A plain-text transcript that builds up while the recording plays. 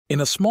In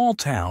a small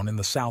town in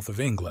the south of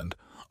England,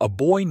 a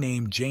boy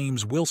named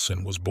James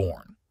Wilson was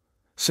born.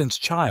 Since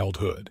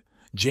childhood,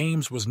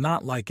 James was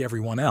not like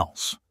everyone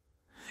else.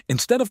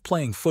 Instead of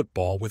playing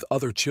football with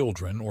other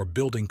children or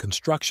building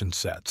construction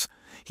sets,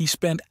 he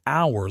spent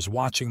hours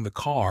watching the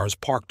cars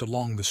parked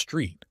along the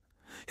street.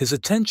 His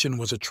attention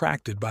was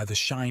attracted by the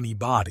shiny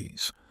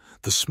bodies,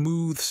 the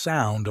smooth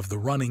sound of the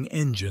running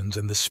engines,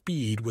 and the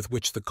speed with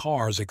which the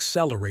cars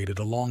accelerated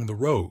along the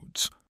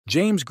roads.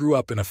 James grew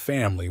up in a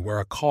family where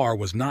a car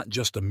was not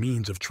just a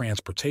means of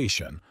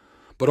transportation,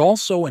 but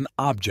also an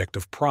object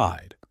of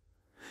pride.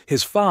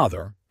 His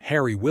father,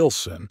 Harry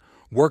Wilson,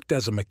 worked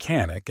as a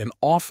mechanic and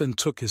often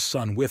took his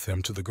son with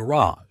him to the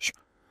garage.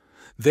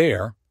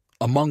 There,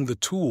 among the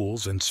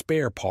tools and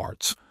spare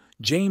parts,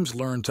 James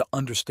learned to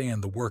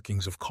understand the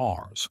workings of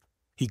cars.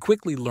 He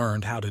quickly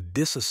learned how to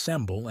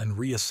disassemble and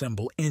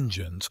reassemble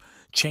engines,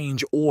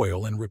 change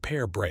oil, and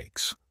repair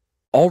brakes.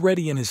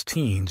 Already in his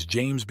teens,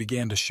 James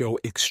began to show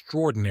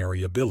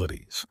extraordinary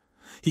abilities.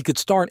 He could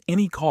start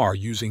any car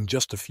using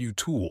just a few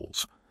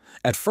tools.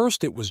 At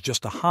first it was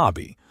just a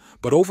hobby,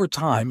 but over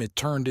time it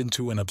turned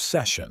into an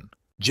obsession.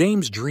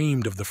 James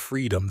dreamed of the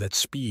freedom that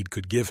speed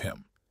could give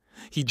him.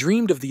 He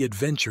dreamed of the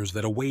adventures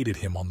that awaited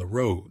him on the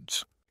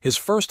roads. His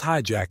first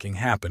hijacking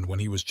happened when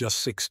he was just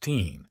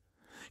 16.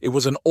 It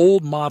was an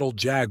old model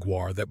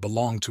Jaguar that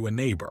belonged to a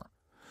neighbor.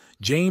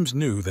 James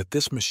knew that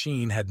this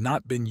machine had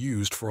not been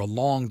used for a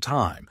long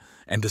time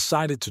and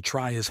decided to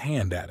try his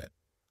hand at it.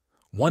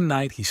 One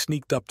night he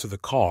sneaked up to the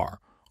car,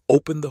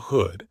 opened the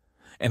hood,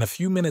 and a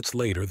few minutes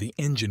later the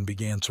engine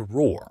began to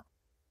roar.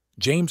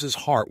 James's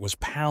heart was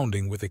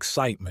pounding with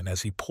excitement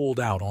as he pulled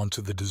out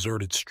onto the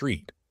deserted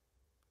street.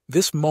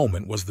 This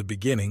moment was the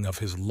beginning of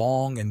his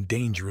long and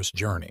dangerous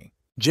journey.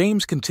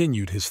 James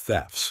continued his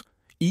thefts,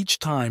 each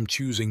time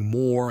choosing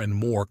more and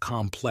more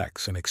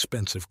complex and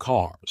expensive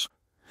cars.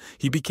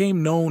 He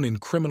became known in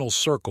criminal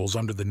circles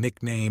under the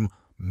nickname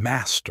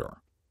Master.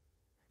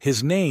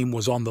 His name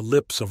was on the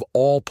lips of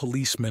all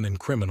policemen and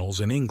criminals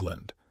in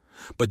England.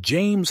 But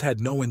James had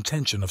no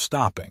intention of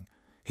stopping.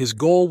 His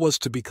goal was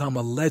to become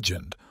a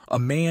legend, a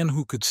man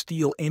who could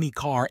steal any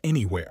car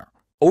anywhere.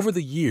 Over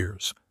the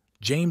years,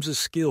 James's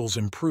skills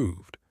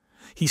improved.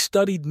 He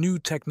studied new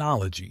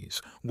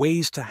technologies,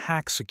 ways to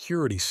hack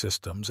security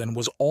systems, and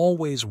was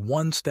always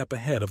one step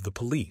ahead of the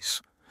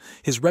police.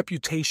 His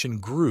reputation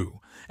grew,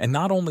 and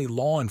not only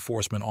law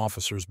enforcement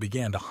officers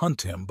began to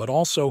hunt him, but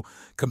also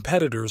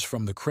competitors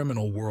from the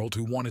criminal world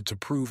who wanted to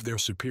prove their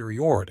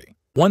superiority.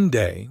 One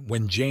day,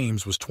 when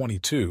James was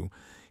 22,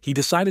 he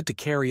decided to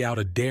carry out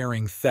a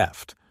daring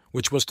theft,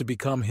 which was to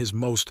become his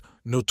most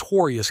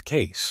notorious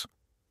case.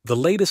 The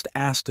latest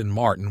Aston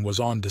Martin was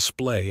on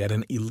display at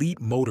an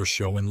elite motor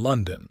show in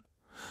London.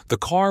 The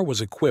car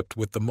was equipped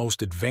with the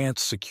most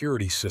advanced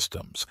security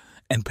systems,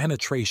 and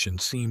penetration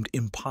seemed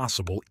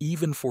impossible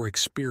even for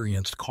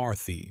experienced car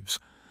thieves.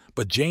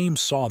 But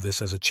James saw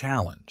this as a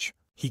challenge.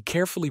 He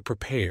carefully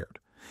prepared.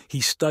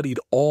 He studied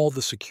all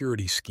the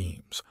security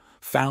schemes,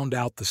 found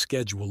out the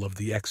schedule of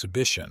the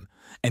exhibition,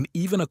 and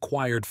even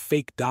acquired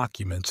fake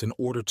documents in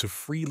order to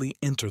freely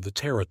enter the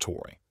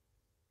territory.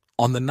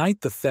 On the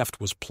night the theft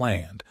was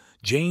planned,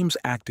 James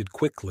acted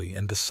quickly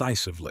and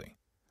decisively.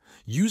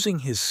 Using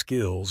his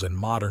skills and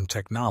modern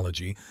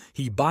technology,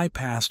 he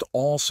bypassed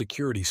all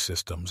security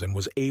systems and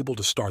was able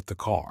to start the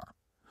car.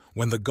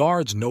 When the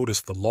guards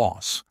noticed the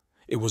loss,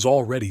 it was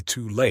already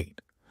too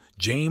late.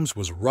 James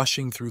was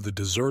rushing through the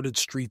deserted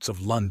streets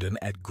of London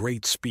at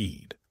great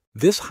speed.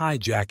 This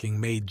hijacking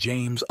made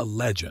James a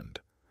legend.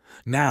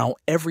 Now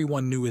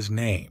everyone knew his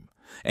name,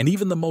 and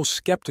even the most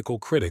skeptical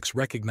critics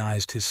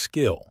recognized his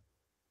skill.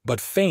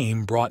 But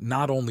fame brought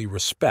not only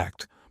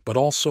respect, but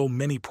also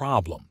many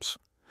problems.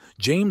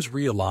 James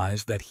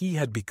realized that he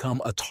had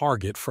become a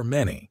target for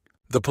many.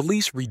 The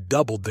police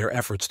redoubled their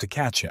efforts to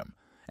catch him,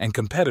 and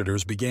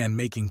competitors began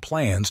making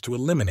plans to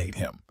eliminate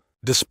him.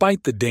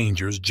 Despite the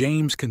dangers,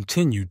 James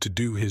continued to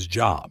do his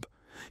job.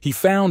 He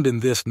found in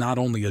this not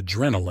only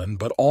adrenaline,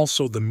 but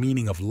also the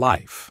meaning of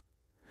life.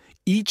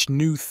 Each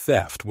new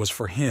theft was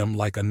for him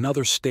like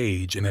another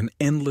stage in an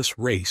endless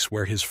race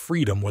where his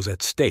freedom was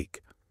at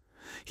stake.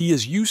 He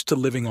is used to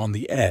living on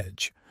the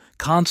edge,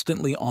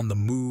 constantly on the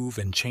move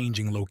and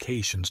changing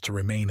locations to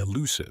remain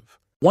elusive.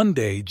 One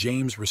day,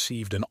 James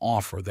received an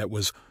offer that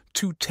was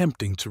too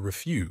tempting to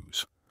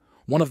refuse.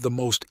 One of the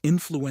most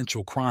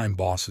influential crime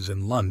bosses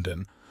in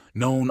London,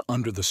 known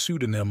under the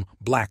pseudonym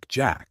Black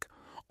Jack,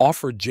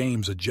 offered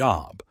James a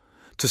job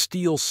to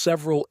steal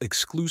several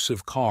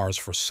exclusive cars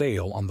for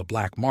sale on the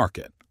black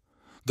market.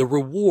 The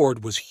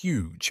reward was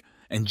huge,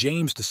 and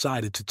James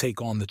decided to take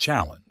on the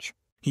challenge.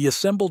 He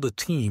assembled a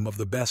team of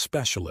the best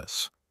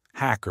specialists,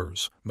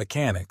 hackers,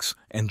 mechanics,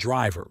 and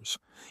drivers.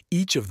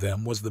 Each of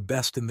them was the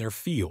best in their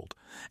field,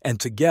 and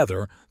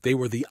together they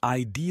were the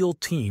ideal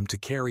team to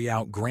carry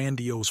out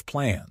grandiose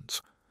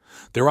plans.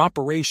 Their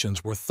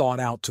operations were thought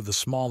out to the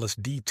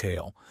smallest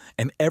detail,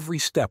 and every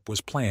step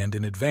was planned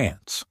in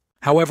advance.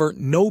 However,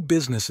 no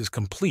business is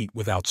complete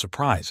without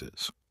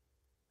surprises.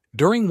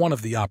 During one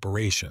of the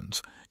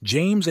operations,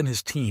 James and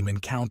his team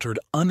encountered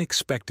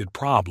unexpected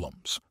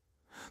problems.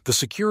 The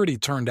security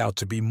turned out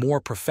to be more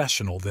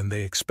professional than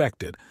they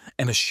expected,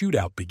 and a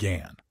shootout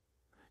began.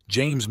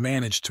 James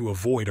managed to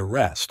avoid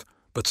arrest,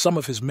 but some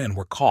of his men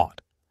were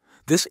caught.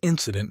 This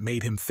incident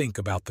made him think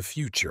about the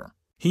future.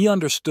 He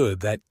understood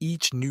that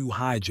each new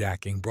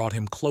hijacking brought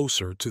him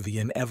closer to the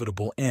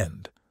inevitable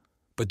end.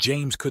 But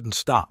James couldn't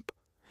stop.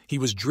 He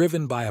was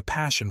driven by a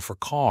passion for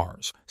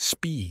cars,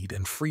 speed,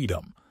 and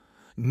freedom.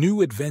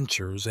 New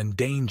adventures and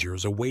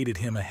dangers awaited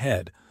him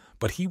ahead,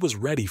 but he was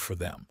ready for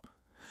them.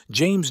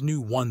 James knew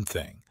one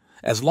thing: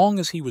 as long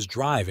as he was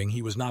driving,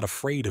 he was not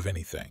afraid of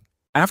anything.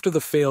 After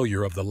the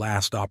failure of the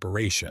last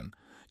operation,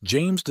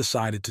 James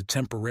decided to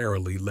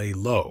temporarily lay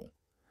low.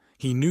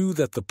 He knew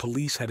that the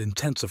police had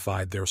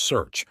intensified their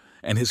search,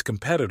 and his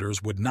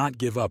competitors would not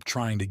give up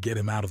trying to get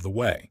him out of the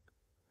way.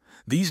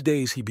 These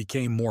days he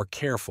became more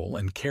careful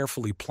and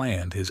carefully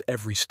planned his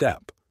every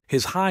step.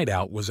 His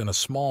hideout was in a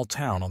small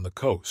town on the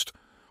coast,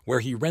 where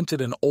he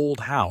rented an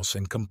old house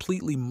and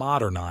completely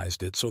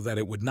modernized it so that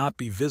it would not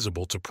be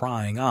visible to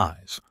prying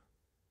eyes.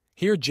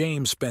 Here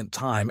James spent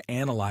time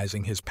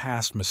analyzing his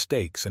past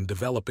mistakes and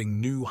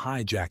developing new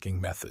hijacking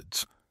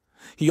methods.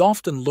 He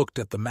often looked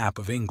at the map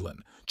of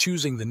England,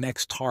 choosing the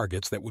next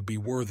targets that would be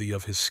worthy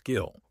of his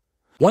skill.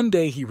 One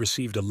day he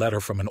received a letter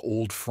from an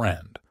old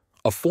friend,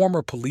 a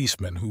former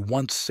policeman who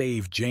once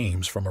saved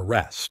James from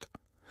arrest.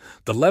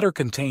 The letter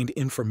contained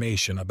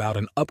information about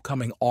an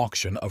upcoming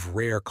auction of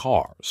rare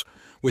cars,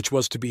 which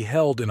was to be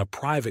held in a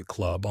private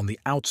club on the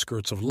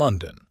outskirts of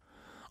London.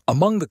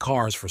 Among the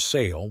cars for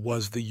sale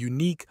was the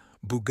unique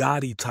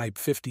Bugatti Type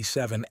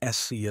 57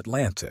 SC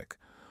Atlantic,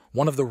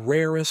 one of the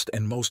rarest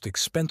and most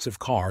expensive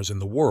cars in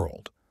the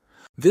world.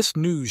 This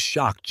news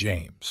shocked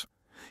James.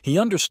 He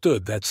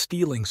understood that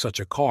stealing such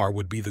a car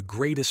would be the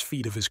greatest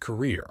feat of his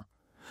career,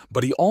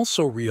 but he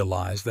also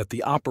realized that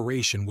the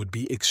operation would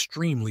be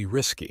extremely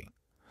risky.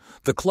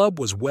 The club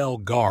was well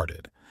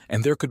guarded,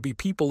 and there could be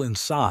people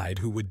inside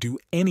who would do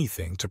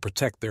anything to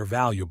protect their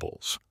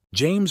valuables.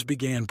 James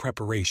began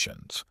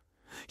preparations.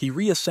 He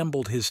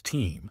reassembled his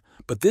team,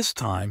 but this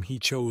time he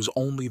chose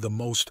only the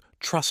most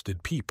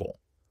trusted people.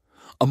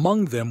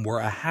 Among them were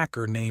a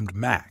hacker named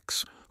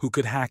Max, who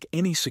could hack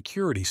any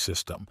security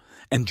system,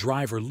 and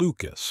driver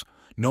Lucas,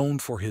 known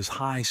for his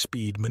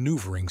high-speed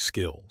maneuvering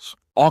skills.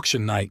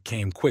 Auction night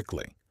came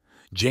quickly.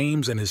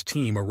 James and his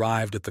team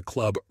arrived at the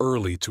club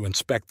early to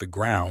inspect the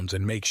grounds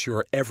and make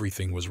sure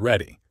everything was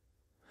ready.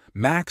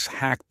 Max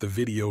hacked the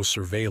video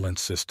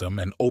surveillance system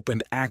and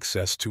opened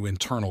access to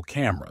internal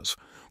cameras,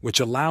 which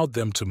allowed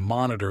them to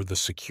monitor the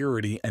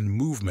security and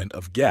movement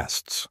of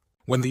guests.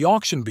 When the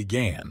auction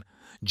began,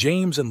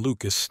 James and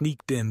Lucas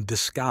sneaked in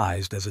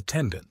disguised as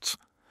attendants.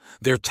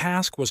 Their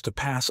task was to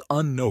pass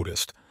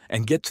unnoticed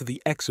and get to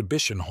the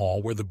exhibition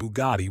hall where the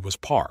Bugatti was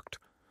parked.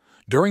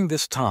 During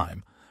this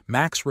time,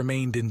 Max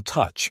remained in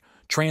touch,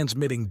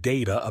 transmitting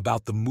data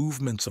about the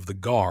movements of the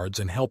guards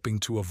and helping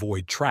to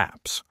avoid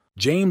traps.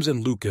 James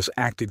and Lucas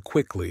acted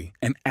quickly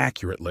and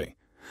accurately.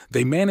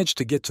 They managed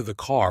to get to the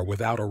car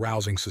without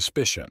arousing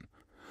suspicion.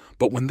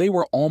 But when they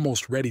were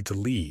almost ready to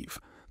leave,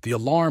 the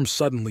alarm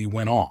suddenly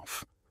went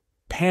off.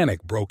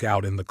 Panic broke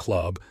out in the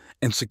club,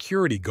 and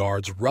security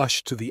guards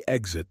rushed to the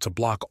exit to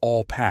block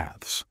all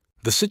paths.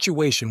 The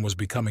situation was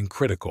becoming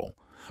critical,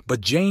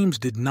 but James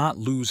did not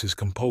lose his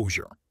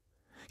composure.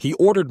 He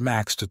ordered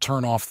Max to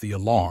turn off the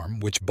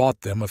alarm, which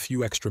bought them a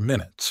few extra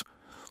minutes.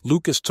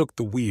 Lucas took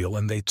the wheel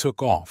and they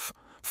took off,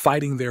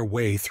 fighting their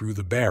way through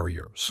the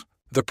barriers.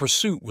 The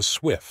pursuit was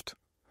swift.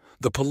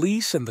 The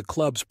police and the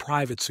club's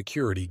private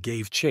security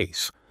gave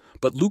chase,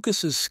 but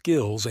Lucas's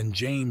skills and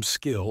James'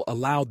 skill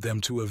allowed them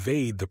to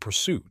evade the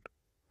pursuit.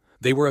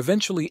 They were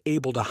eventually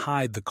able to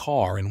hide the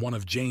car in one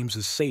of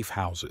James's safe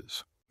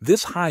houses.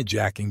 This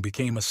hijacking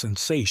became a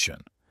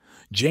sensation.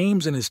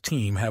 James and his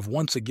team have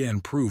once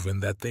again proven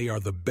that they are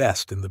the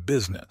best in the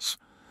business.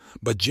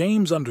 But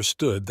James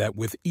understood that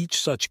with each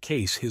such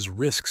case his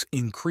risks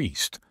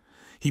increased.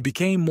 He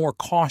became more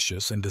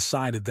cautious and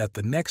decided that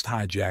the next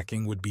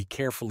hijacking would be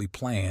carefully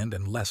planned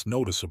and less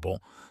noticeable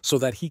so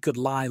that he could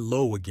lie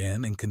low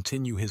again and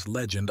continue his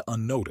legend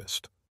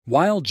unnoticed.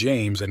 While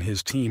James and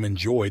his team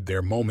enjoyed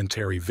their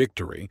momentary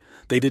victory,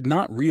 they did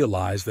not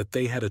realize that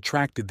they had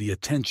attracted the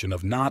attention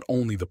of not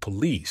only the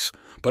police,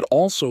 but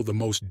also the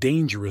most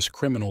dangerous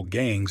criminal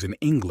gangs in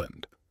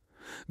England.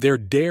 Their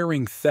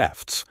daring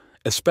thefts,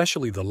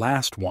 especially the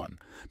last one,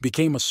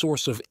 became a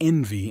source of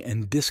envy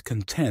and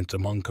discontent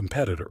among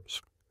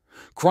competitors.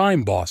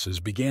 Crime bosses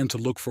began to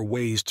look for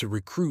ways to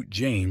recruit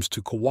James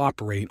to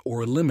cooperate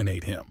or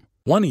eliminate him.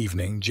 One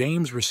evening,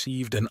 James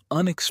received an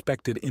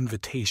unexpected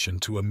invitation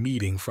to a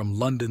meeting from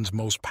London's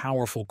most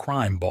powerful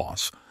crime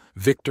boss,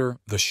 Victor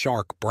 "the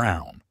Shark"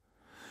 Brown.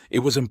 It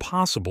was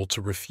impossible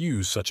to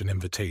refuse such an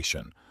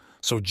invitation,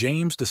 so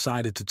James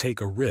decided to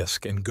take a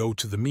risk and go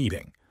to the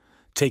meeting,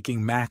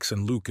 taking Max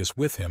and Lucas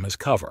with him as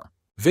cover.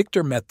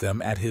 Victor met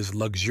them at his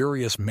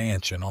luxurious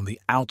mansion on the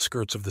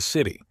outskirts of the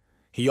city.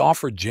 He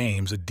offered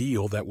James a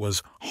deal that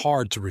was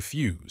hard to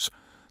refuse,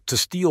 to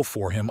steal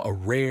for him a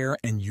rare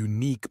and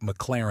unique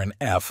McLaren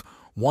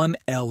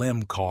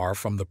F1LM car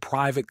from the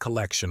private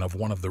collection of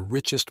one of the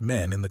richest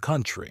men in the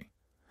country.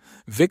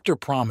 Victor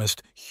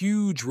promised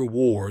huge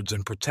rewards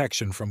and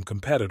protection from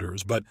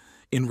competitors, but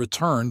in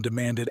return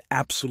demanded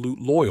absolute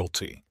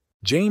loyalty.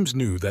 James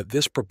knew that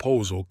this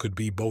proposal could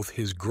be both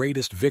his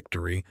greatest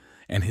victory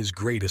and his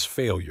greatest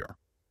failure.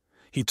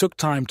 He took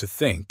time to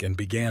think and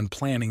began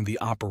planning the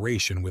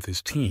operation with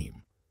his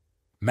team.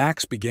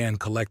 Max began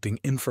collecting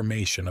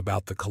information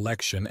about the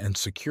collection and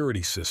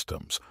security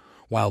systems,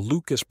 while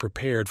Lucas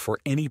prepared for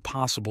any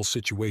possible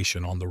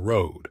situation on the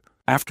road.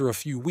 After a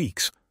few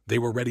weeks, they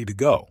were ready to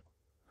go.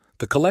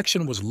 The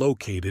collection was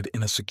located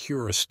in a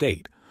secure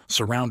estate,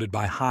 surrounded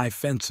by high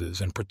fences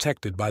and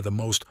protected by the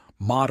most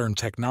modern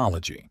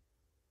technology.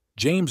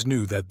 James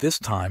knew that this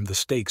time the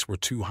stakes were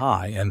too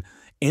high and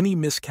any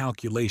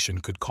miscalculation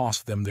could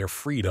cost them their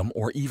freedom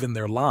or even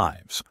their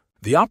lives.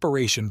 The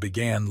operation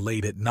began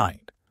late at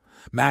night.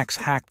 Max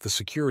hacked the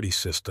security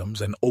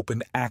systems and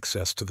opened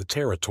access to the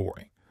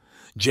territory.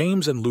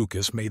 James and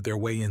Lucas made their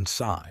way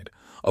inside,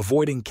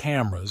 avoiding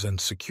cameras and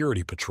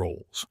security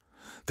patrols.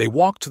 They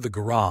walked to the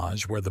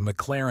garage where the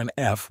McLaren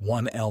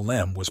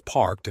F1LM was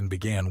parked and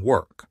began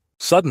work.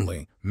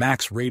 Suddenly,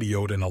 Max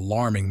radioed an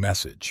alarming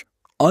message.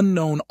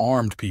 Unknown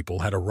armed people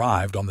had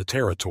arrived on the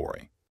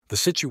territory. The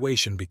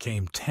situation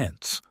became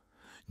tense.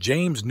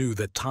 James knew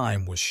that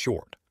time was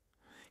short.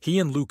 He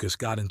and Lucas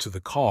got into the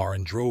car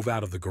and drove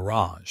out of the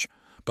garage,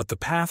 but the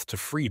path to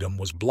freedom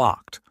was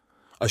blocked.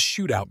 A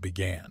shootout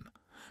began.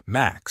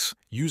 Max,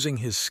 using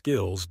his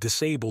skills,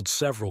 disabled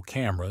several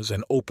cameras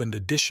and opened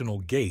additional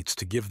gates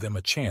to give them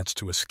a chance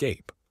to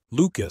escape.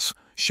 Lucas,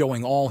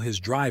 showing all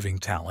his driving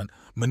talent,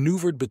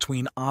 maneuvered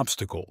between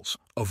obstacles,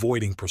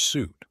 avoiding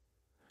pursuit.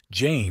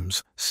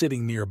 James,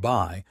 sitting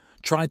nearby,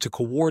 tried to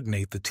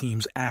coordinate the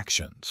team's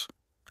actions.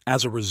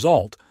 As a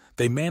result,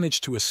 they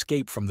managed to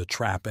escape from the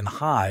trap and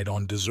hide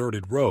on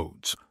deserted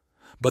roads.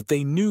 But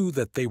they knew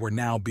that they were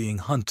now being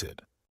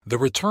hunted. The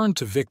return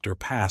to Victor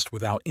passed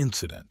without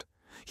incident.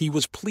 He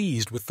was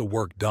pleased with the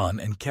work done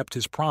and kept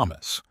his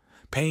promise,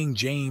 paying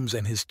James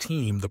and his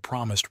team the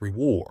promised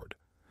reward.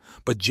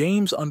 But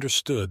James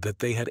understood that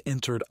they had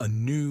entered a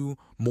new,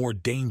 more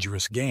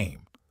dangerous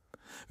game.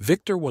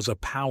 Victor was a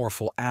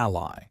powerful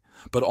ally,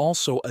 but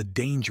also a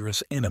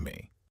dangerous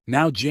enemy.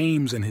 Now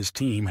James and his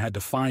team had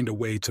to find a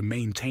way to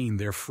maintain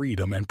their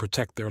freedom and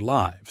protect their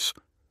lives.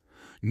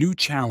 New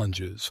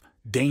challenges,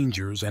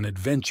 dangers, and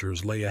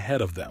adventures lay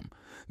ahead of them.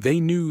 They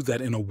knew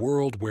that in a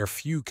world where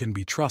few can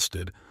be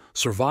trusted,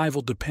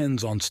 survival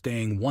depends on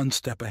staying one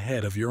step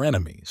ahead of your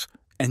enemies.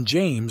 And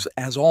James,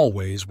 as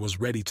always, was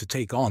ready to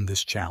take on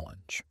this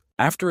challenge.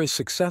 After a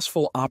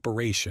successful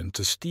operation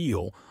to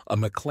steal a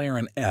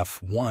McLaren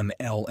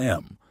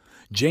F1LM,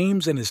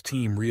 James and his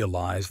team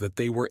realized that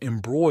they were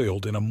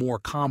embroiled in a more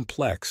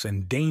complex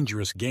and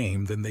dangerous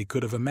game than they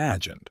could have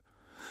imagined.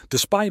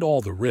 Despite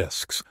all the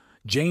risks,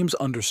 James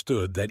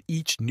understood that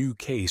each new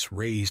case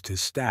raised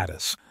his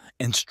status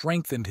and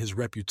strengthened his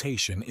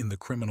reputation in the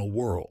criminal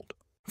world.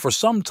 For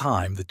some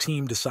time, the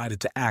team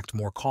decided to act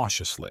more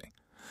cautiously.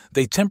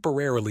 They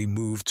temporarily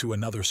moved to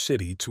another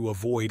city to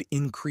avoid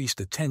increased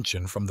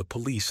attention from the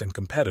police and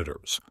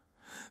competitors.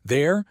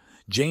 There,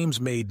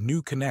 James made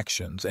new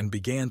connections and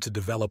began to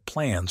develop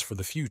plans for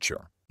the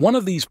future. One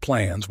of these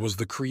plans was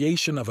the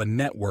creation of a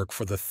network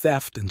for the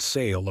theft and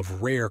sale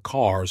of rare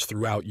cars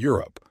throughout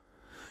Europe.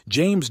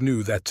 James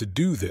knew that to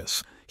do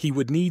this, he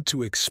would need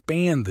to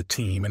expand the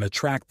team and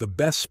attract the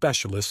best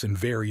specialists in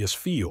various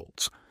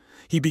fields.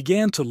 He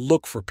began to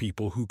look for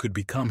people who could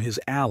become his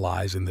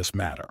allies in this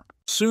matter.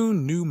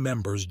 Soon, new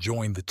members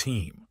joined the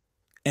team.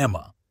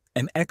 Emma,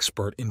 an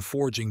expert in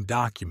forging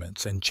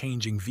documents and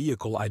changing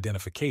vehicle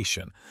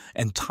identification,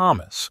 and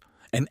Thomas,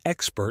 an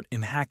expert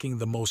in hacking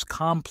the most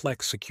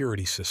complex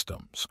security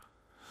systems.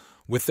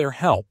 With their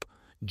help,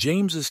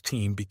 James's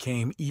team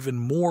became even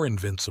more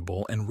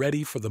invincible and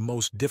ready for the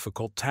most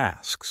difficult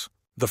tasks.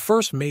 The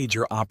first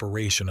major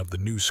operation of the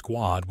new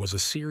squad was a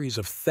series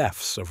of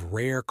thefts of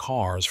rare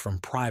cars from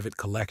private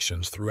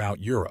collections throughout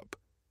Europe.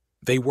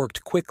 They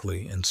worked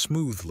quickly and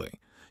smoothly,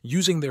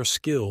 using their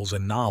skills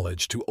and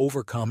knowledge to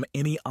overcome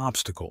any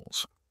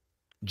obstacles.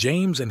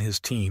 James and his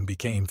team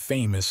became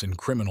famous in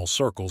criminal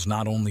circles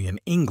not only in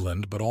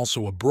England but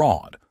also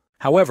abroad.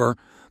 However,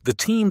 the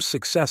team's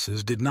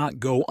successes did not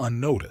go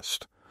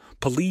unnoticed.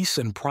 Police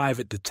and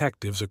private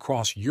detectives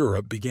across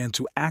Europe began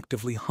to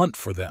actively hunt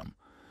for them.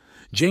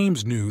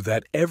 James knew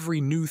that every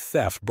new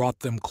theft brought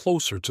them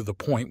closer to the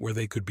point where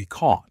they could be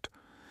caught.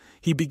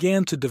 He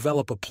began to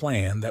develop a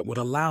plan that would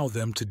allow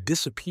them to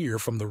disappear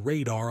from the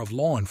radar of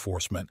law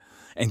enforcement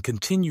and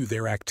continue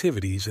their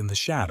activities in the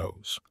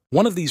shadows.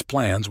 One of these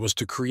plans was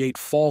to create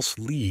false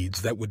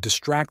leads that would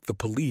distract the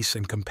police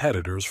and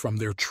competitors from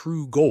their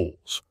true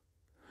goals.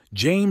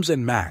 James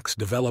and Max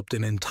developed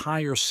an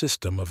entire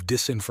system of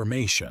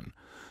disinformation,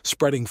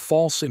 spreading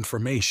false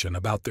information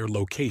about their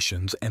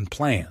locations and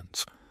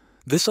plans.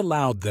 This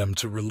allowed them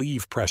to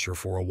relieve pressure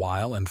for a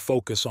while and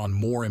focus on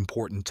more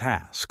important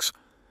tasks.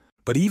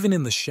 But even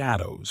in the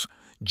shadows,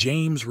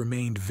 James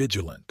remained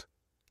vigilant.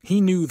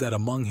 He knew that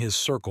among his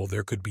circle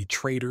there could be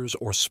traitors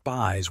or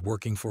spies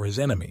working for his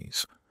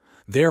enemies.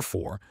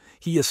 Therefore,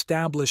 he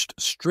established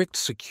strict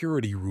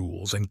security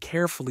rules and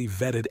carefully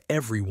vetted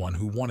everyone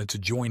who wanted to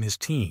join his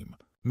team.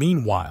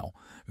 Meanwhile,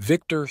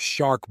 Victor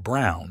 "Shark"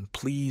 Brown,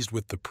 pleased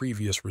with the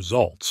previous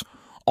results,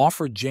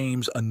 offered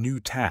James a new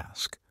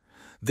task.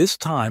 This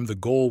time the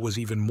goal was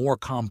even more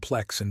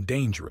complex and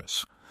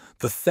dangerous: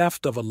 the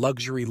theft of a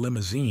luxury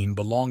limousine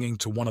belonging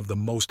to one of the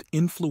most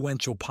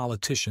influential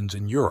politicians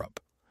in Europe.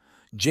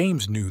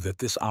 James knew that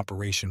this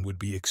operation would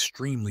be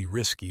extremely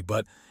risky,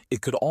 but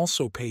it could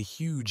also pay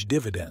huge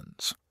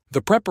dividends.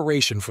 The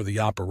preparation for the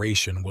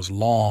operation was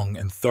long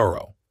and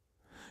thorough.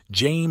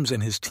 James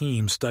and his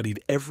team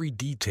studied every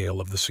detail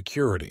of the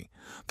security,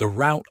 the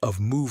route of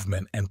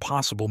movement, and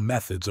possible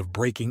methods of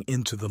breaking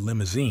into the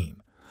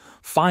limousine.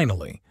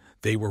 Finally,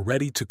 they were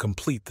ready to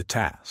complete the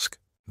task.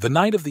 The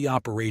night of the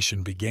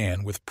operation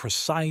began with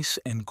precise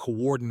and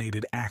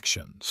coordinated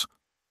actions.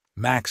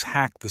 Max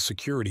hacked the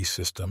security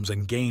systems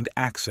and gained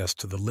access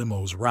to the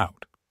limo's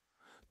route.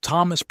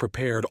 Thomas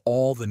prepared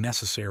all the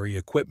necessary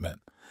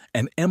equipment,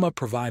 and Emma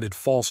provided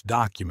false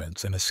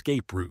documents and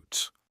escape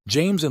routes.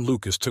 James and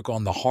Lucas took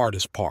on the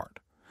hardest part: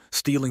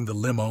 stealing the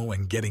limo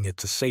and getting it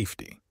to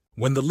safety.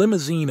 When the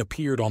limousine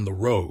appeared on the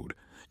road,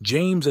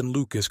 James and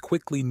Lucas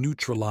quickly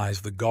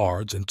neutralized the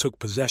guards and took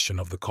possession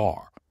of the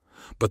car.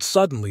 But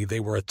suddenly they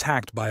were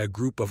attacked by a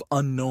group of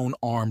unknown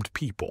armed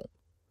people.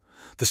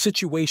 The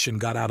situation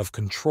got out of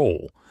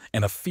control,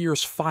 and a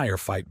fierce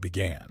firefight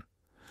began.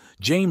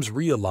 James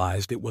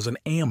realized it was an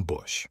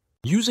ambush.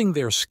 Using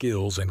their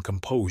skills and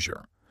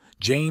composure,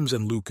 James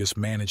and Lucas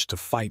managed to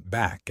fight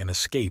back and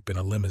escape in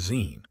a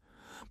limousine.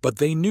 But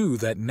they knew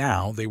that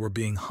now they were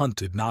being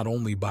hunted not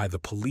only by the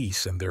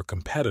police and their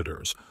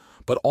competitors,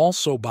 but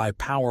also by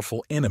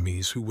powerful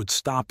enemies who would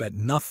stop at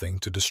nothing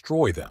to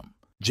destroy them.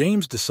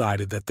 James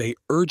decided that they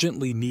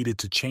urgently needed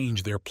to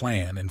change their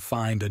plan and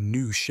find a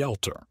new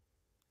shelter.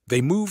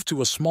 They moved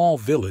to a small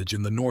village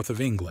in the north of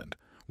England,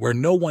 where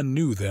no one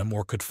knew them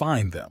or could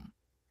find them.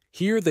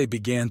 Here they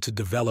began to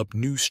develop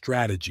new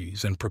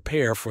strategies and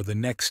prepare for the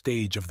next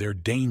stage of their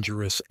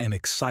dangerous and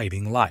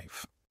exciting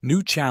life.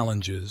 New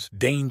challenges,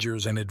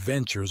 dangers, and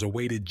adventures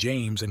awaited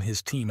James and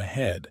his team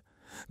ahead.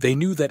 They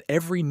knew that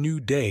every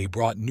new day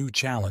brought new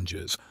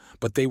challenges,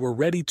 but they were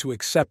ready to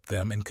accept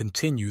them and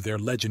continue their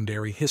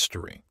legendary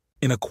history.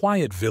 In a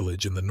quiet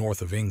village in the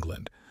north of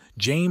England,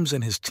 James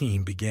and his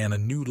team began a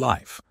new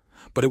life,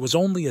 but it was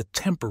only a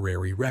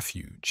temporary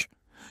refuge.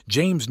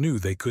 James knew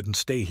they couldn't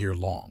stay here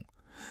long.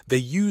 They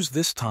used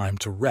this time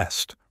to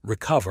rest,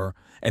 recover,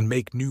 and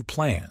make new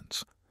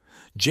plans.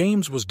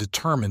 James was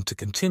determined to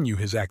continue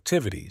his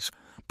activities,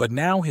 but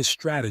now his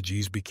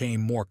strategies became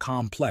more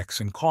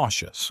complex and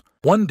cautious.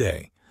 One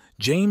day,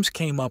 James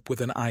came up with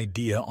an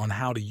idea on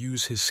how to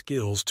use his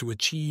skills to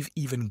achieve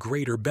even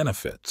greater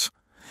benefits.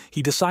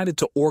 He decided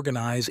to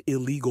organize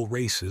illegal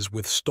races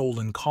with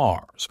stolen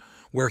cars,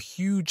 where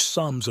huge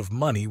sums of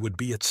money would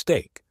be at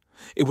stake.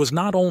 It was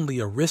not only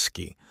a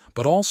risky,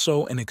 but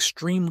also an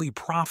extremely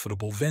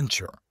profitable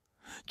venture.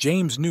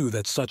 James knew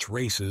that such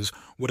races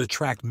would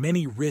attract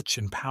many rich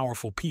and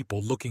powerful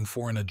people looking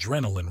for an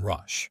adrenaline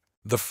rush.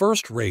 The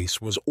first race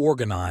was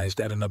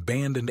organized at an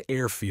abandoned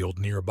airfield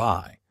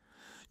nearby.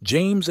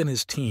 James and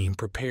his team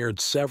prepared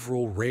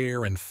several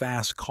rare and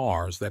fast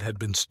cars that had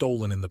been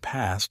stolen in the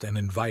past and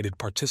invited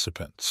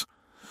participants.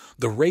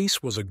 The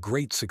race was a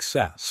great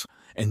success,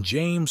 and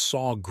James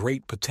saw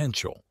great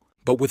potential.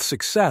 But with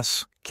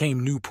success came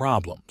new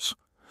problems.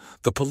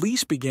 The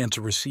police began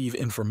to receive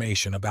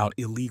information about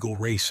illegal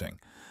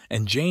racing,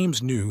 and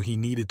James knew he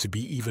needed to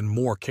be even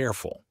more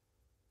careful.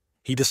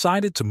 He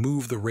decided to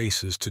move the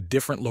races to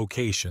different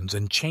locations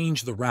and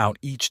change the route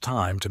each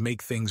time to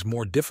make things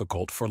more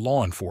difficult for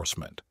law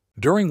enforcement.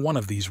 During one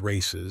of these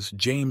races,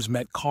 James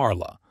met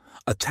Carla,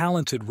 a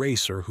talented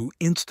racer who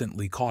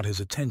instantly caught his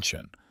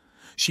attention.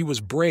 She was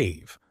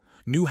brave,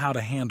 knew how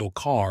to handle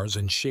cars,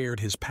 and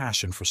shared his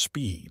passion for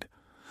speed.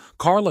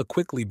 Carla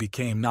quickly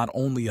became not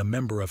only a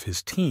member of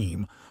his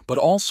team, but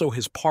also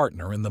his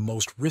partner in the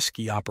most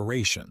risky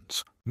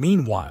operations.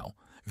 Meanwhile,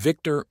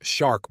 Victor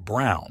 "Shark"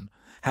 Brown,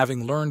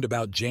 having learned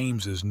about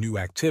James's new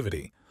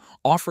activity,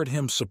 offered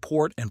him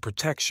support and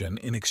protection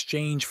in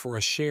exchange for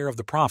a share of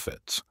the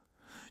profits.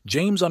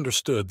 James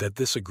understood that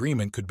this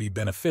agreement could be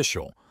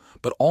beneficial,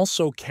 but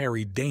also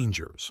carried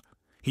dangers.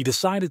 He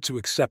decided to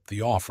accept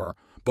the offer,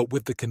 but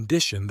with the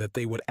condition that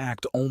they would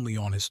act only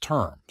on his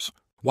terms.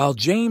 While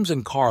James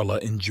and Carla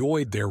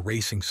enjoyed their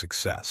racing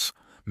success,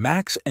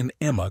 Max and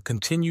Emma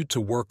continued to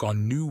work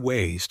on new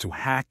ways to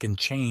hack and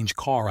change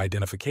car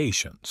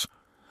identifications.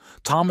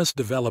 Thomas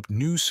developed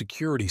new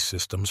security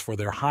systems for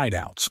their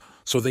hideouts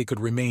so they could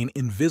remain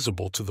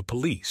invisible to the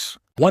police.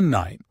 One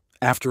night,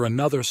 after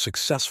another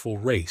successful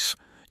race,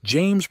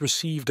 James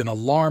received an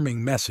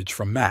alarming message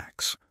from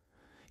Max.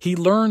 He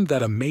learned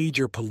that a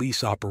major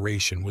police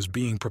operation was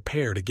being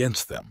prepared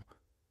against them.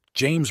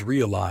 James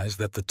realized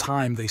that the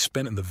time they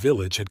spent in the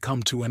village had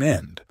come to an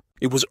end.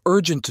 It was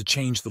urgent to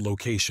change the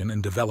location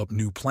and develop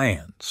new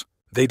plans.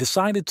 They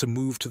decided to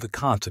move to the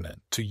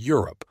continent, to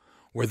Europe,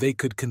 where they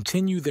could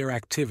continue their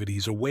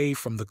activities away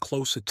from the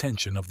close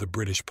attention of the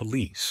British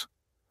police.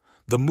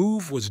 The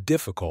move was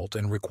difficult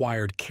and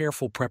required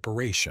careful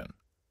preparation.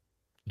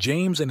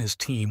 James and his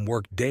team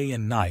worked day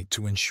and night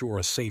to ensure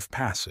a safe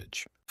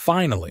passage.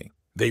 Finally,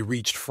 they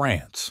reached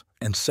France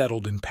and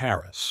settled in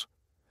Paris.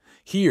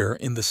 Here,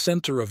 in the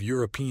center of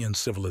European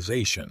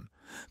civilization,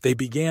 they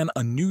began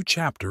a new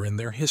chapter in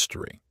their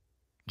history.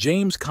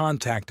 James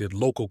contacted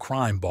local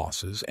crime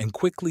bosses and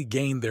quickly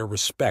gained their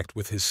respect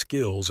with his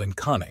skills and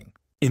cunning.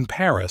 In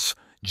Paris,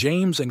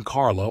 James and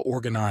Carla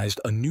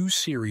organized a new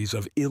series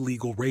of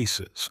illegal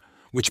races,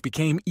 which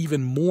became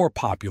even more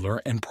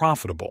popular and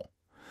profitable.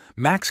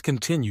 Max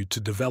continued to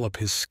develop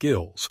his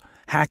skills,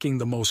 hacking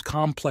the most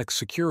complex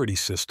security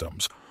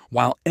systems,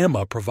 while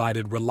Emma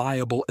provided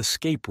reliable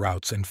escape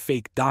routes and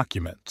fake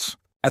documents.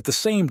 At the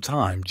same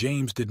time,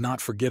 James did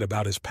not forget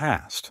about his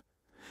past.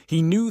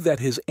 He knew that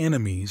his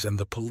enemies and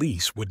the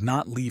police would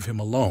not leave him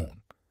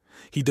alone.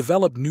 He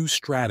developed new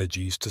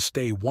strategies to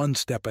stay one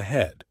step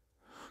ahead.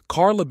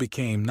 Carla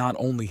became not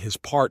only his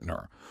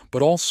partner,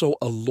 but also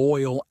a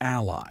loyal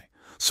ally,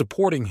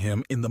 supporting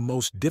him in the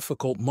most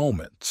difficult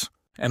moments.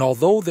 And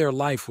although their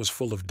life was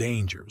full of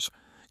dangers,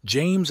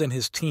 James and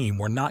his team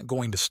were not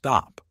going to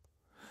stop.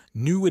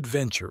 New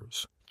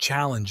adventures,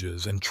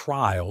 challenges, and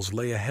trials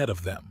lay ahead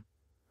of them.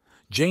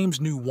 James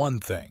knew one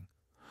thing.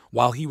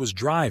 While he was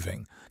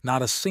driving,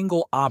 not a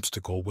single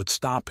obstacle would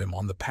stop him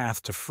on the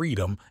path to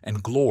freedom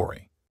and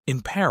glory.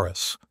 In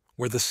Paris,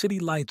 where the city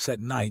lights at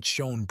night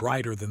shone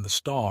brighter than the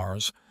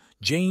stars,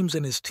 James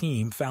and his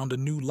team found a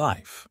new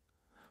life.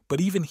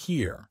 But even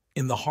here,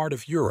 in the heart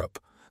of Europe,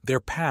 their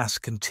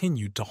past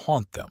continued to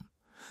haunt them.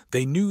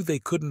 They knew they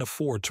couldn't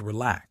afford to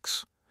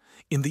relax.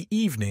 In the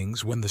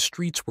evenings, when the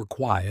streets were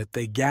quiet,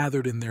 they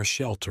gathered in their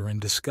shelter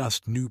and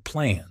discussed new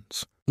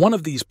plans. One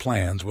of these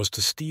plans was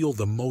to steal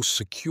the most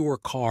secure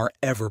car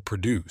ever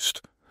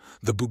produced,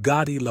 the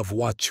Bugatti La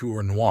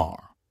Voiture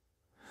Noire.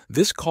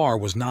 This car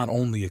was not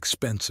only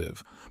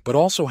expensive, but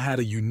also had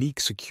a unique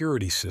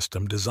security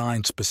system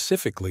designed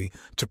specifically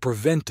to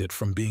prevent it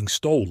from being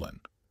stolen.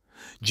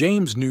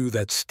 James knew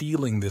that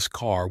stealing this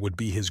car would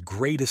be his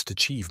greatest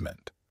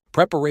achievement.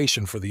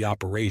 Preparation for the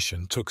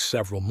operation took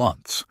several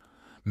months.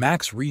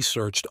 Max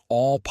researched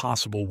all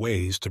possible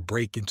ways to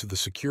break into the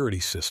security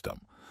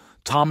system.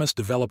 Thomas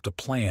developed a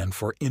plan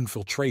for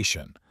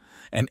infiltration,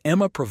 and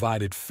Emma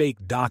provided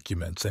fake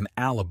documents and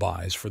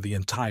alibis for the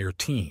entire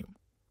team.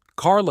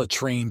 Carla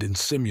trained in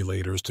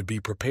simulators to be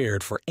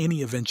prepared for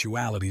any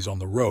eventualities on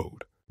the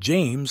road.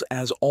 James,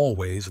 as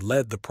always,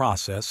 led the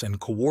process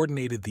and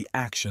coordinated the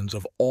actions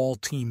of all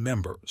team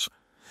members.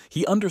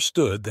 He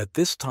understood that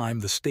this time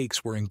the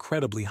stakes were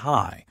incredibly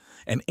high,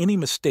 and any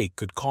mistake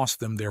could cost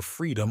them their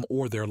freedom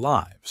or their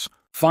lives.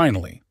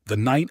 Finally, the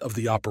night of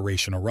the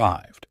operation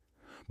arrived.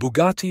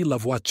 Bugatti La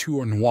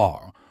Voiture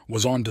Noire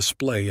was on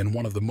display in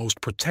one of the most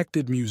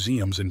protected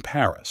museums in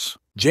Paris.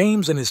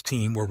 James and his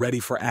team were ready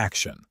for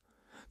action.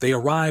 They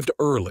arrived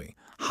early,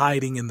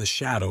 hiding in the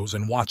shadows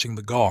and watching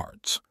the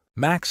guards.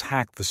 Max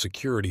hacked the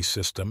security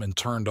system and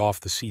turned off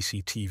the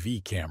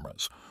CCTV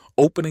cameras,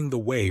 opening the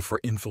way for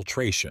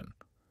infiltration.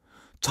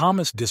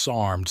 Thomas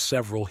disarmed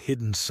several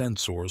hidden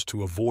sensors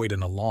to avoid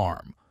an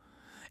alarm.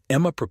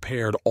 Emma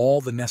prepared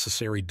all the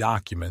necessary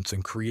documents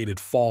and created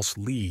false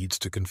leads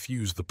to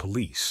confuse the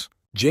police.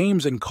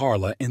 James and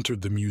Carla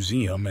entered the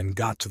museum and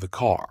got to the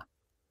car.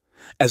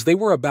 As they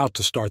were about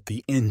to start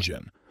the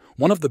engine,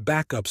 one of the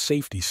backup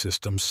safety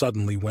systems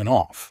suddenly went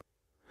off.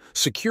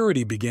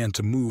 Security began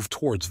to move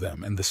towards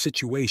them, and the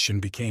situation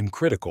became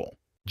critical.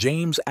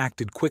 James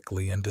acted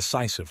quickly and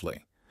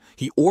decisively.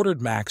 He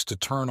ordered Max to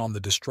turn on the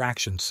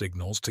distraction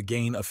signals to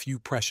gain a few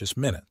precious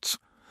minutes.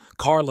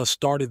 Carla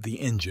started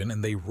the engine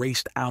and they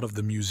raced out of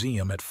the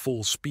museum at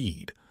full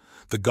speed.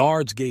 The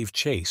guards gave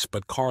chase,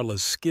 but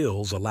Carla's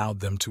skills allowed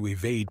them to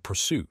evade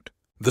pursuit.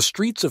 The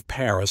streets of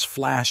Paris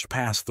flashed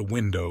past the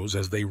windows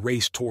as they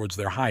raced towards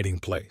their hiding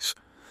place.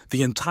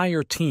 The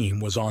entire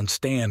team was on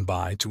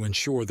standby to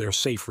ensure their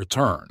safe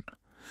return.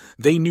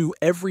 They knew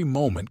every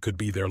moment could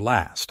be their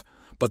last,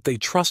 but they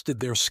trusted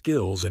their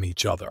skills in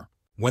each other.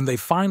 When they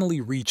finally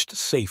reached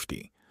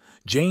safety,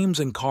 James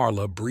and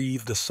Carla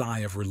breathed a sigh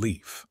of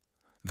relief.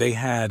 They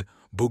had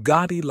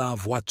Bugatti La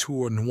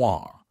Voiture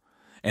Noire,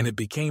 and it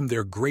became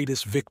their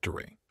greatest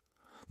victory.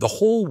 The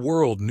whole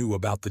world knew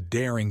about the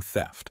daring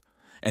theft,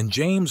 and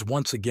James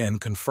once again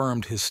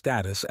confirmed his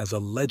status as a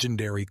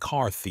legendary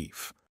car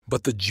thief.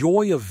 But the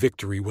joy of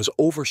victory was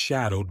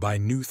overshadowed by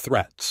new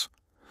threats.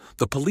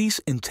 The police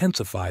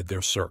intensified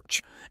their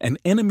search, and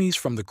enemies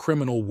from the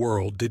criminal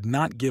world did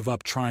not give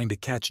up trying to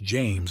catch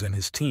James and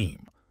his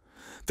team.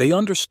 They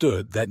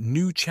understood that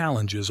new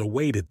challenges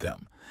awaited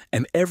them,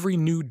 and every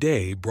new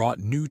day brought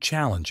new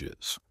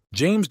challenges.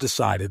 James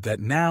decided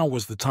that now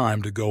was the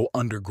time to go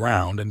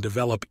underground and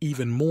develop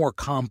even more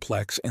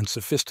complex and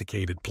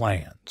sophisticated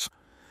plans.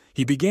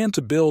 He began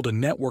to build a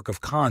network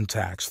of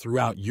contacts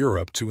throughout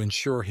Europe to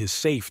ensure his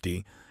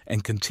safety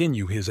and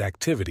continue his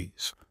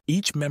activities.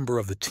 Each member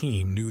of the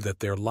team knew that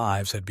their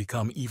lives had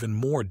become even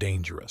more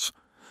dangerous,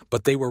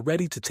 but they were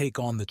ready to take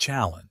on the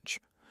challenge.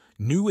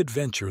 New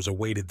adventures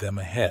awaited them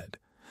ahead,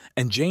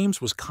 and James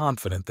was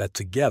confident that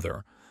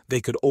together they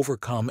could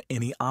overcome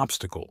any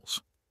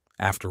obstacles.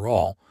 After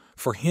all,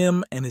 for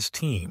him and his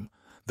team,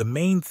 the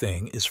main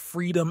thing is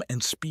freedom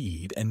and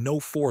speed, and no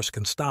force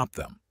can stop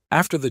them.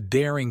 After the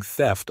daring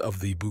theft of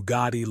the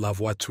Bugatti La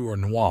Voiture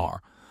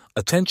Noire,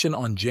 attention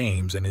on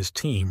James and his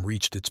team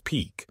reached its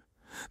peak.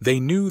 They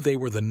knew they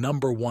were the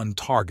 #1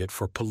 target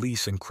for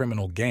police and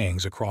criminal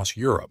gangs across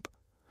Europe.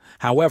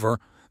 However,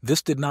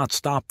 this did not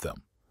stop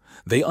them.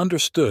 They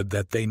understood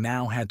that they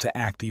now had to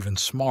act even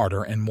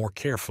smarter and more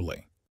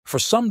carefully. For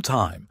some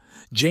time,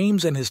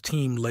 James and his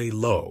team lay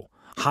low,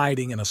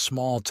 hiding in a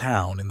small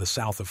town in the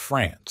south of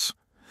France.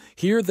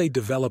 Here they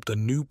developed a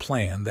new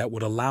plan that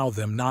would allow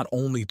them not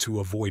only to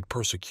avoid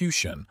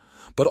persecution,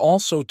 but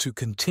also to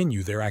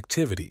continue their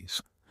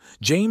activities.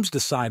 James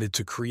decided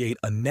to create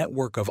a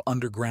network of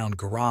underground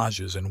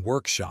garages and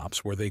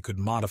workshops where they could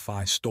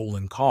modify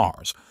stolen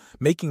cars,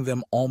 making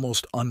them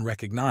almost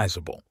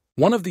unrecognizable.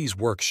 One of these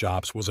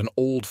workshops was an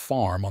old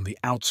farm on the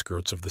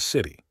outskirts of the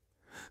city.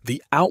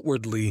 The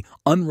outwardly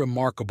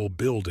unremarkable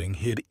building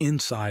hid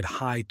inside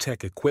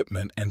high-tech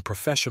equipment and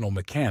professional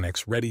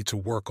mechanics ready to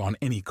work on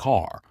any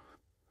car.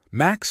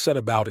 Max set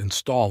about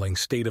installing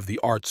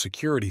state-of-the-art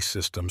security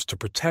systems to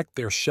protect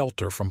their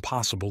shelter from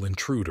possible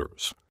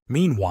intruders.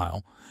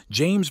 Meanwhile,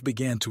 James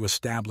began to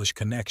establish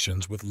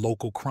connections with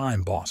local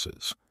crime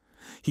bosses.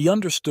 He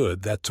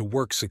understood that to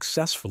work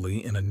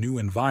successfully in a new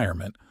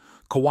environment,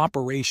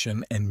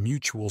 cooperation and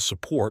mutual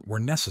support were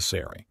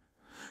necessary.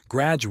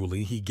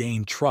 Gradually, he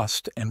gained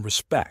trust and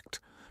respect,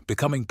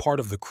 becoming part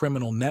of the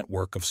criminal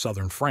network of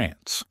southern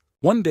France.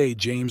 One day,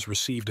 James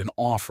received an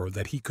offer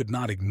that he could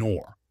not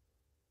ignore.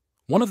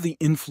 One of the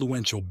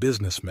influential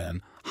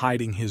businessmen,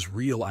 hiding his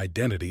real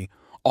identity,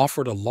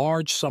 offered a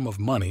large sum of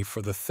money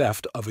for the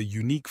theft of a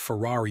unique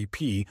Ferrari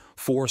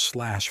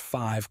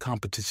P4/5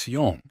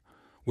 Competizione,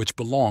 which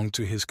belonged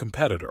to his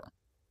competitor.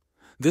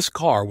 This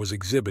car was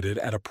exhibited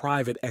at a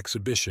private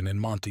exhibition in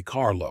Monte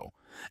Carlo,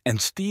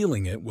 and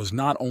stealing it was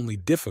not only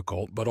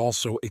difficult but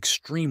also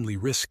extremely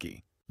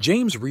risky.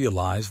 James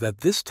realized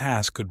that this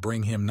task could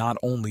bring him not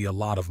only a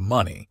lot of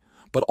money,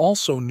 but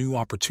also new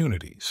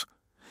opportunities.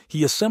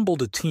 He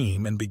assembled a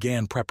team and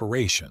began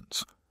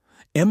preparations.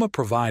 Emma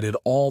provided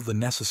all the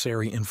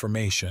necessary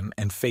information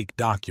and fake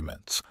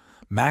documents.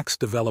 Max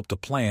developed a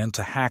plan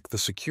to hack the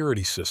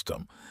security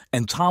system,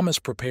 and Thomas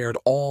prepared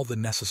all the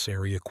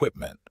necessary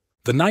equipment.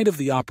 The night of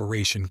the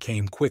operation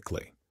came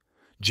quickly.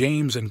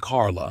 James and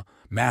Carla,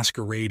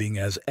 masquerading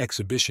as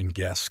exhibition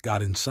guests,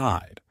 got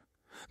inside.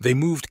 They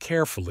moved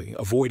carefully,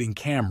 avoiding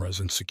cameras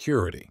and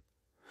security.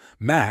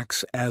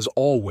 Max, as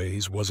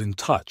always, was in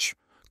touch,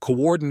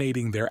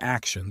 coordinating their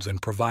actions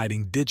and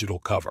providing digital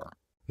cover.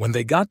 When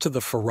they got to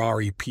the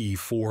Ferrari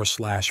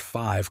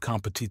P4/5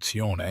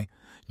 Competizione,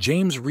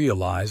 James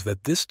realized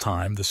that this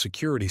time the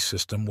security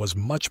system was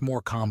much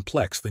more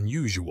complex than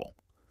usual.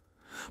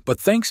 But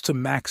thanks to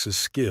Max's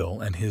skill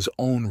and his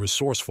own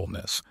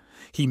resourcefulness,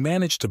 he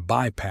managed to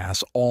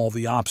bypass all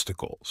the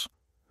obstacles.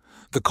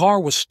 The car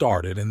was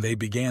started and they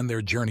began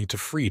their journey to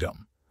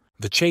freedom.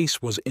 The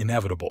chase was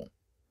inevitable.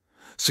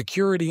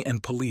 Security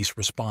and police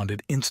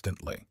responded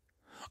instantly.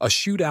 A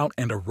shootout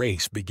and a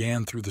race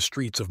began through the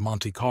streets of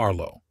Monte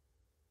Carlo.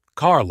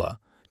 Carla,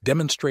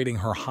 demonstrating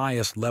her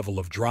highest level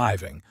of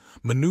driving,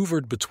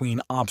 maneuvered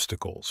between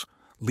obstacles,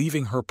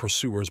 leaving her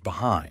pursuers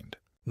behind.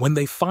 When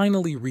they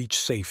finally reached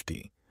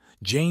safety,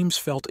 James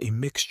felt a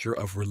mixture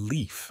of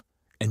relief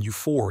and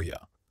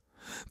euphoria.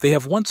 They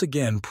have once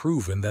again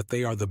proven that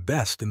they are the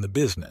best in the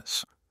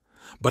business.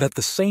 But at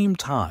the same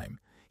time,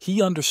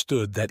 he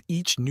understood that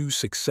each new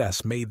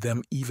success made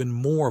them even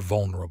more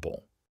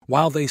vulnerable.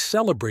 While they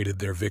celebrated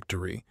their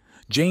victory,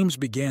 James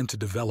began to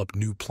develop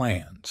new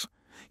plans.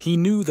 He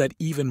knew that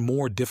even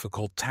more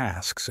difficult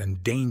tasks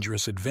and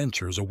dangerous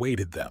adventures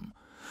awaited them.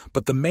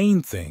 But the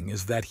main thing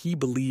is that he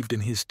believed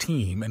in his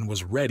team and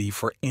was ready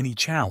for any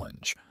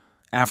challenge.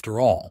 After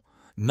all,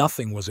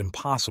 nothing was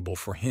impossible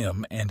for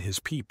him and his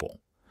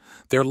people.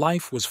 Their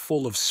life was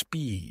full of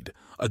speed,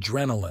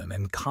 adrenaline,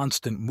 and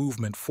constant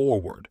movement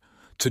forward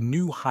to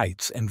new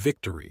heights and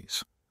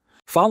victories.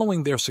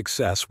 Following their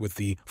success with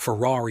the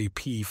Ferrari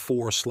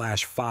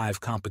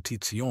P4/5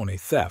 Competizione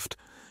theft,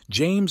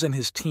 James and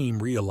his team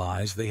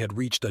realized they had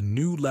reached a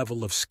new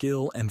level of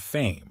skill and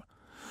fame.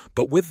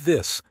 But with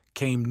this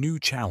came new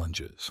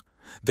challenges.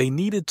 They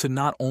needed to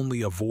not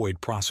only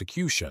avoid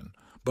prosecution,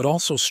 but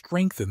also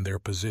strengthen their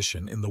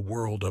position in the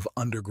world of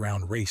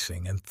underground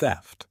racing and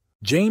theft.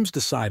 James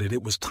decided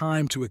it was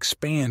time to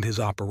expand his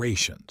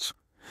operations.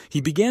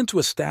 He began to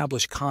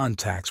establish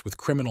contacts with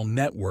criminal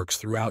networks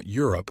throughout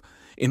Europe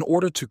in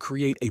order to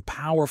create a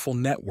powerful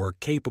network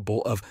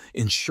capable of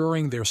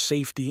ensuring their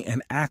safety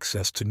and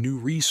access to new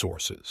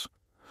resources.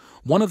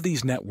 One of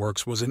these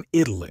networks was in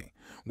Italy,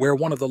 where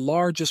one of the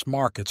largest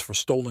markets for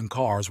stolen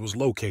cars was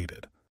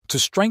located. To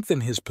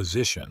strengthen his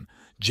position,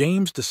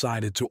 James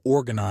decided to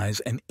organize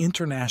an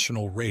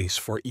international race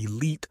for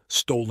elite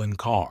stolen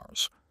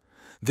cars.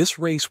 This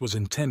race was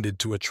intended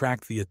to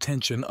attract the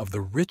attention of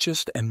the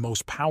richest and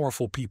most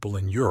powerful people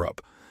in Europe,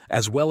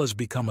 as well as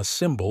become a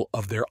symbol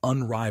of their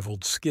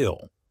unrivaled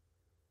skill.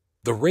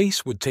 The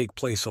race would take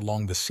place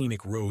along the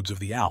scenic roads of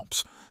the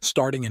Alps,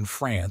 starting in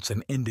France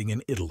and ending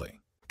in Italy.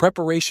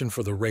 Preparation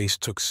for the race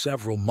took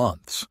several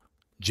months.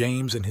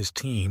 James and his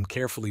team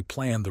carefully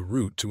planned the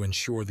route to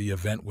ensure the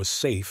event was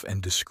safe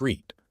and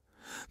discreet.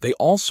 They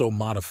also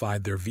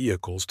modified their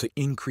vehicles to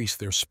increase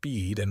their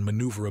speed and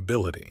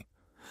maneuverability.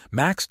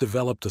 Max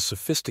developed a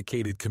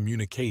sophisticated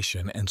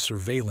communication and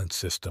surveillance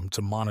system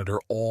to monitor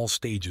all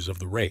stages of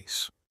the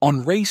race.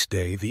 On race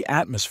day, the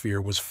atmosphere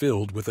was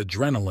filled with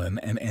adrenaline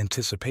and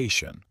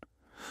anticipation.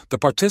 The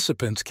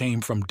participants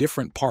came from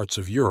different parts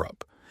of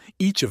Europe.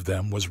 Each of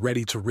them was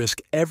ready to risk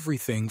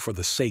everything for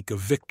the sake of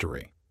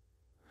victory.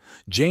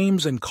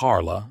 James and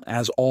Carla,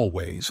 as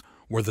always,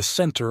 were the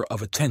center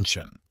of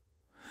attention.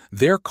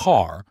 Their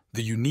car,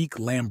 the unique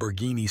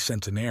Lamborghini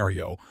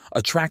Centenario,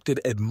 attracted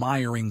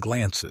admiring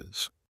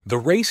glances. The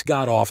race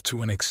got off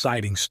to an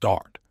exciting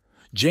start.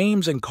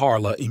 James and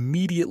Carla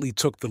immediately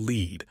took the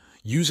lead,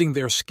 using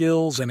their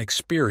skills and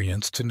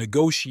experience to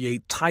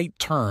negotiate tight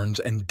turns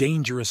and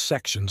dangerous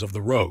sections of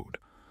the road.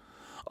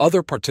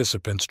 Other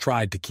participants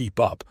tried to keep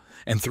up,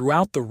 and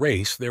throughout the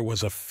race there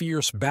was a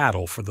fierce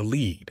battle for the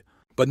lead.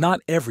 But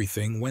not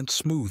everything went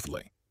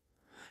smoothly.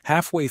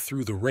 Halfway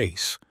through the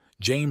race,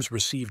 James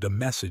received a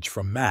message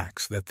from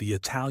Max that the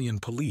Italian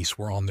police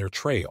were on their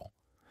trail.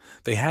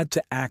 They had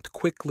to act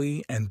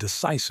quickly and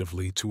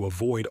decisively to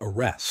avoid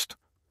arrest.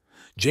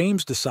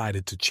 James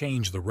decided to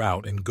change the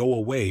route and go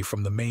away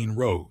from the main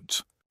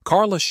roads.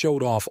 Carla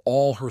showed off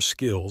all her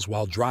skills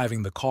while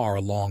driving the car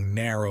along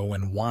narrow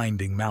and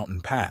winding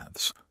mountain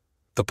paths.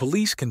 The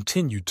police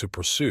continued to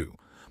pursue,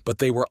 but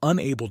they were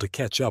unable to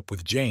catch up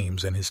with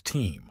James and his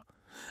team.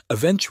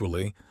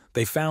 Eventually,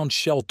 they found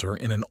shelter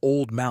in an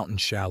old mountain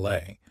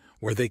chalet,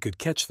 where they could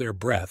catch their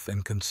breath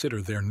and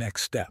consider their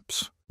next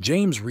steps.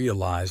 James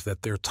realized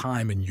that their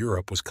time in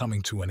Europe was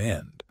coming to an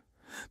end.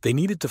 They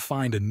needed to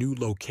find a new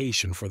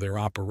location for their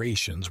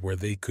operations where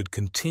they could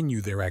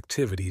continue their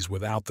activities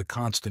without the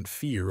constant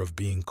fear of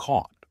being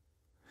caught.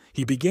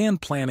 He began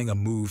planning a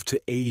move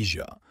to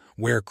Asia,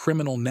 where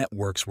criminal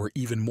networks were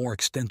even more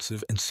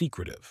extensive and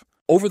secretive.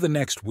 Over the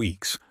next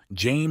weeks,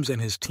 James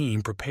and his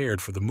team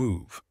prepared for the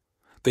move.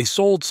 They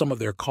sold some of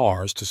their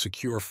cars to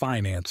secure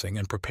financing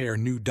and prepare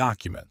new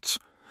documents.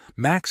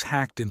 Max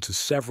hacked into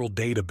several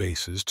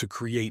databases to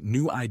create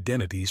new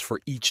identities for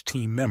each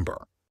team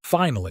member.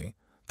 Finally,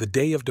 the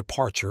day of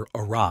departure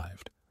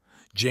arrived.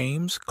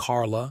 James,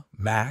 Carla,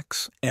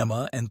 Max,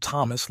 Emma, and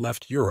Thomas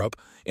left Europe,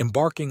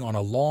 embarking on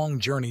a long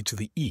journey to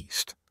the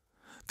east.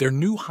 Their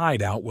new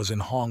hideout was in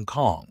Hong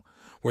Kong,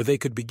 where they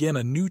could begin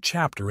a new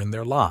chapter in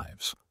their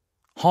lives.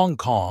 Hong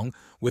Kong,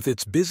 with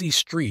its busy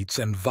streets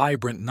and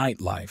vibrant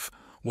nightlife,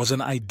 was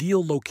an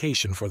ideal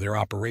location for their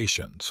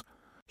operations.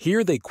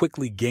 Here they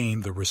quickly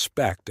gained the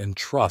respect and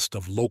trust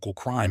of local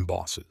crime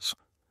bosses.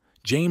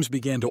 James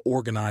began to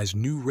organize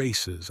new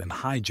races and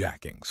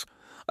hijackings,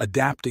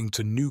 adapting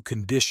to new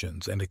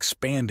conditions and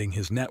expanding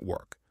his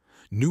network.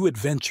 New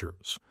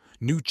adventures,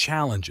 new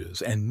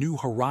challenges, and new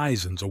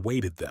horizons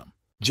awaited them.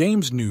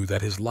 James knew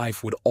that his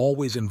life would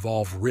always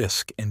involve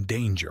risk and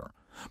danger,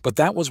 but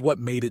that was what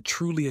made it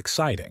truly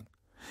exciting.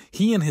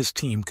 He and his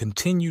team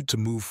continued to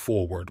move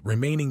forward,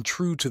 remaining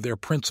true to their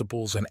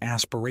principles and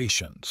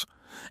aspirations.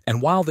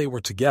 And while they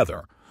were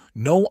together,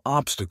 no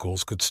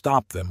obstacles could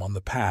stop them on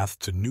the path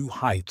to new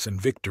heights and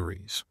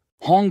victories.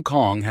 Hong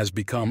Kong has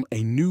become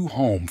a new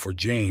home for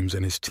James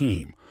and his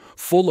team,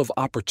 full of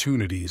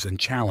opportunities and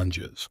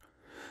challenges.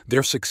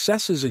 Their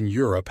successes in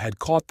Europe had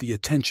caught the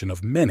attention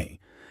of many,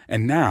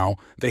 and now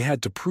they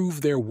had to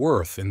prove their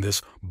worth in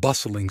this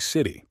bustling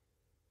city.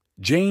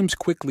 James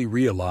quickly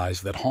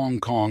realized that Hong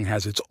Kong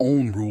has its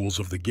own rules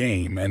of the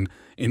game, and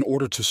in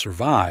order to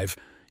survive,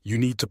 you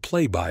need to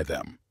play by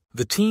them.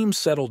 The team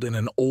settled in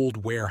an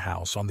old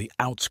warehouse on the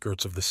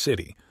outskirts of the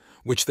city,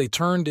 which they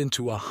turned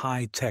into a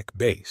high-tech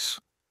base.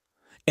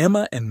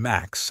 Emma and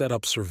Max set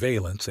up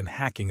surveillance and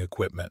hacking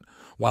equipment,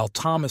 while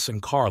Thomas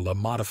and Carla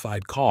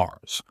modified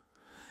cars.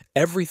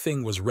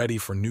 Everything was ready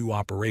for new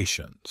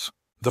operations.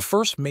 The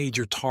first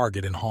major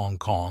target in Hong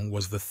Kong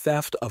was the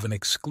theft of an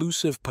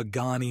exclusive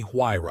Pagani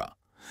Huayra,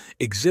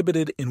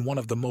 exhibited in one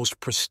of the most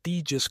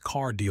prestigious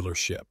car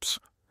dealerships.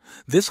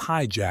 This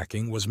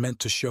hijacking was meant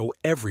to show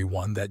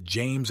everyone that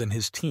James and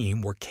his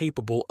team were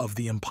capable of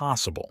the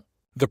impossible.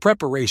 The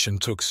preparation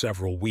took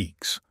several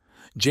weeks.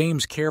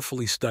 James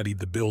carefully studied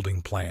the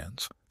building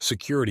plans,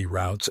 security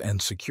routes,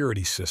 and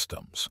security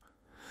systems.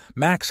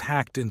 Max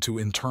hacked into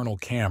internal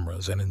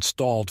cameras and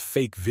installed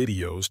fake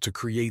videos to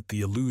create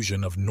the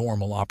illusion of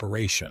normal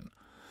operation.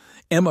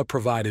 Emma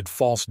provided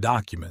false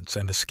documents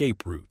and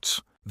escape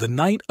routes. The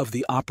night of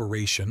the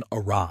operation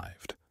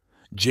arrived.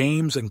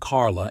 James and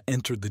Carla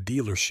entered the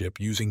dealership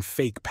using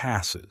fake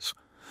passes.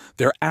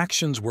 Their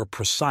actions were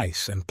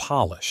precise and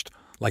polished,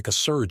 like a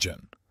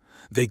surgeon.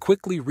 They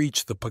quickly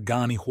reached the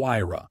Pagani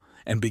Huayra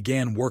and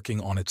began working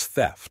on its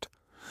theft.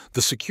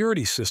 The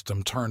security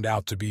system turned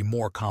out to be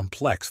more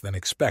complex than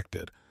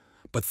expected,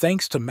 but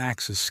thanks to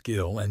Max's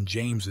skill and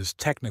James's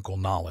technical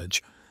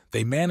knowledge,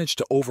 they managed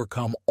to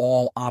overcome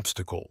all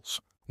obstacles.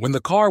 When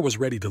the car was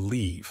ready to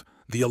leave,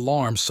 the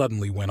alarm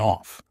suddenly went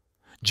off.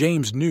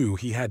 James knew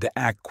he had to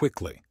act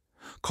quickly.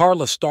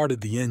 Carla started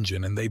the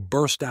engine and they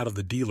burst out of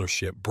the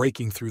dealership,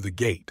 breaking through the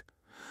gate.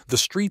 The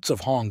streets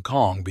of Hong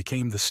Kong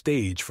became the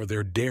stage for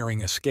their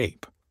daring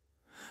escape.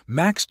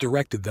 Max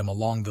directed them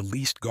along the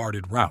least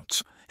guarded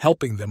routes,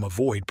 helping them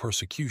avoid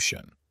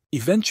persecution.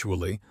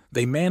 Eventually,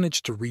 they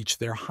managed to reach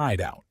their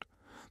hideout.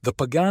 The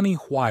Pagani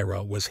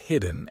Huayra was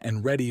hidden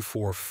and ready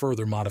for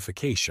further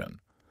modification.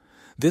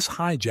 This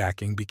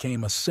hijacking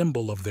became a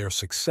symbol of their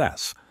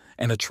success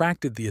and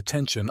attracted the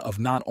attention of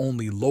not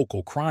only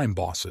local crime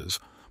bosses,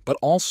 but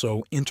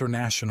also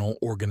international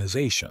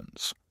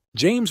organizations.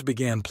 James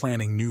began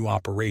planning new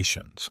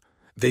operations.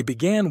 They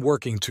began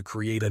working to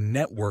create a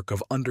network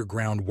of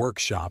underground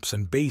workshops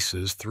and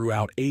bases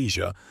throughout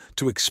Asia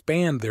to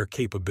expand their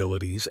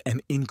capabilities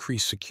and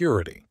increase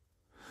security.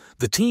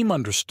 The team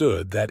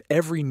understood that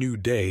every new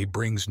day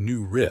brings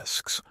new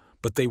risks,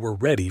 but they were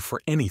ready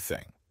for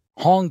anything.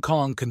 Hong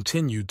Kong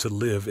continued to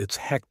live its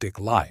hectic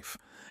life,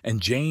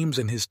 and James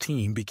and his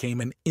team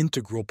became an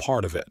integral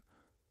part of it.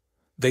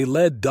 They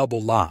led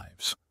double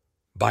lives.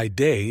 By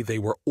day, they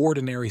were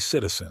ordinary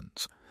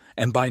citizens,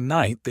 and by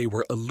night they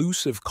were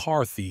elusive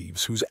car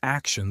thieves whose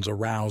actions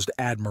aroused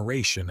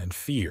admiration and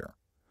fear.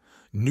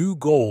 New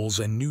goals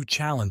and new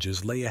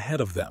challenges lay ahead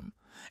of them,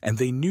 and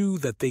they knew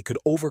that they could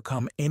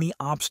overcome any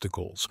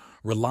obstacles,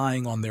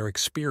 relying on their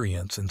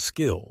experience and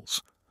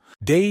skills.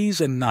 Days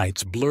and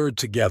nights blurred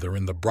together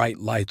in the bright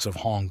lights of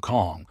Hong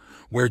Kong,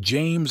 where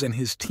James and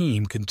his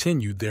team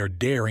continued their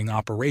daring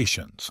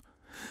operations.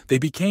 They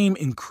became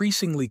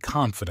increasingly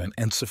confident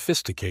and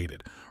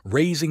sophisticated,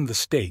 raising the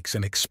stakes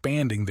and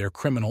expanding their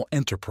criminal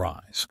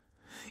enterprise.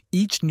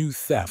 Each new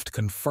theft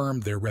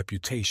confirmed their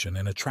reputation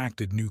and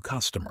attracted new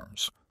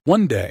customers.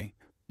 One day,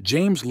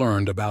 James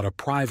learned about a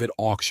private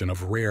auction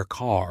of rare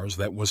cars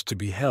that was to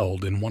be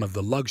held in one of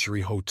the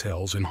luxury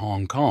hotels in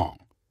Hong Kong.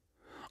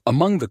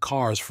 Among the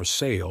cars for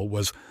sale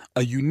was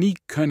a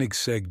unique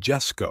Koenigsegg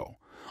Jesko,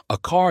 a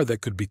car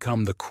that could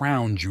become the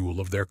crown jewel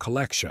of their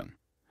collection.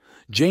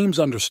 James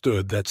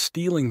understood that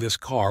stealing this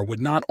car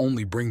would not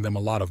only bring them a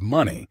lot of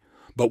money,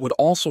 but would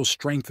also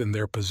strengthen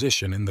their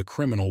position in the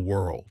criminal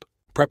world.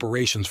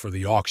 Preparations for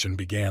the auction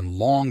began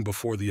long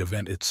before the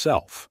event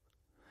itself.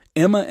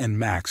 Emma and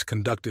Max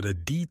conducted a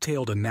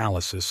detailed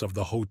analysis of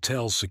the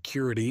hotel's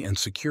security and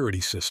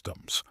security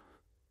systems.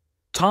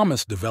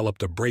 Thomas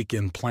developed a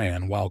break-in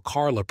plan while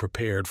Carla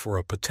prepared for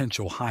a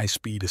potential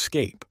high-speed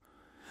escape.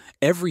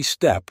 Every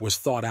step was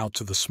thought out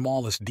to the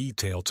smallest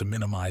detail to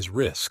minimize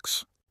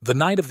risks. The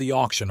night of the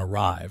auction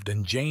arrived,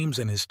 and James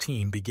and his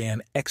team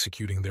began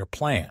executing their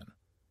plan.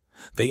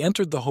 They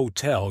entered the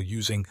hotel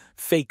using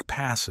fake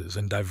passes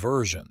and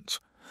diversions.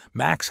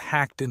 Max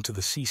hacked into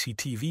the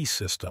CCTV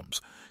systems,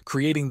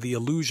 creating the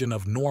illusion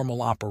of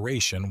normal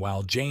operation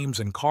while James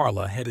and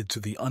Carla headed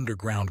to the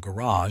underground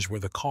garage where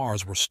the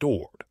cars were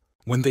stored.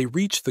 When they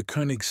reached the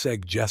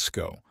Koenigsegg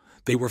Jesko,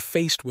 they were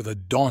faced with a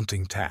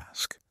daunting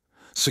task.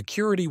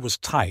 Security was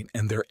tight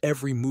and their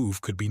every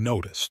move could be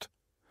noticed.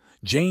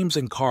 James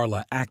and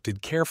Carla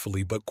acted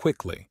carefully but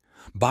quickly,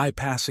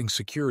 bypassing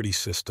security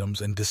systems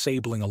and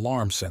disabling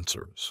alarm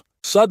sensors.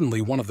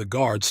 Suddenly, one of the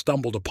guards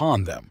stumbled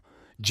upon them.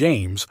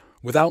 James,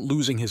 without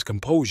losing his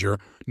composure,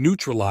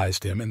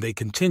 neutralized him and they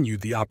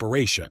continued the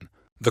operation.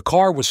 The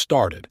car was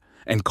started,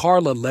 and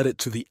Carla led it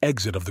to the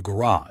exit of the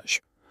garage.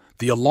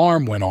 The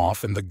alarm went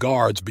off and the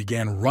guards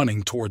began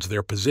running towards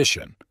their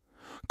position.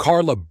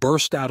 Carla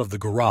burst out of the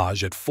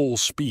garage at full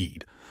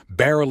speed,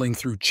 barreling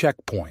through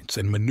checkpoints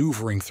and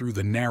maneuvering through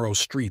the narrow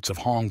streets of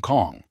Hong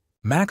Kong.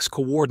 Max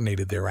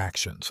coordinated their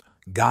actions,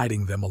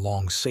 guiding them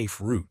along safe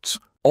routes.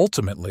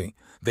 Ultimately,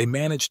 they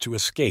managed to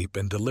escape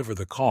and deliver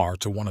the car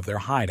to one of their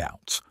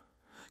hideouts.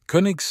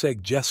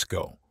 Koenigsegg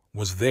Jesko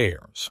was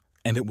theirs,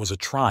 and it was a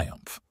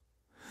triumph.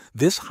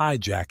 This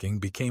hijacking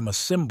became a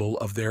symbol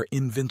of their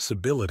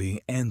invincibility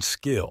and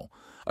skill,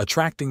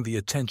 attracting the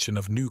attention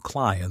of new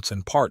clients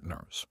and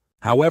partners.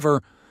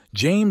 However,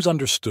 James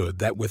understood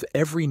that with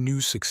every new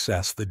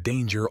success, the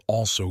danger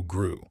also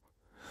grew.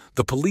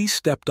 The police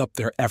stepped up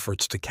their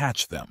efforts to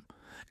catch them,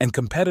 and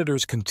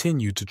competitors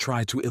continued to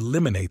try to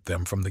eliminate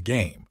them from the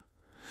game.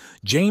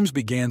 James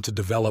began to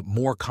develop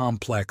more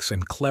complex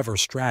and clever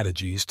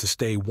strategies to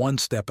stay one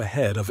step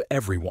ahead of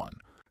everyone.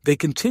 They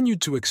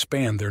continued to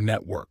expand their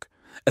network,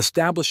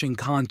 establishing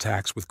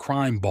contacts with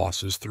crime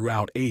bosses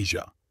throughout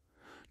Asia.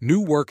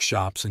 New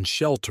workshops and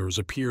shelters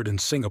appeared in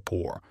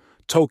Singapore,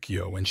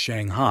 Tokyo, and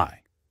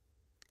Shanghai.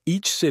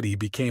 Each city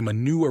became a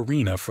new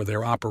arena for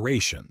their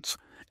operations,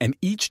 and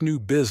each new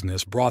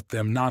business brought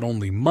them not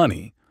only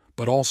money,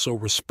 but also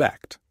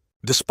respect.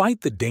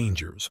 Despite the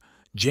dangers,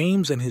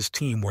 James and his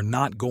team were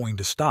not going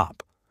to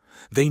stop.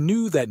 They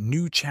knew that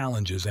new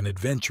challenges and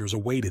adventures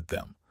awaited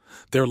them,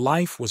 Their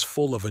life was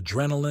full of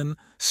adrenaline,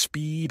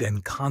 speed,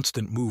 and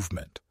constant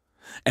movement.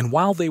 And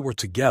while they were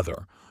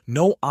together,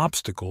 no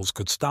obstacles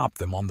could stop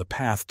them on the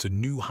path to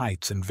new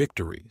heights and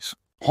victories.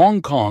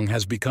 Hong Kong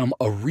has become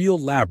a real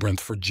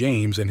labyrinth for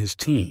James and his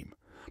team,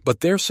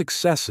 but their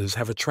successes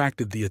have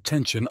attracted the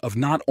attention of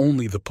not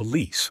only the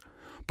police,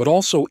 but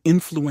also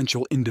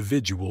influential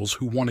individuals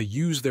who want to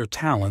use their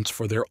talents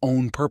for their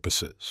own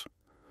purposes.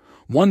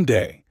 One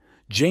day,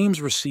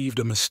 James received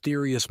a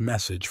mysterious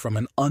message from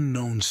an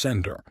unknown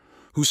sender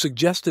who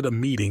suggested a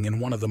meeting in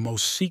one of the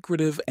most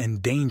secretive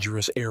and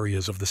dangerous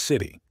areas of the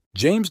city.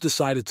 James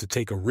decided to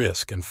take a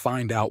risk and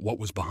find out what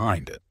was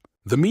behind it.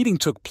 The meeting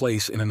took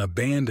place in an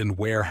abandoned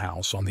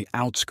warehouse on the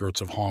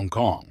outskirts of Hong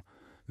Kong.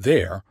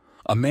 There,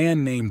 a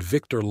man named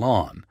Victor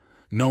Lan,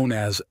 known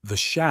as the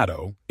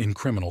Shadow in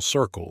criminal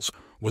circles,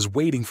 was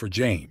waiting for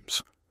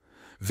James.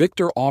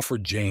 Victor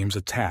offered James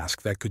a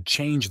task that could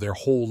change their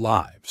whole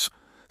lives: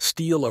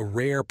 steal a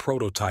rare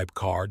prototype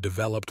car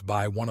developed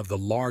by one of the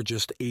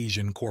largest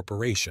Asian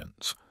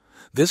corporations.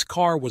 This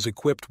car was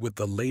equipped with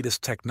the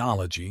latest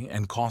technology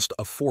and cost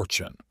a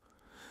fortune.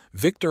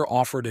 Victor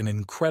offered an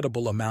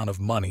incredible amount of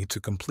money to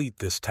complete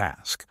this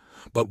task,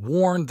 but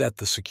warned that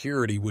the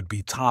security would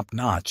be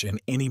top-notch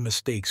and any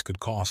mistakes could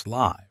cost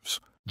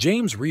lives.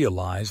 James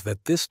realized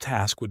that this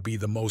task would be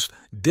the most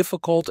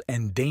difficult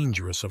and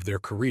dangerous of their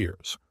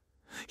careers.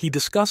 He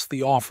discussed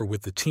the offer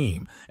with the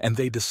team, and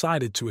they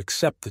decided to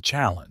accept the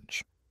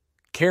challenge.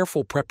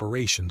 Careful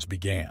preparations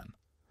began.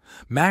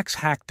 Max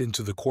hacked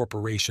into the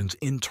corporation's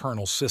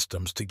internal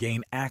systems to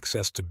gain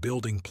access to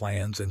building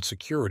plans and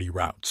security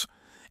routes.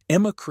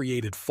 Emma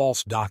created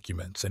false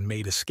documents and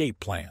made escape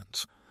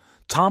plans.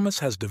 Thomas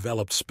has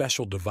developed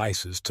special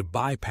devices to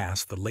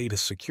bypass the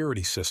latest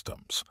security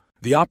systems.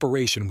 The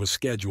operation was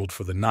scheduled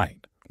for the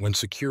night, when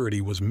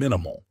security was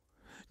minimal.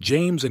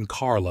 James and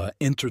Carla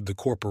entered the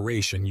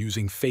corporation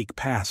using fake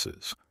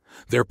passes.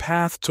 Their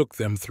path took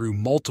them through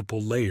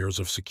multiple layers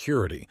of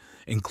security,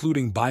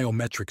 including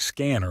biometric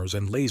scanners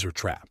and laser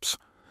traps.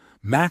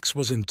 Max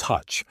was in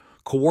touch,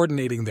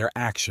 coordinating their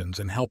actions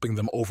and helping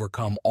them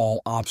overcome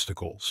all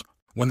obstacles.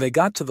 When they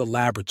got to the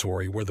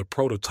laboratory where the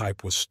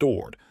prototype was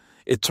stored,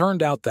 it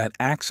turned out that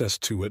access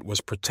to it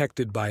was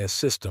protected by a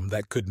system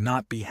that could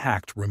not be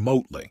hacked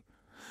remotely.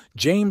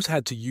 James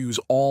had to use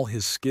all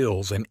his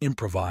skills and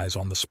improvise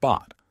on the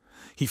spot.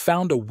 He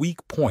found a weak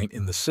point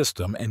in the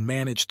system and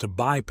managed to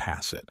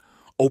bypass it,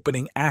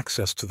 opening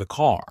access to the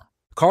car.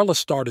 Carla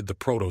started the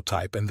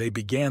prototype and they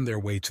began their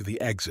way to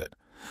the exit.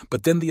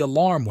 But then the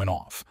alarm went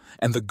off,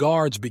 and the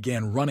guards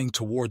began running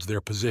towards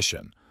their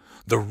position.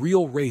 The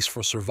real race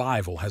for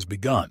survival has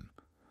begun.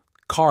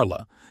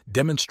 Carla,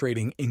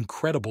 demonstrating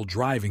incredible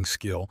driving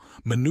skill,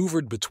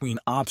 maneuvered between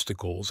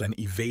obstacles and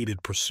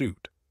evaded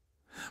pursuit.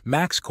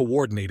 Max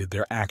coordinated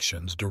their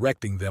actions,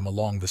 directing them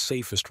along the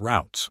safest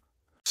routes.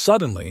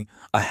 Suddenly,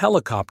 a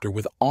helicopter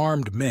with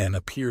armed men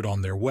appeared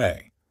on their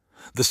way.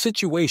 The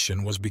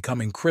situation was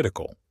becoming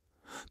critical.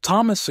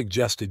 Thomas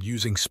suggested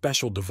using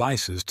special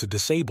devices to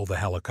disable the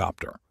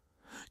helicopter.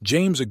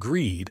 James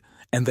agreed,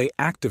 and they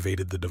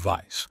activated the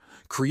device,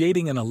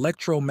 creating an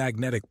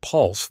electromagnetic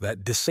pulse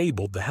that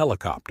disabled the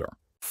helicopter.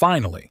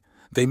 Finally,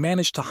 they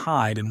managed to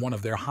hide in one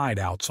of their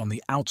hideouts on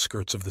the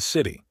outskirts of the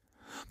city.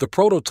 The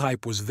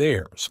prototype was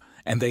theirs,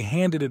 and they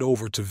handed it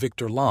over to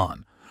Victor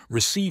Lan,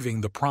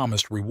 receiving the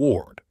promised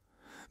reward.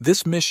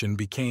 This mission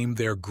became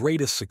their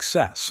greatest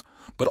success,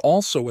 but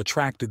also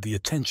attracted the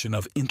attention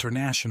of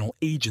international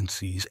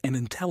agencies and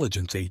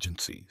intelligence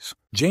agencies.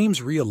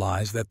 James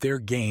realized that their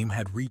game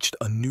had reached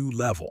a new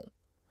level.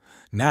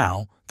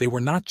 Now, they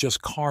were not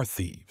just car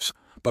thieves,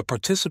 but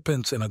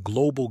participants in a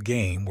global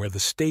game where the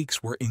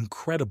stakes were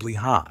incredibly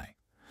high.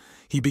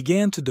 He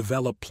began to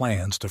develop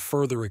plans to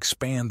further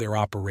expand their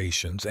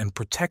operations and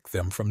protect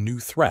them from new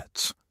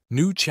threats.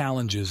 New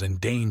challenges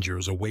and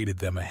dangers awaited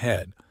them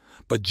ahead,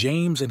 but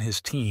James and his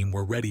team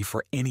were ready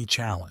for any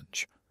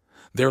challenge.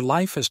 Their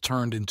life has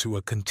turned into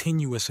a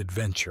continuous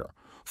adventure,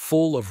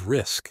 full of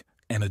risk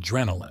and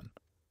adrenaline.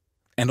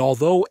 And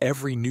although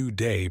every new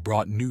day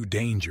brought new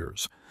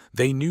dangers,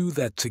 they knew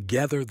that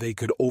together they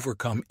could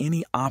overcome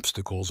any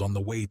obstacles on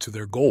the way to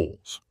their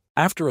goals.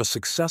 After a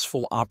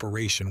successful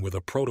operation with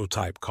a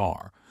prototype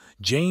car,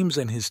 James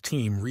and his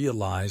team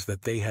realized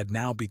that they had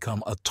now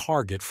become a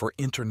target for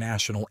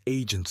international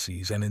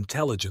agencies and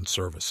intelligence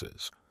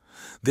services.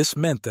 This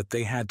meant that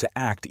they had to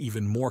act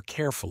even more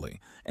carefully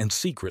and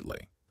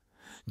secretly.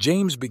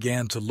 James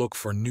began to look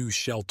for new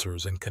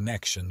shelters and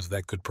connections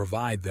that could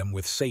provide them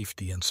with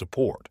safety and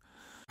support.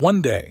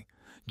 One day,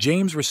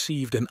 James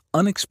received an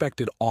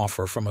unexpected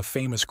offer from a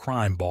famous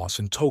crime boss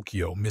in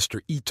Tokyo,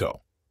 Mr.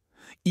 Ito.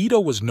 Ito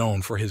was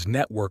known for his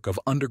network of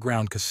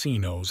underground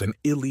casinos and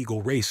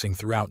illegal racing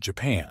throughout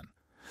Japan.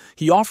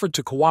 He offered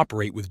to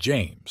cooperate with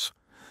James,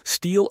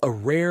 steal a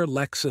rare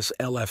Lexus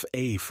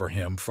LFA for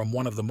him from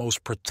one of the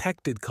most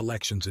protected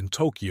collections in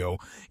Tokyo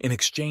in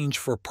exchange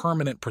for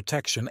permanent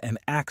protection and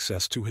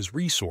access to his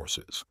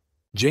resources.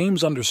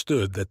 James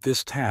understood that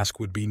this task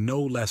would be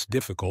no less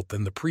difficult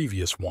than the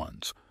previous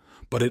ones,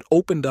 but it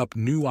opened up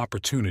new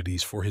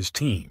opportunities for his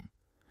team.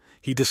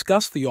 He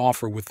discussed the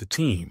offer with the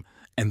team,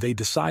 and they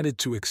decided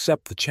to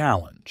accept the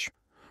challenge.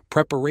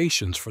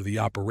 Preparations for the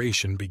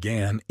operation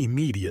began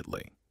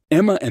immediately.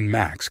 Emma and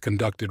Max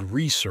conducted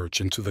research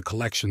into the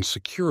collection's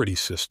security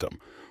system,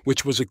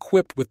 which was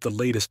equipped with the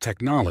latest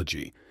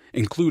technology,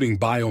 including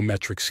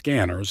biometric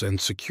scanners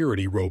and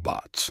security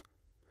robots.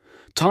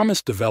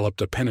 Thomas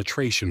developed a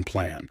penetration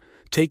plan,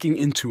 taking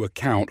into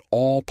account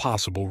all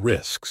possible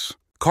risks.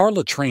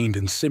 Carla trained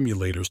in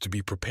simulators to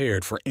be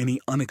prepared for any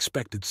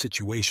unexpected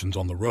situations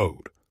on the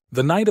road.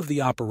 The night of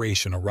the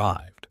operation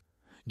arrived.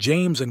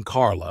 James and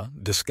Carla,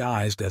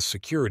 disguised as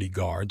security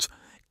guards,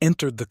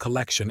 entered the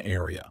collection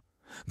area.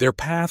 Their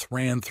path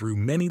ran through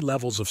many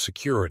levels of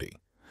security.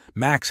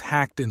 Max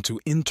hacked into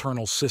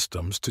internal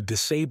systems to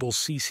disable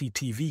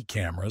CCTV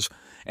cameras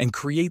and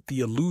create the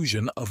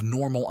illusion of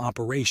normal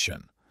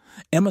operation.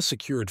 Emma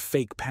secured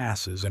fake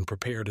passes and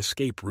prepared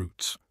escape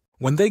routes.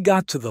 When they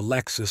got to the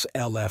Lexus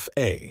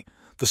LFA,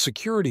 the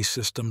security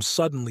system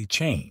suddenly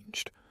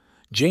changed.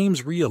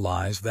 James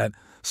realized that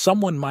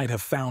someone might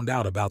have found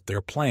out about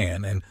their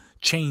plan and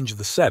changed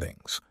the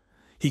settings.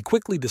 He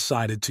quickly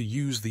decided to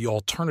use the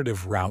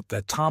alternative route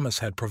that Thomas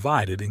had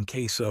provided in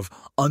case of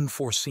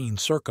unforeseen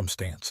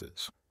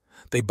circumstances.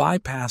 They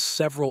bypassed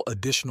several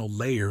additional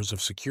layers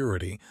of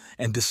security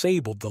and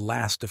disabled the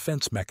last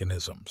defense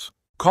mechanisms.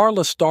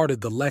 Carla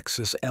started the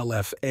Lexus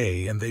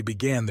LFA and they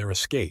began their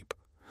escape.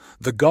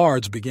 The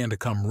guards began to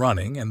come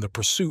running and the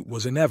pursuit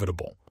was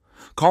inevitable.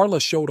 Carla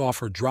showed off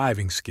her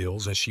driving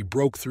skills as she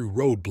broke through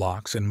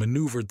roadblocks and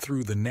maneuvered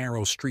through the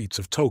narrow streets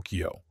of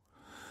Tokyo.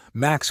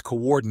 Max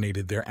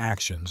coordinated their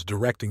actions,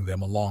 directing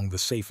them along the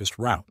safest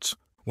routes.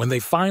 When they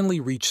finally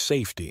reached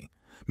safety,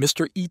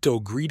 Mr. Ito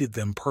greeted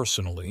them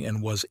personally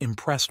and was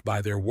impressed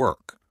by their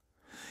work.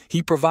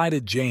 He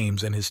provided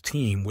James and his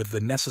team with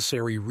the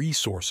necessary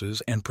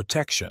resources and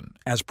protection,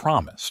 as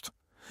promised.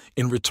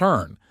 In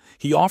return,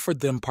 he offered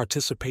them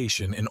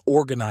participation in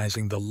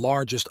organizing the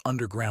largest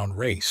underground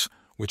race,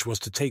 which was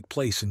to take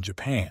place in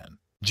Japan.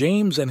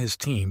 James and his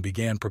team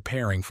began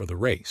preparing for the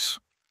race.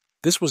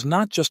 This was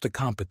not just a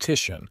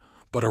competition,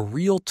 but a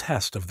real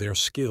test of their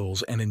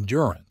skills and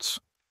endurance.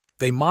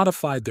 They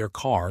modified their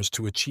cars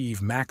to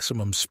achieve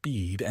maximum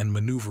speed and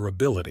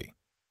maneuverability.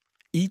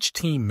 Each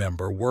team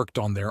member worked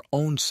on their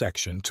own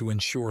section to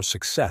ensure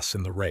success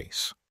in the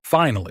race.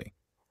 Finally,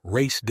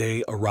 race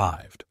day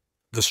arrived.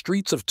 The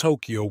streets of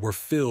Tokyo were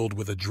filled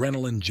with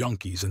adrenaline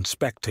junkies and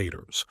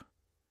spectators.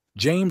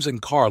 James and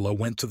Carla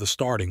went to the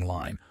starting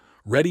line,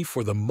 ready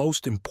for the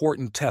most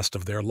important test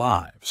of their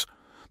lives.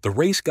 The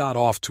race got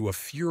off to a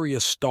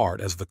furious start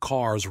as the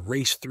cars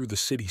raced through the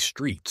city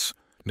streets,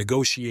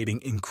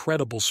 negotiating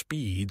incredible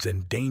speeds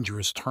and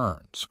dangerous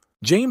turns.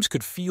 James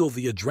could feel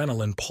the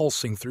adrenaline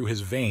pulsing through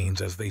his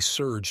veins as they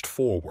surged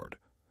forward.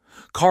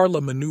 Carla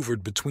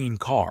maneuvered between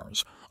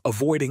cars,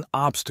 avoiding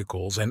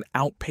obstacles and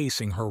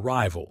outpacing her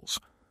rivals.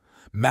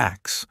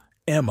 Max,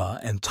 Emma,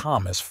 and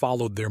Thomas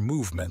followed their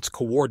movements,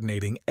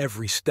 coordinating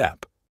every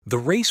step. The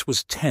race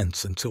was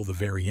tense until the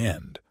very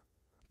end.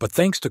 But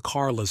thanks to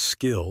Carla's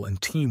skill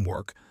and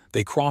teamwork,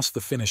 they crossed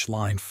the finish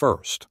line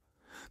first.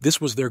 This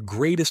was their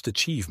greatest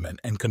achievement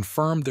and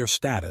confirmed their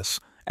status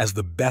as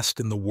the best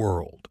in the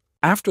world.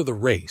 After the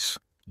race,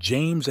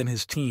 James and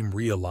his team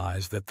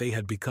realized that they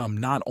had become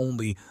not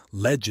only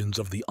legends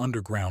of the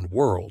underground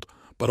world,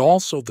 but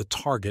also the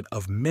target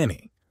of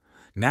many.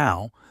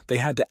 Now, they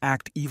had to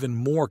act even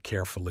more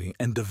carefully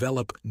and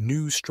develop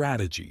new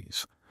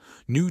strategies.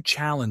 New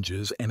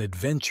challenges and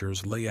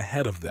adventures lay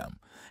ahead of them,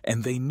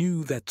 and they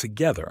knew that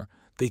together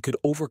they could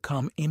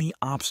overcome any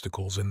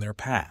obstacles in their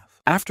path.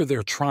 After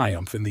their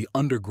triumph in the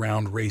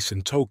underground race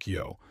in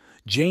Tokyo,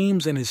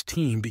 James and his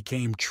team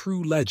became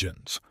true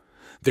legends.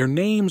 Their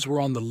names were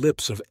on the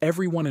lips of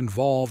everyone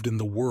involved in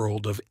the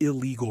world of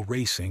illegal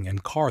racing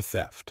and car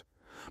theft.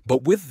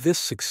 But with this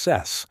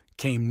success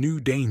came new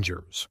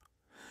dangers.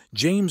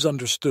 James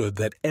understood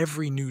that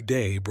every new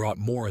day brought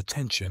more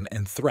attention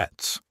and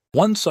threats.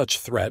 One such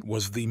threat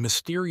was the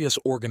mysterious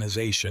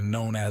organization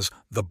known as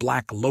the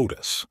Black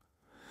Lotus.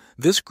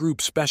 This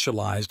group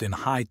specialized in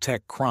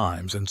high-tech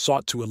crimes and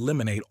sought to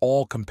eliminate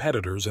all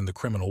competitors in the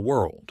criminal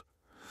world.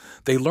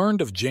 They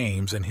learned of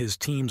James and his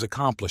team's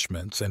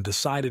accomplishments and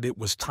decided it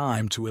was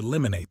time to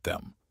eliminate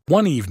them.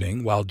 One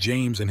evening, while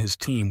James and his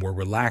team were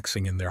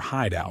relaxing in their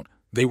hideout,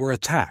 they were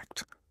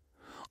attacked.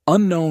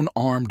 Unknown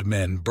armed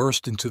men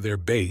burst into their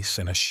base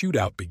and a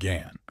shootout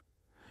began.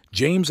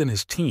 James and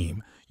his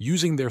team,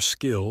 using their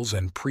skills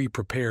and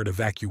pre-prepared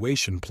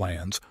evacuation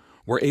plans,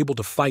 were able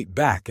to fight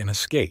back and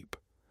escape.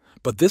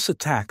 But this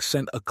attack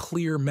sent a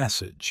clear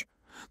message.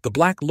 The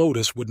Black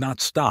Lotus would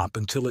not stop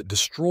until it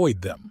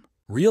destroyed them.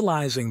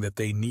 Realizing that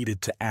they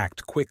needed to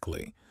act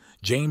quickly,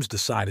 James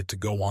decided to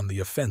go on the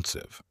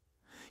offensive.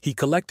 He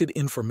collected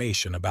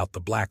information about the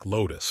Black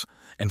Lotus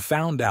and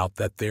found out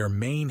that their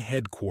main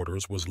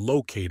headquarters was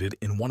located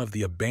in one of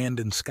the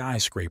abandoned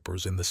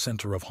skyscrapers in the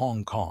center of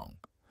Hong Kong.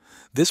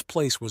 This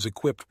place was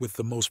equipped with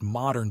the most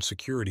modern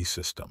security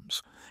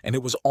systems, and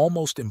it was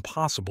almost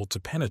impossible to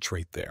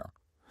penetrate there.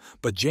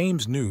 But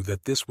James knew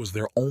that this was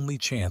their only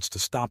chance to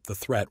stop the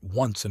threat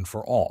once and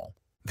for all.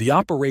 The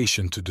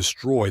operation to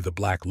destroy the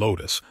Black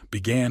Lotus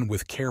began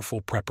with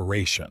careful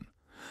preparation.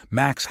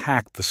 Max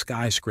hacked the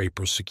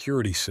skyscraper's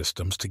security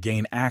systems to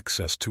gain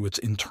access to its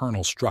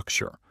internal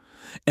structure.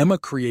 Emma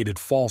created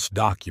false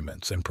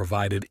documents and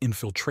provided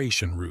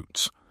infiltration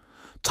routes.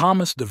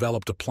 Thomas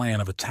developed a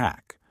plan of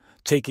attack,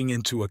 taking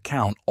into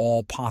account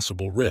all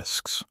possible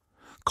risks.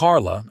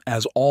 Carla,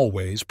 as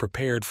always,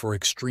 prepared for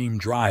extreme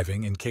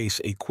driving in case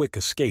a quick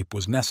escape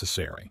was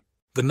necessary.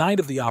 The night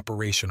of the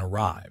operation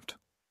arrived.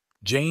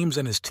 James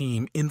and his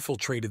team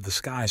infiltrated the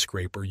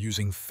skyscraper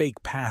using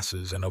fake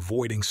passes and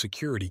avoiding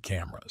security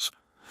cameras.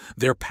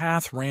 Their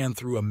path ran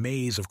through a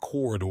maze of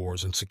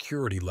corridors and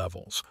security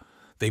levels.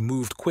 They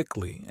moved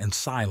quickly and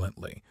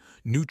silently,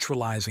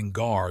 neutralizing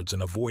guards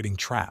and avoiding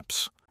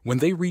traps. When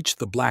they reached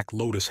the Black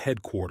Lotus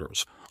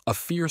headquarters, a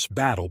fierce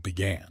battle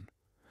began.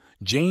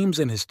 James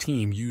and his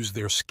team used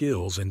their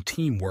skills and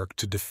teamwork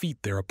to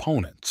defeat their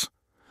opponents.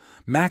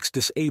 Max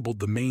disabled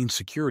the main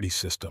security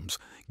systems,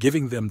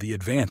 giving them the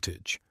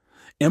advantage.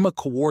 Emma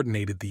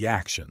coordinated the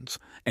actions,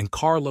 and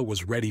Carla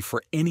was ready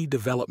for any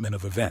development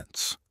of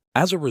events.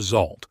 As a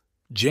result,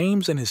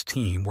 James and his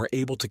team were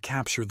able to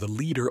capture the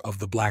leader of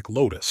the Black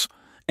Lotus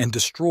and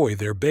destroy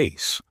their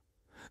base.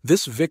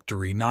 This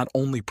victory not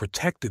only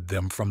protected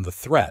them from the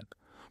threat,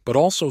 but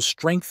also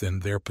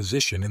strengthened their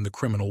position in the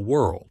criminal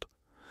world.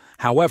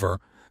 However,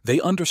 they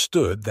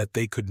understood that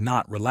they could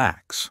not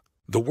relax.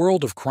 The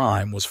world of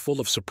crime was full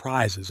of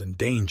surprises and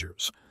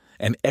dangers,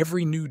 and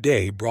every new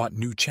day brought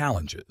new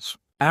challenges.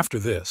 After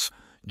this,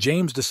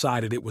 James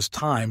decided it was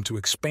time to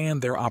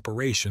expand their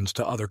operations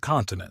to other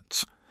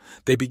continents.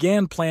 They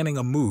began planning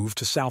a move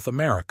to South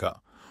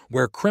America,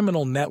 where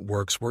criminal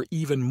networks were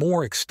even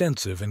more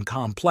extensive and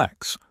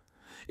complex.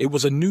 It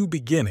was a new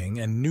beginning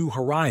and new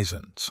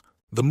horizons.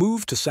 The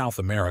move to South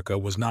America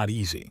was not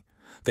easy.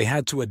 They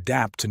had to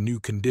adapt to new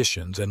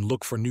conditions and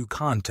look for new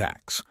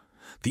contacts.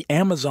 The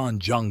Amazon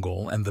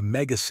jungle and the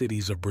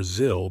megacities of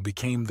Brazil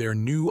became their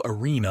new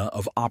arena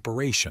of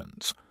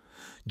operations.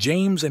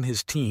 James and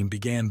his team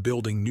began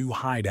building new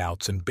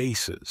hideouts and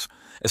bases,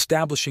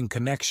 establishing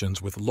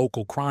connections with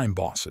local crime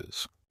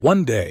bosses.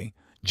 One day,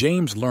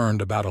 James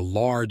learned about a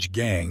large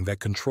gang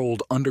that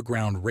controlled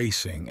underground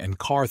racing and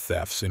car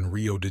thefts in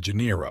Rio de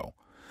Janeiro.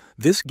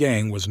 This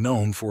gang was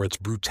known for its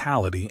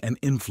brutality and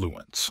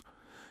influence.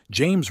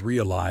 James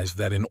realized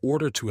that in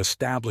order to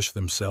establish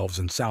themselves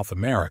in South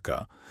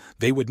America,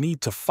 they would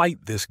need to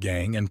fight this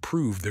gang and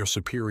prove their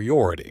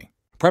superiority.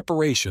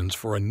 Preparations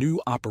for a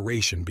new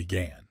operation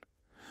began.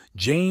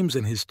 James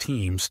and his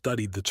team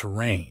studied the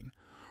terrain,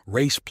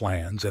 race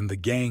plans, and the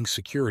gang's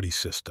security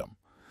system.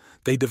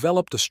 They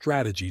developed a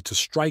strategy to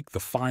strike the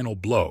final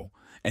blow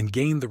and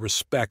gain the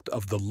respect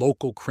of the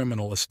local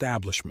criminal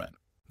establishment.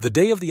 The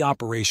day of the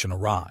operation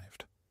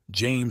arrived.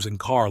 James and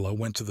Carla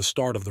went to the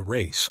start of the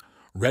race,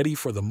 ready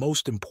for the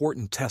most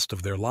important test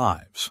of their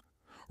lives.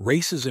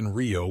 Races in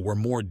Rio were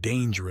more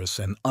dangerous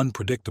and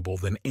unpredictable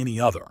than any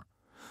other.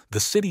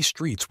 The city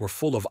streets were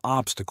full of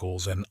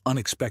obstacles and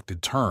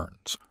unexpected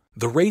turns.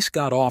 The race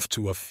got off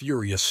to a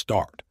furious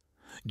start.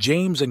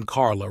 James and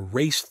Carla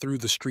raced through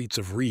the streets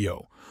of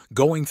Rio,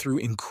 going through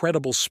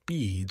incredible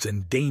speeds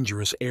and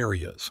dangerous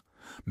areas.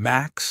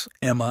 Max,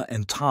 Emma,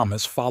 and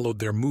Thomas followed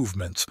their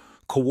movements,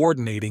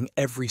 coordinating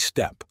every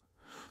step.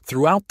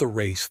 Throughout the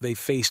race, they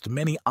faced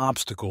many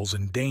obstacles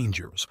and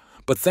dangers,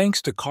 but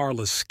thanks to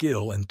Carla's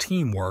skill and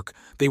teamwork,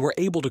 they were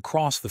able to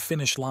cross the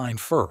finish line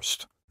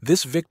first.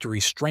 This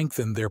victory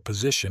strengthened their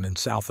position in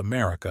South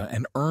America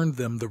and earned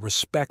them the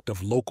respect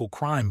of local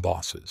crime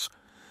bosses.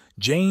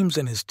 James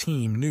and his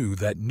team knew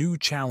that new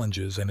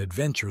challenges and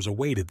adventures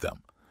awaited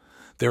them.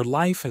 Their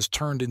life has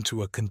turned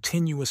into a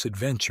continuous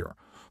adventure,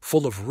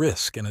 full of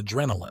risk and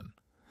adrenaline.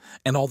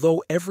 And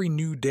although every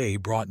new day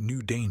brought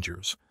new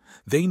dangers,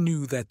 they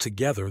knew that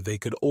together they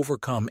could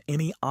overcome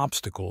any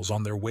obstacles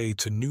on their way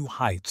to new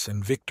heights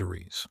and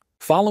victories.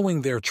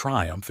 Following their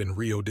triumph in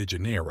Rio de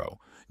Janeiro,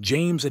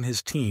 James and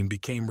his team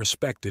became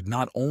respected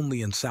not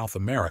only in South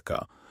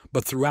America,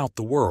 but throughout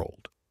the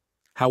world.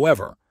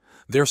 However,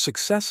 their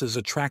successes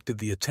attracted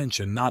the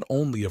attention not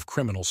only of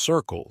criminal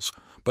circles,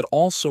 but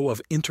also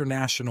of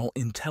international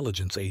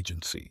intelligence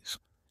agencies.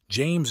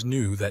 James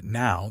knew that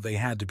now they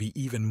had to be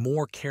even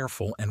more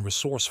careful and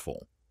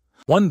resourceful.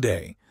 One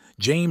day,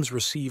 James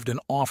received an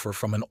offer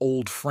from an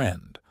old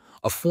friend,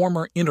 a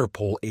former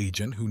Interpol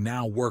agent who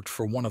now worked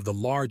for one of the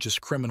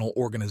largest criminal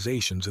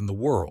organizations in the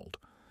world.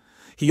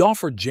 He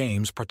offered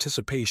James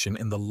participation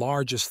in the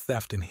largest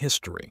theft in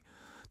history,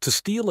 to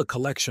steal a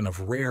collection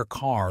of rare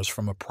cars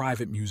from a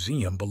private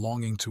museum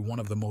belonging to one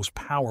of the most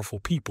powerful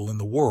people in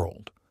the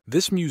world.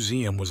 This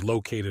museum was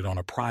located on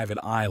a private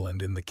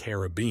island in the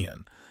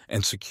Caribbean,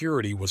 and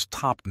security was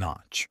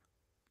top-notch.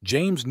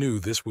 James knew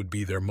this would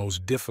be their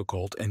most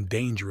difficult and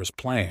dangerous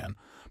plan,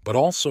 but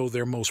also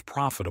their most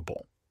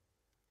profitable.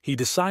 He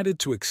decided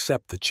to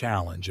accept the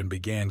challenge and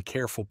began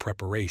careful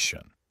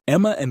preparation.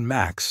 Emma and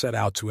Max set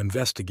out to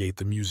investigate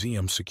the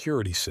museum's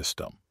security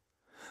system.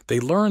 They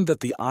learned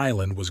that the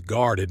island was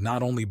guarded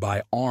not only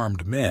by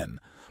armed men,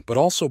 but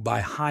also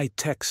by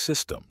high-tech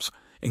systems,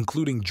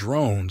 including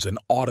drones and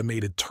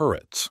automated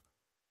turrets.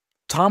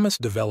 Thomas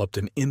developed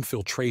an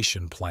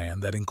infiltration plan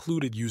that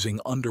included using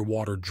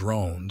underwater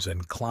drones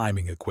and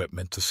climbing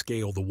equipment to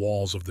scale the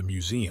walls of the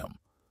museum.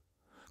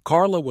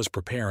 Carla was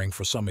preparing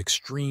for some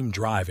extreme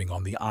driving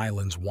on the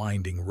island's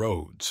winding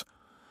roads.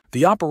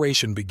 The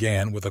operation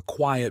began with a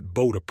quiet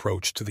boat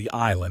approach to the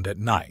island at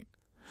night.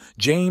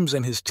 James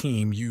and his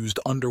team used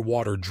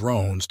underwater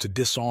drones to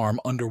disarm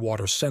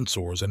underwater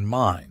sensors and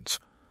mines.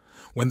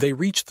 When they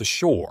reached the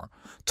shore,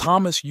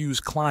 Thomas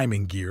used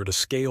climbing gear to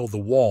scale the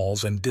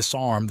walls and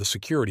disarm the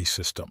security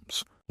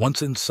systems.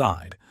 Once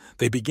inside,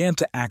 they began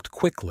to act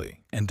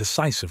quickly and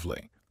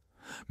decisively.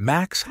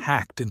 Max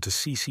hacked into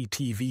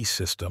CCTV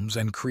systems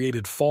and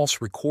created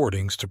false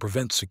recordings to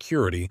prevent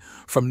security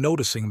from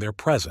noticing their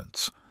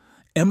presence.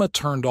 Emma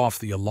turned off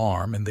the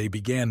alarm and they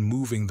began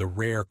moving the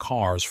rare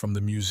cars from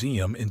the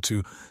museum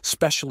into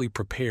specially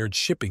prepared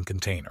shipping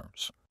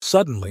containers.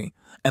 Suddenly,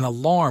 an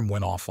alarm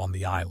went off on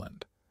the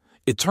island.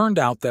 It turned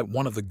out that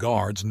one of the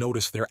guards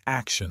noticed their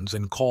actions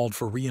and called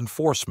for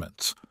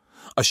reinforcements.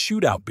 A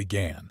shootout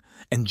began,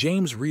 and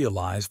James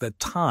realized that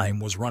time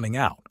was running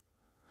out.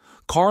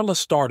 Carla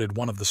started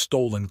one of the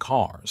stolen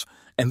cars,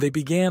 and they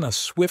began a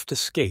swift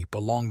escape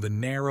along the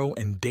narrow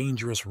and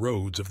dangerous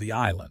roads of the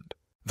island.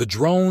 The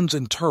drones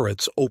and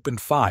turrets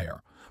opened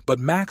fire, but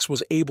Max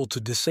was able to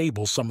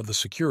disable some of the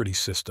security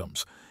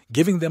systems,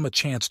 giving them a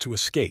chance to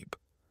escape.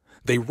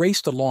 They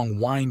raced along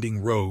winding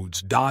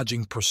roads,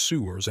 dodging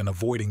pursuers and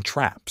avoiding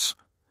traps.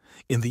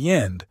 In the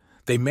end,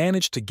 they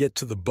managed to get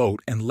to the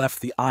boat and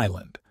left the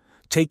island,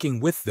 taking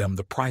with them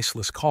the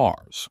priceless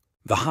cars.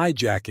 The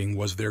hijacking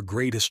was their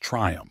greatest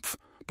triumph,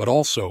 but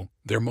also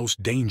their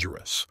most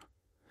dangerous.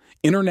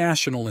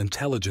 International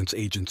intelligence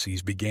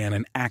agencies began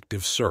an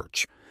active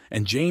search,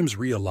 and James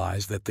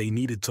realized that they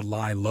needed to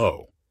lie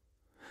low.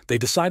 They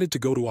decided to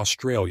go to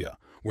Australia,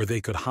 where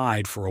they could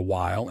hide for a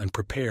while and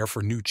prepare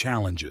for new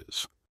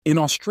challenges. In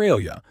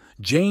Australia,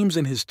 James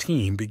and his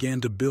team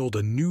began to build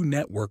a new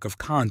network of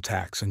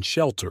contacts and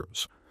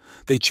shelters.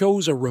 They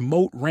chose a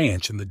remote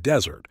ranch in the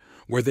desert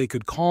where they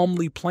could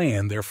calmly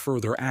plan their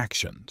further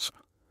actions.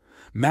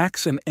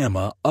 Max and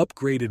Emma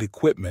upgraded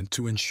equipment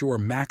to ensure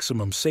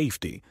maximum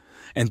safety,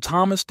 and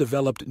Thomas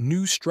developed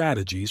new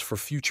strategies for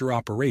future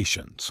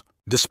operations.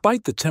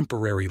 Despite the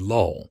temporary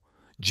lull,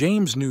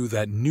 James knew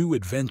that new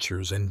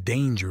adventures and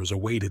dangers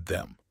awaited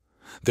them.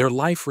 Their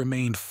life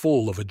remained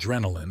full of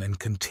adrenaline and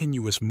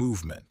continuous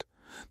movement.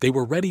 They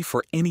were ready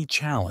for any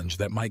challenge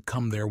that might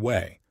come their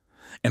way.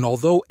 And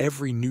although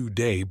every new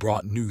day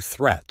brought new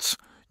threats,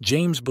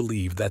 James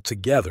believed that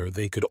together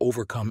they could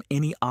overcome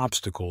any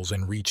obstacles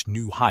and reach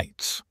new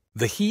heights.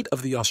 The heat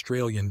of the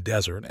Australian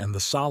desert and the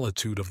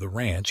solitude of the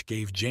ranch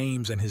gave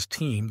James and his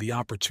team the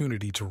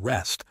opportunity to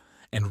rest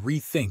and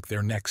rethink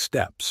their next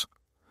steps.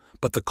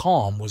 But the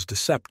calm was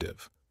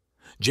deceptive.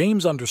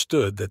 James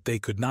understood that they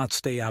could not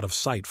stay out of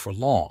sight for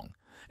long,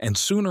 and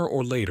sooner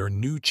or later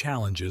new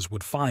challenges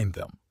would find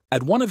them.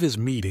 At one of his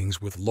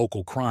meetings with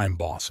local crime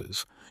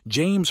bosses,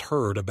 James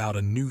heard about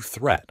a new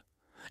threat.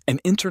 An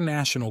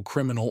international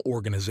criminal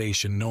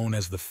organization known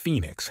as the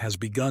Phoenix has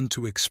begun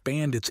to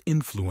expand its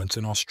influence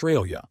in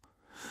Australia.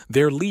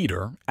 Their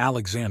leader,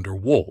 Alexander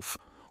Wolfe,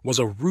 was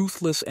a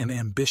ruthless and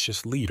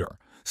ambitious leader,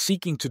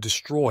 seeking to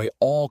destroy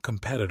all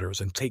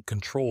competitors and take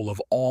control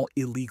of all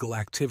illegal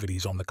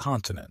activities on the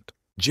continent.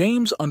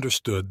 James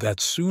understood that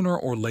sooner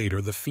or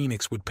later the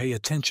Phoenix would pay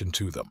attention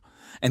to them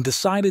and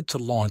decided to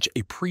launch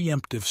a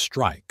preemptive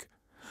strike.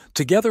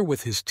 Together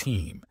with his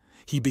team,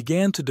 he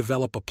began to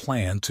develop a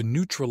plan to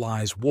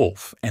neutralize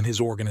Wolfe and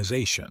his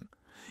organization.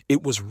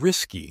 It was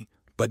risky,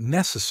 but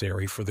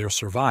necessary for their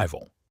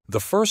survival. The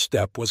first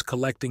step was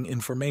collecting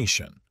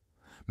information.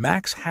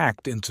 Max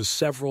hacked into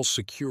several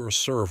secure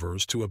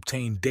servers to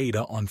obtain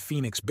data on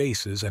Phoenix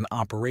bases and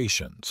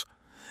operations.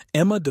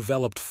 Emma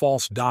developed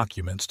false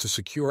documents to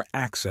secure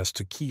access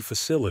to key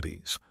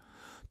facilities.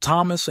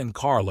 Thomas and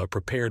Carla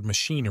prepared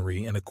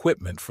machinery and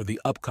equipment for the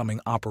upcoming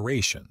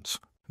operations.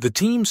 The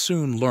team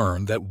soon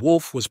learned that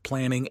Wolfe was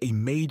planning a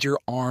major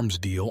arms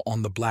deal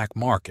on the black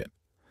market.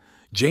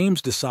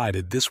 James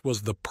decided this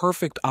was the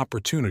perfect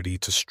opportunity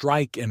to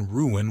strike and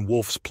ruin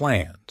Wolfe's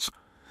plans.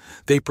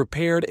 They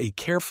prepared a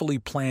carefully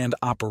planned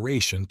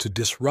operation to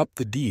disrupt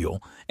the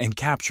deal and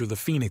capture the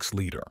Phoenix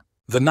leader.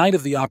 The night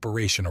of the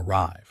operation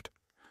arrived.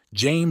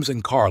 James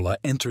and Carla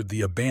entered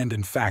the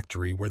abandoned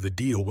factory where the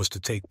deal was to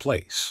take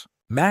place.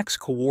 Max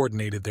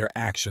coordinated their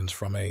actions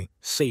from a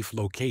safe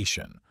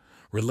location,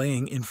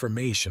 relaying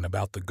information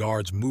about the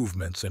guards'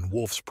 movements and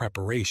Wolfe's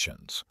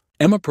preparations.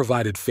 Emma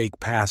provided fake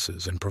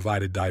passes and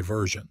provided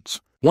diversions.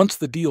 Once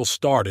the deal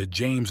started,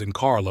 James and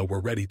Carla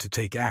were ready to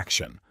take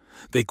action.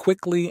 They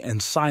quickly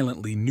and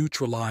silently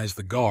neutralized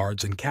the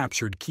guards and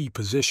captured key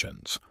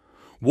positions.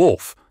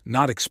 Wolfe,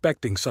 not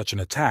expecting such an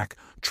attack,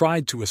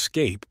 tried to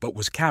escape but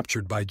was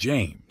captured by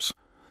James.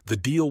 The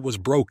deal was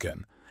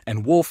broken,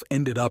 and Wolfe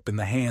ended up in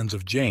the hands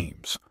of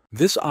James.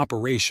 This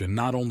operation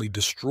not only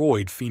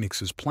destroyed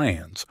Phoenix's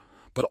plans,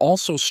 but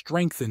also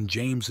strengthened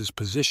James's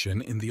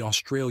position in the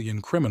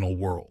Australian criminal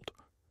world.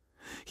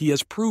 He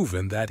has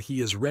proven that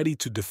he is ready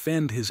to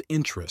defend his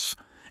interests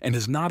and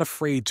is not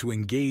afraid to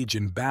engage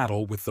in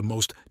battle with the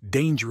most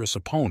dangerous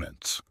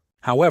opponents.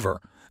 However,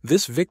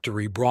 this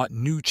victory brought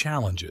new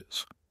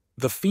challenges.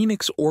 The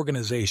Phoenix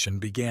organization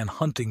began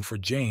hunting for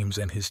James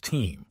and his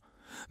team.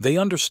 They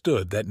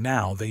understood that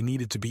now they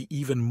needed to be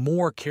even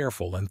more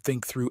careful and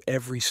think through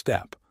every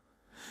step.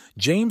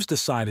 James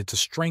decided to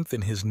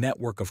strengthen his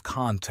network of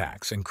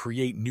contacts and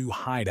create new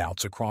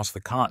hideouts across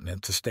the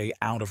continent to stay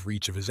out of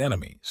reach of his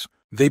enemies.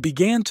 They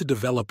began to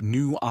develop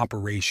new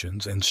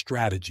operations and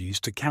strategies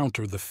to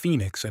counter the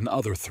Phoenix and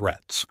other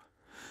threats.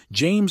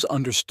 James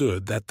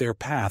understood that their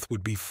path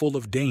would be full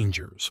of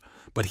dangers,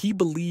 but he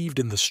believed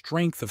in the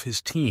strength of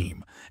his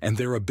team and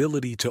their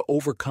ability to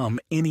overcome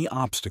any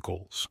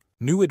obstacles.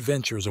 New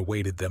adventures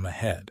awaited them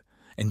ahead,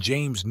 and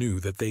James knew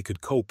that they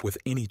could cope with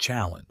any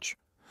challenge.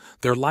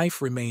 Their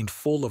life remained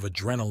full of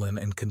adrenaline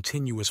and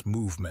continuous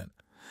movement,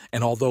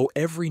 and although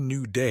every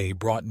new day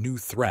brought new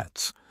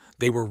threats,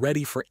 they were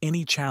ready for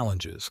any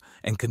challenges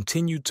and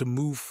continued to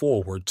move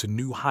forward to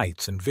new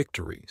heights and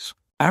victories.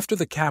 After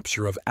the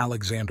capture of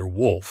Alexander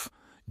Wolf,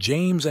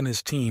 James and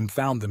his team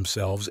found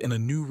themselves in a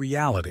new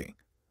reality.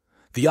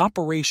 The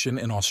operation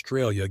in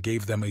Australia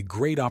gave them a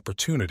great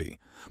opportunity,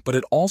 but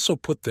it also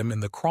put them in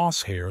the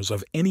crosshairs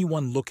of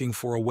anyone looking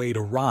for a way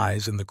to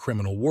rise in the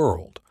criminal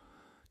world.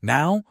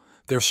 Now,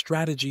 their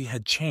strategy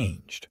had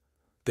changed.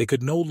 They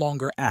could no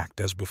longer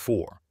act as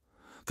before.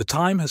 The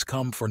time has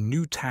come for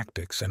new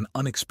tactics and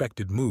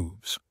unexpected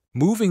moves.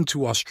 Moving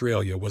to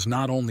Australia was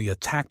not only a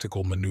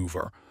tactical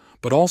maneuver,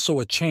 but also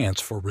a chance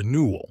for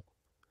renewal.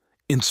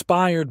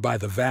 Inspired by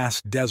the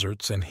vast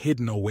deserts and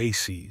hidden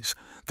oases,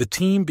 the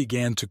team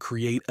began to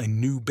create a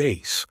new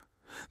base.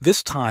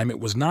 This time it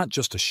was not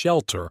just a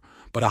shelter,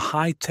 but a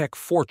high-tech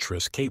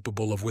fortress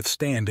capable of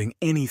withstanding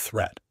any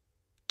threat.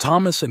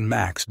 Thomas and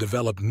Max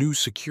developed new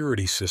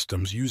security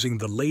systems using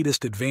the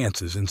latest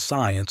advances in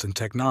science and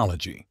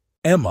technology.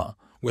 Emma,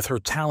 with her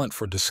talent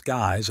for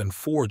disguise and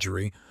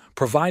forgery,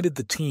 provided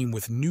the team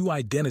with new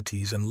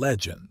identities and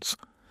legends.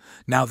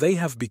 Now they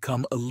have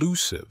become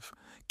elusive,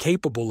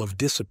 capable of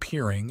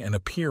disappearing and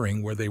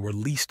appearing where they were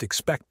least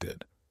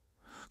expected.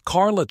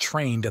 Carla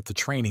trained at the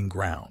training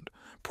ground,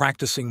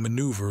 practicing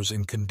maneuvers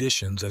in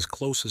conditions as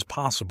close as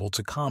possible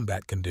to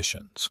combat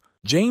conditions.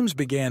 James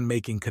began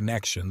making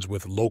connections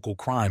with local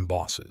crime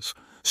bosses,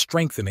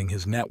 strengthening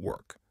his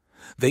network.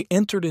 They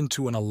entered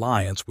into an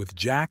alliance with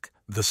Jack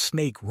the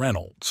Snake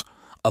Reynolds,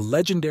 a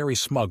legendary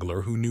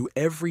smuggler who knew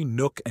every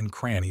nook and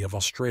cranny of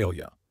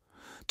Australia.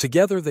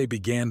 Together they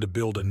began to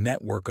build a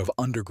network of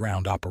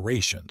underground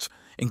operations,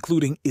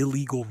 including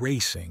illegal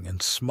racing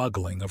and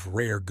smuggling of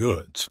rare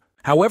goods.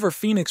 However,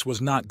 Phoenix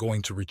was not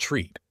going to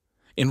retreat.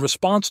 In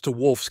response to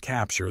Wolf's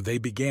capture, they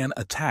began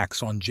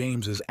attacks on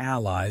James's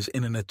allies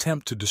in an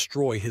attempt to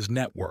destroy his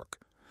network.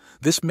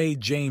 This made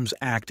James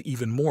act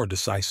even more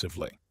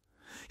decisively.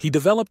 He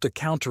developed a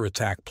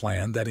counterattack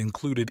plan that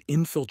included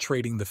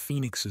infiltrating the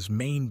Phoenix's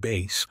main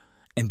base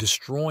and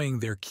destroying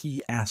their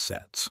key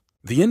assets.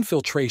 The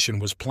infiltration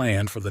was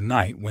planned for the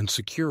night when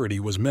security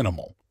was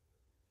minimal.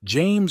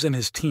 James and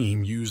his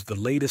team used the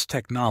latest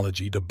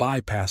technology to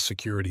bypass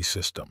security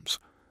systems.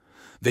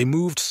 They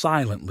moved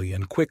silently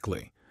and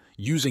quickly,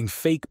 using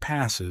fake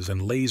passes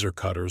and laser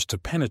cutters to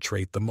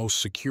penetrate the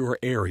most secure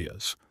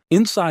areas.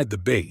 Inside the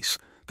base,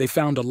 they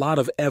found a lot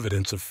of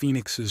evidence of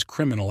Phoenix's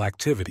criminal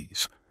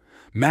activities.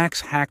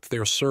 Max hacked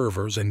their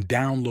servers and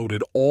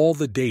downloaded all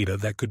the data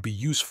that could be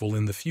useful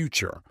in the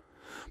future.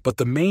 But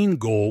the main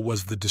goal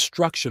was the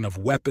destruction of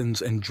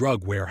weapons and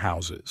drug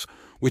warehouses,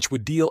 which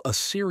would deal a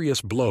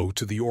serious blow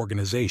to the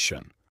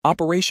organization.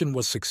 Operation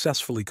was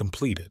successfully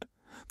completed.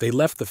 They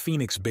left the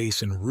Phoenix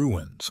base in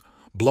ruins,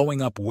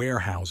 blowing up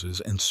warehouses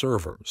and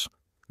servers.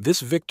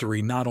 This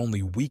victory not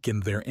only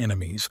weakened their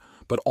enemies,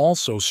 but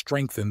also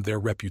strengthened their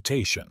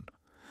reputation.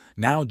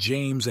 Now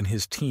James and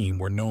his team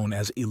were known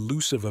as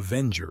elusive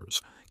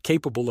Avengers,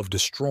 capable of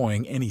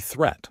destroying any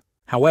threat.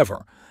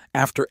 However,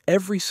 after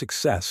every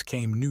success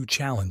came new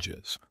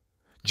challenges.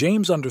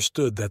 James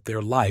understood that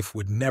their life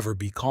would never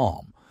be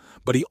calm,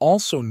 but he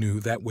also knew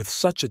that with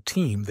such a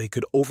team they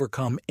could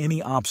overcome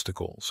any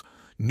obstacles.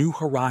 New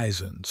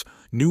horizons,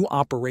 new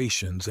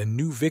operations, and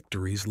new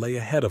victories lay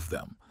ahead of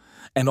them.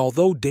 And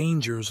although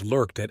dangers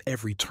lurked at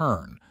every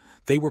turn,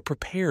 they were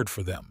prepared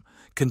for them,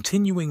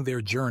 continuing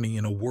their journey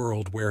in a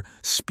world where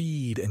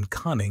speed and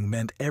cunning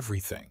meant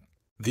everything.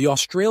 The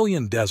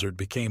Australian desert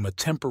became a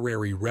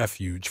temporary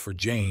refuge for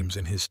James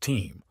and his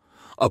team,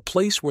 a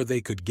place where they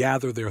could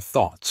gather their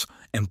thoughts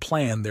and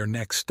plan their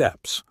next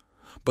steps.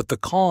 But the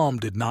calm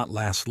did not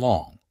last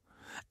long.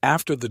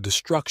 After the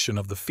destruction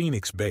of the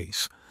Phoenix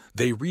base,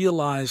 they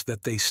realized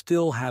that they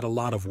still had a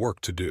lot of work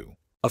to do.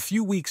 A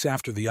few weeks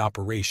after the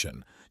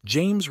operation,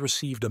 James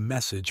received a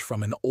message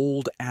from an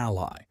old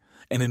ally,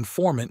 an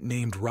informant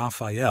named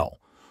Raphael,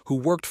 who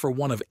worked for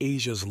one of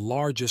Asia's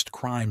largest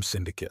crime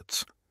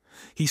syndicates.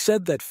 He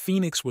said that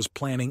Phoenix was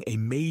planning a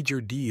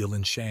major deal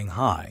in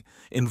Shanghai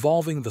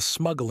involving the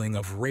smuggling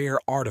of rare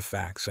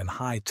artifacts and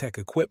high-tech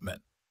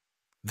equipment.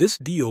 This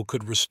deal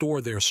could restore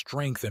their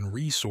strength and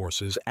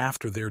resources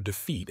after their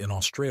defeat in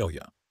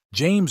Australia.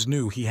 James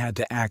knew he had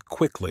to act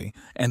quickly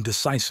and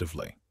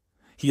decisively.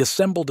 He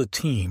assembled a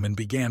team and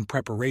began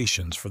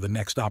preparations for the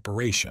next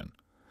operation.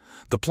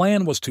 The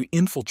plan was to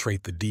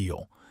infiltrate the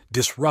deal,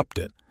 disrupt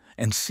it,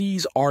 and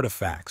seize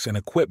artifacts and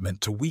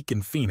equipment to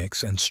weaken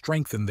Phoenix and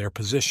strengthen their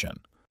position.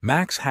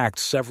 Max hacked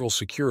several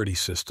security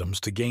systems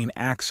to gain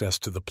access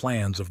to the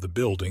plans of the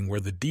building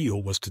where the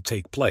deal was to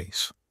take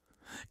place.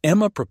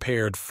 Emma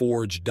prepared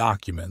forged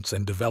documents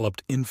and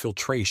developed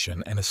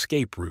infiltration and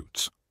escape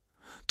routes.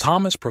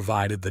 Thomas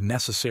provided the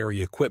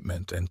necessary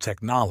equipment and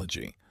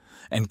technology,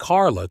 and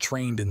Carla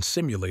trained in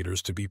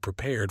simulators to be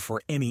prepared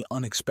for any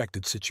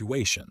unexpected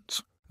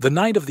situations. The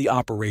night of the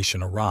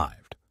operation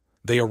arrived.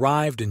 They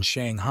arrived in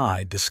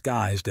Shanghai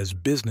disguised as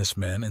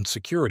businessmen and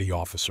security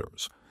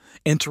officers.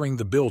 Entering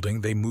the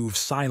building, they moved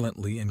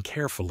silently and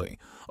carefully,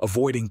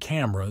 avoiding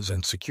cameras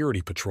and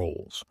security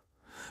patrols.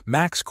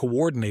 Max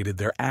coordinated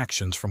their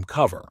actions from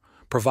cover,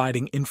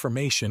 providing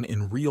information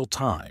in real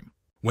time.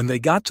 When they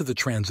got to the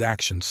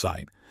transaction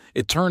site,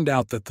 it turned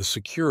out that the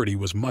security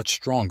was much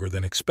stronger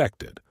than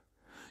expected.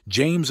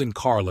 James and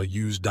Carla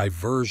used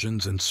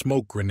diversions and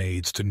smoke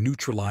grenades to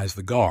neutralize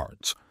the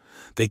guards.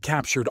 They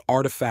captured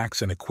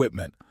artifacts and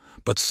equipment,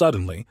 but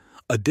suddenly,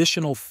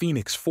 additional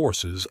Phoenix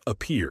forces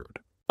appeared.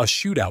 A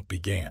shootout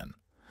began.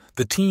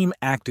 The team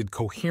acted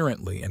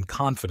coherently and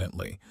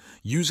confidently,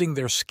 using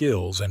their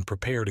skills and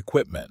prepared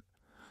equipment.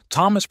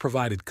 Thomas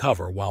provided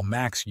cover while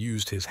Max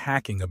used his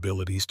hacking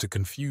abilities to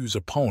confuse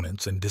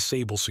opponents and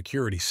disable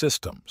security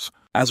systems.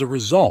 As a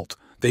result,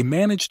 they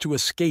managed to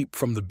escape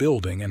from the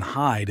building and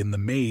hide in the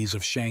maze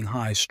of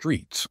Shanghai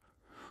streets.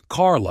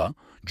 Carla,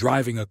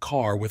 driving a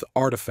car with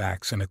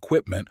artifacts and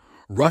equipment,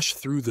 rushed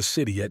through the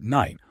city at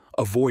night,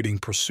 avoiding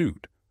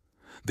pursuit.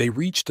 They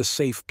reached a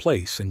safe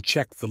place and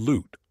checked the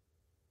loot.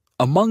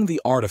 Among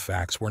the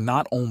artifacts were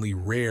not only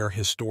rare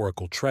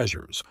historical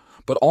treasures,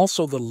 but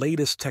also the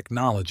latest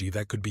technology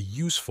that could be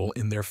useful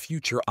in their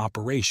future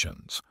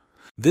operations.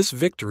 This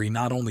victory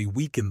not only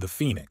weakened the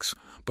Phoenix,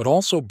 but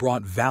also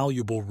brought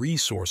valuable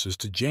resources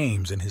to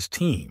James and his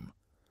team.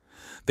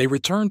 They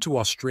returned to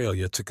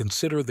Australia to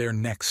consider their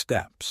next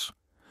steps.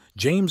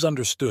 James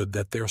understood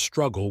that their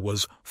struggle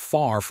was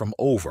far from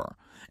over,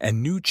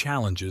 and new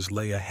challenges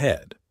lay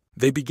ahead.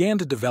 They began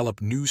to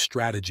develop new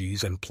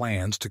strategies and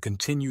plans to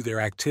continue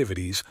their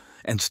activities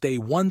and stay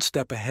one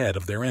step ahead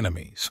of their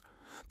enemies.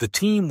 The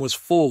team was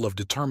full of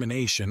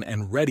determination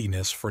and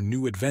readiness for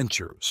new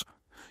adventures.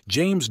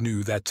 James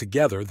knew that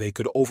together they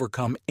could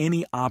overcome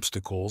any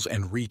obstacles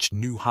and reach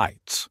new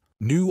heights.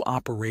 New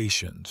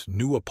operations,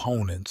 new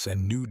opponents,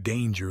 and new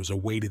dangers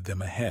awaited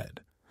them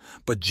ahead.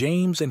 But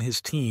James and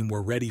his team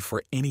were ready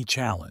for any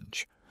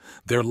challenge.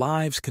 Their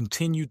lives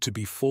continued to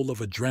be full of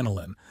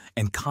adrenaline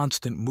and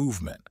constant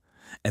movement,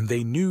 and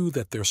they knew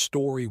that their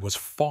story was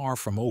far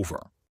from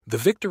over. The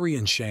victory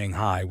in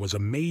Shanghai was a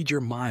major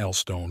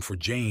milestone for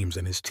James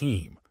and his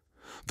team.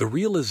 The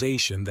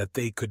realization that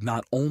they could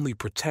not only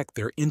protect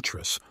their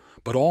interests,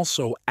 but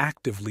also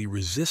actively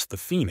resist the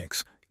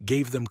Phoenix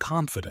gave them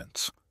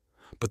confidence.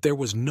 But there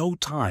was no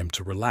time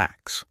to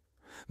relax.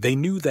 They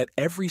knew that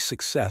every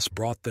success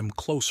brought them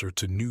closer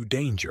to new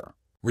danger.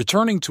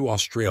 Returning to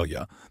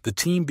Australia, the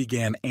team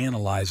began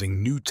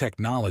analyzing new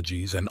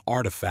technologies and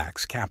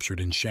artifacts captured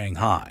in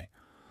Shanghai.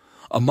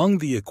 Among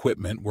the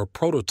equipment were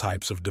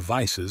prototypes of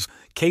devices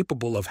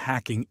capable of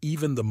hacking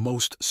even the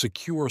most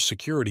secure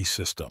security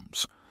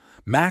systems.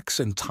 Max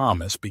and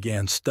Thomas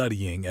began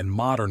studying and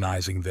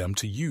modernizing them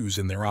to use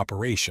in their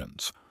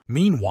operations.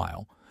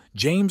 Meanwhile,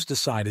 James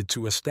decided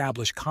to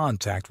establish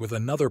contact with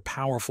another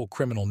powerful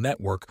criminal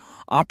network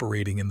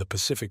operating in the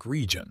Pacific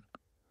region.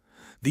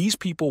 These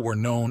people were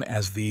known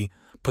as the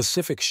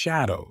Pacific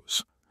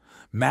Shadows,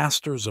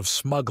 masters of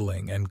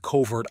smuggling and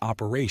covert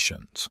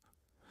operations.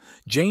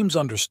 James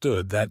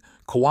understood that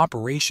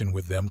cooperation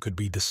with them could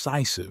be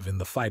decisive in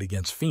the fight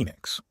against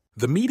Phoenix.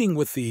 The meeting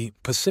with the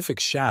Pacific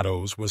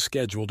Shadows was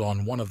scheduled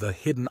on one of the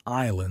hidden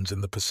islands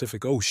in the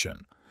Pacific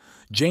Ocean.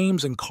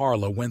 James and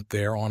Carla went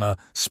there on a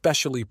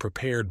specially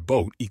prepared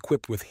boat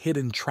equipped with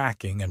hidden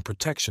tracking and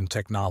protection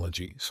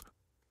technologies.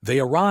 They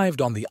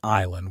arrived on the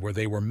island where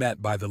they were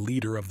met by the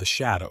leader of the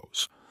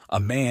Shadows, a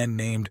man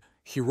named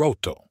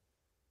Hiroto.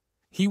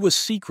 He was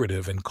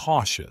secretive and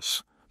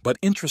cautious, but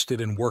interested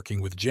in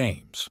working with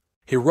James.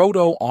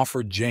 Hiroto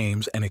offered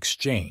James an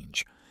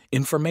exchange,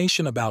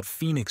 information about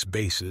Phoenix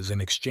bases in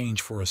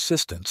exchange for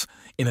assistance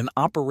in an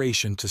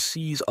operation to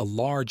seize a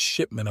large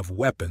shipment of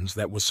weapons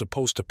that was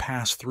supposed to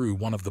pass through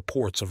one of the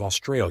ports of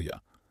Australia.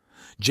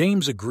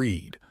 James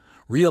agreed,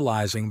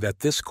 realizing that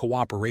this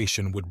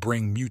cooperation would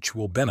bring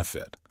mutual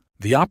benefit.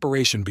 The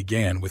operation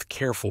began with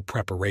careful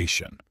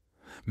preparation.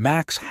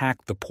 Max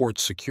hacked the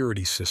port's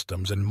security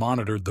systems and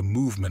monitored the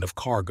movement of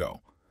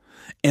cargo.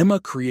 Emma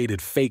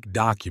created fake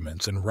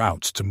documents and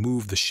routes to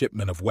move the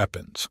shipment of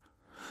weapons.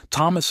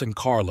 Thomas and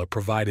Carla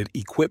provided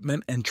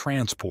equipment and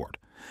transport,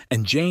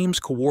 and James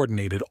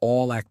coordinated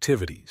all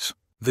activities.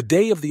 The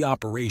day of the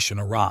operation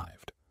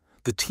arrived.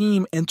 The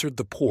team entered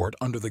the port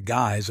under the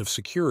guise of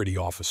security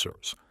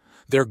officers.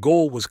 Their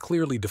goal was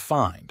clearly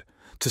defined: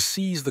 to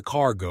seize the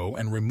cargo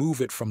and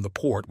remove it from the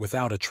port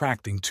without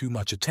attracting too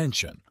much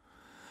attention.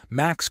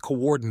 Max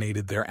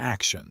coordinated their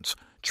actions,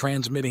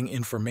 transmitting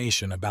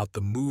information about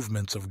the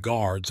movements of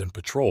guards and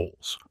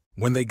patrols.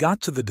 When they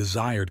got to the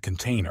desired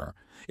container,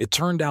 it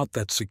turned out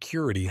that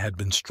security had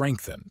been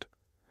strengthened.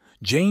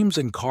 James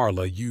and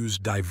Carla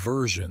used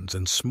diversions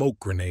and smoke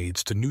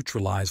grenades to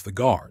neutralize the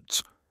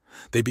guards.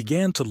 They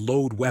began to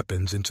load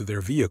weapons into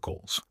their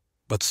vehicles,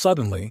 but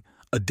suddenly,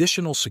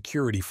 additional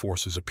security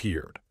forces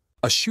appeared.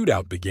 A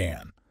shootout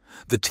began.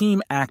 The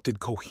team acted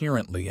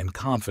coherently and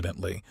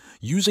confidently,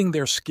 using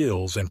their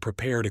skills and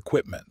prepared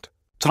equipment.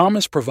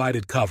 Thomas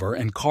provided cover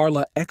and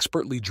Carla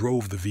expertly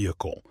drove the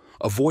vehicle,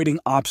 avoiding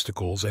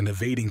obstacles and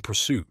evading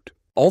pursuit.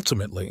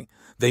 Ultimately,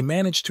 they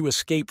managed to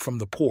escape from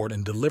the port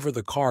and deliver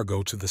the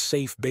cargo to the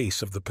safe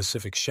base of the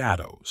Pacific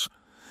Shadows.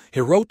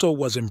 Hiroto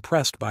was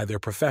impressed by their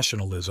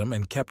professionalism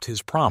and kept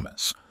his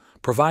promise,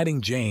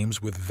 providing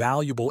James with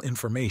valuable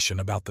information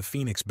about the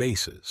Phoenix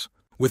bases.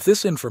 With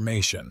this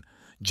information,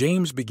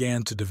 James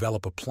began to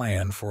develop a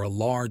plan for a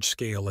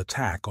large-scale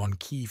attack on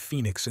key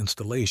Phoenix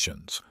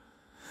installations.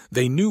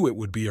 They knew it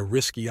would be a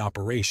risky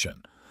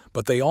operation,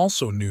 but they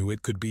also knew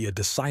it could be a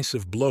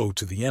decisive blow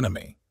to the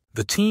enemy.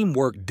 The team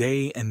worked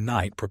day and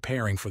night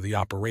preparing for the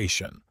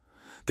operation.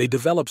 They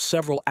developed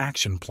several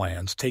action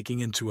plans taking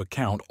into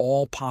account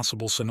all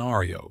possible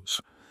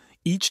scenarios.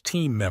 Each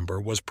team member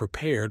was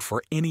prepared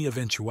for any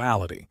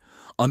eventuality,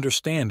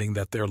 understanding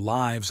that their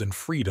lives and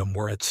freedom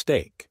were at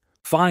stake.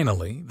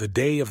 Finally, the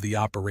day of the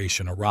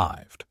operation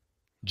arrived.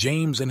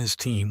 James and his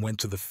team went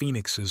to the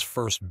Phoenix's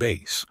first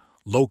base,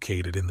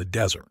 located in the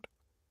desert.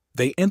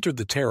 They entered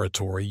the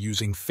territory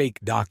using fake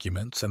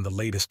documents and the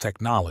latest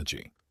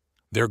technology.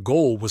 Their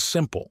goal was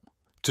simple: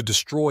 to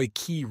destroy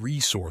key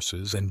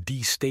resources and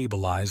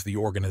destabilize the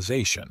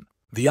organization.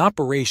 The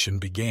operation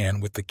began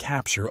with the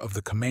capture of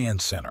the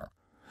command center.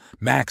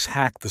 Max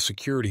hacked the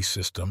security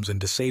systems and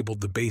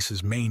disabled the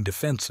base's main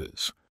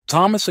defenses.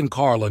 Thomas and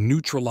Carla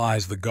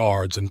neutralized the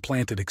guards and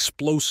planted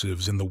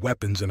explosives in the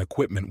weapons and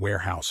equipment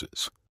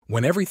warehouses.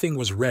 When everything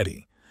was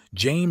ready,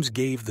 James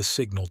gave the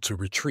signal to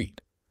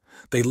retreat.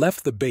 They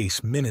left the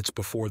base minutes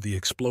before the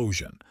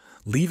explosion,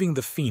 leaving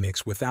the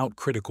Phoenix without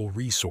critical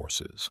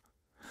resources.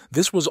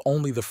 This was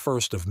only the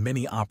first of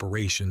many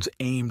operations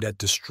aimed at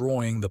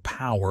destroying the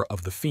power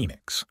of the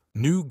Phoenix.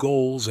 New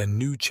goals and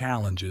new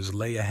challenges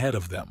lay ahead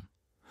of them.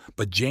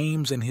 But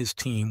James and his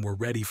team were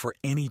ready for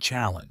any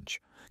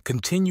challenge,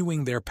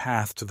 continuing their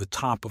path to the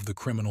top of the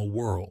criminal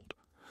world.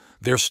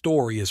 Their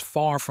story is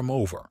far from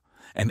over,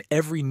 and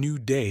every new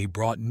day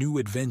brought new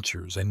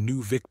adventures and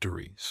new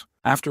victories.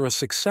 After a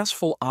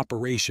successful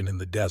operation in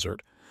the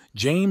desert,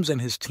 James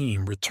and his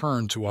team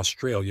returned to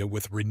Australia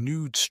with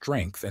renewed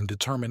strength and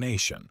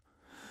determination.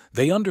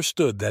 They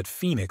understood that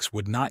Phoenix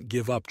would not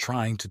give up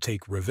trying to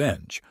take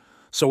revenge,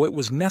 so it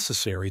was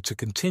necessary to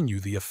continue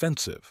the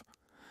offensive.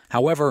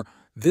 However,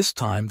 this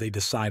time they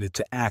decided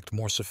to act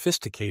more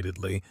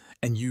sophisticatedly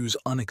and use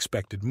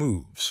unexpected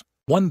moves.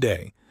 One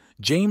day,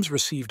 James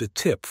received a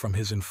tip from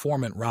his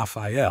informant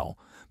Raphael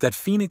that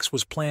Phoenix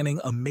was planning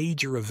a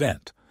major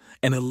event,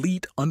 an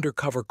elite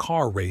undercover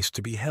car race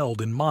to be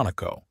held in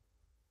Monaco.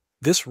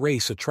 This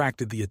race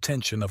attracted the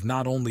attention of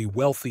not only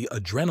wealthy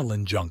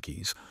adrenaline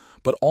junkies,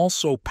 but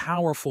also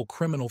powerful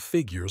criminal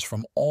figures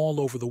from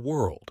all over the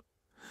world.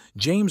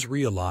 James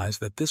realized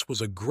that this was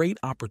a great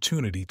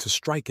opportunity to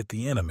strike at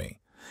the enemy,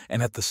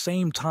 and at the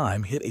same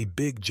time hit a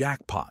big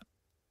jackpot.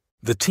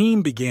 The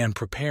team began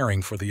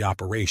preparing for the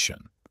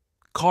operation.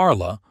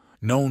 Carla,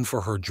 known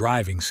for her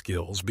driving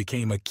skills,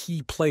 became a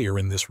key player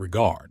in this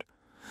regard.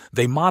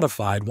 They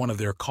modified one of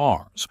their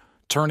cars,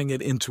 turning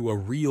it into a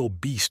real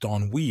beast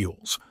on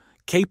wheels,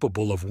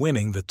 capable of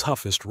winning the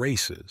toughest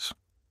races.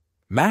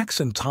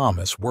 Max and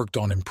Thomas worked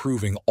on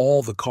improving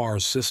all the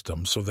car's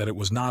systems so that it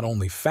was not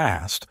only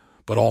fast,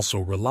 but also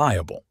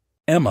reliable.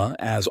 Emma,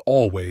 as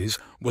always,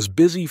 was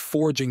busy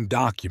forging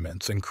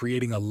documents and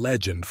creating a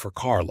legend for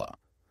Carla.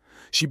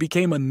 She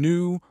became a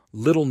new,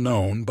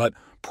 little-known, but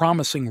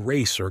promising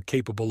racer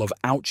capable of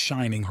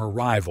outshining her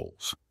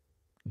rivals.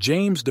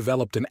 James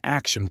developed an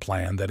action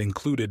plan that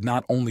included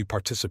not only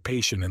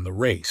participation in the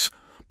race,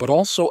 but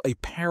also a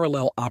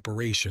parallel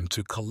operation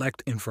to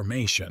collect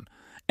information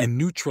and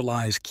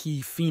neutralize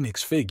key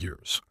Phoenix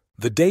figures.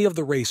 The day of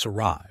the race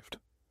arrived.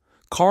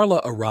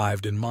 Carla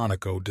arrived in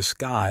Monaco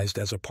disguised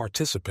as a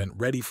participant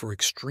ready for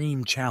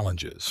extreme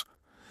challenges.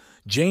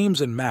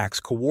 James and Max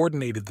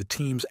coordinated the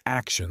team's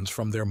actions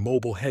from their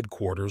mobile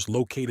headquarters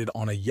located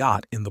on a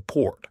yacht in the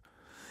port.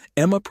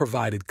 Emma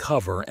provided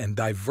cover and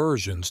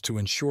diversions to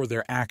ensure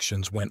their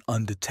actions went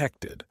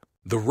undetected.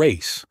 The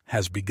race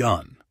has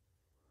begun.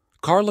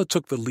 Carla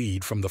took the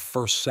lead from the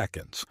first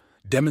seconds,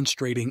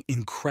 demonstrating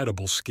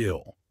incredible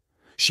skill.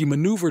 She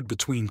maneuvered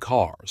between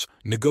cars,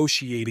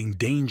 negotiating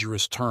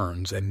dangerous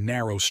turns and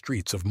narrow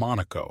streets of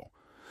Monaco.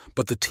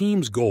 But the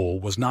team's goal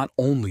was not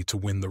only to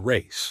win the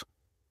race.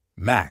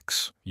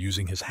 Max,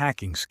 using his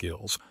hacking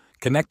skills,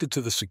 connected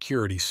to the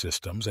security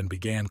systems and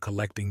began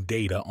collecting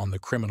data on the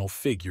criminal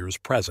figures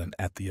present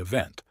at the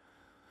event.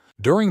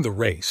 During the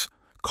race,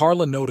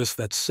 Carla noticed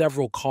that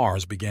several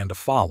cars began to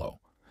follow.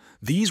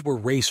 These were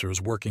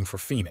racers working for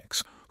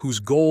Phoenix, whose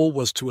goal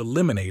was to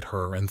eliminate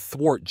her and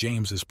thwart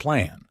James's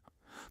plan.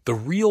 The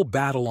real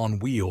battle on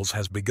wheels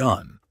has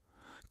begun.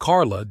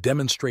 Carla,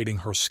 demonstrating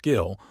her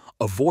skill,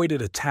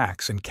 avoided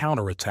attacks and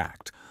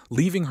counterattacked,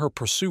 leaving her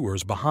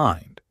pursuers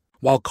behind.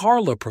 While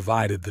Carla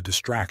provided the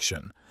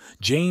distraction,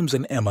 James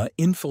and Emma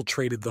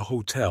infiltrated the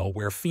hotel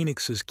where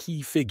Phoenix's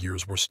key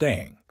figures were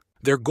staying.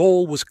 Their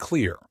goal was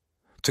clear: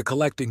 to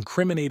collect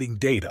incriminating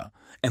data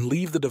and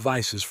leave the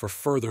devices for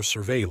further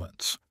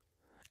surveillance.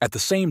 At the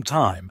same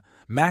time,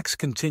 Max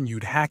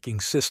continued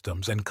hacking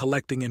systems and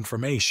collecting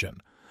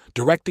information,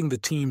 directing the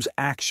team's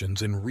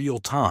actions in real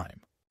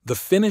time. The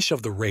finish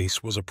of the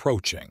race was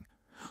approaching.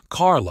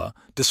 Carla,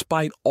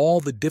 despite all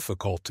the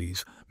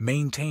difficulties,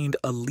 maintained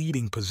a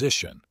leading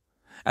position.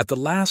 At the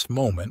last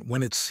moment,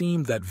 when it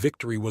seemed that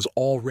victory was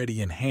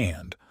already in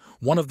hand,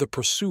 one of the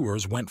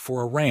pursuers went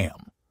for a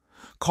ram.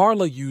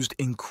 Carla used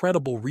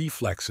incredible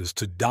reflexes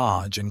to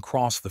dodge and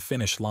cross the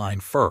finish line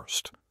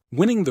first.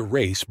 Winning the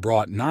race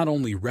brought not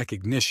only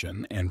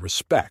recognition and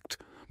respect,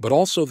 but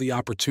also the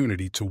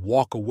opportunity to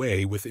walk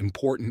away with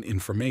important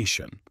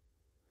information.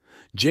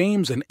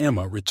 James and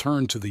Emma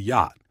returned to the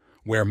yacht,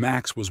 where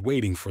Max was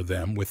waiting for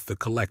them with the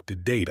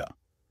collected data.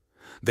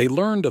 They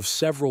learned of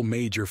several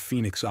major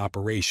Phoenix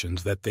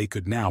operations that they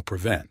could now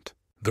prevent.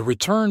 The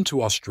return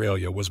to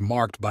Australia was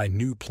marked by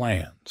new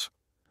plans.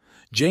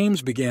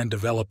 James began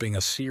developing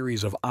a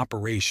series of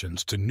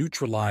operations to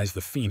neutralize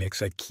the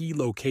Phoenix at key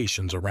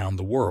locations around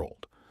the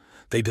world.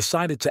 They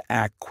decided to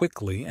act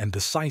quickly and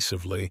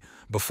decisively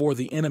before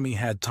the enemy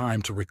had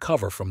time to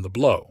recover from the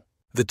blow.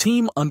 The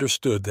team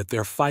understood that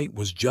their fight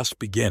was just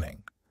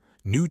beginning.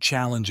 New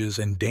challenges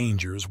and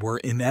dangers were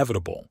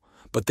inevitable,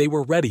 but they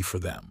were ready for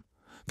them.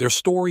 Their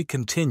story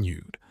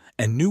continued,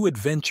 and new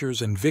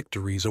adventures and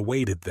victories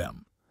awaited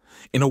them.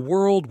 In a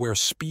world where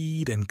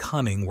speed and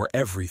cunning were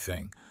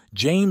everything,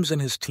 James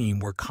and his team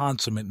were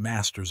consummate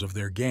masters of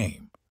their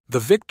game. The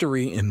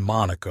victory in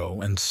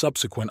Monaco and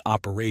subsequent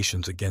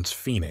operations against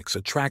Phoenix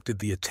attracted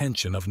the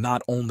attention of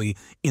not only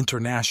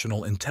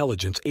international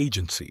intelligence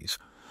agencies,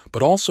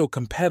 but also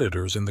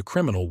competitors in the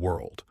criminal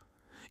world.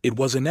 It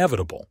was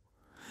inevitable.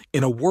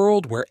 In a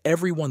world where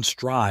everyone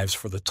strives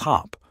for the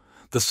top,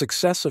 the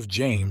success of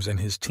James and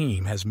his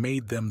team has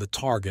made them the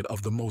target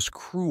of the most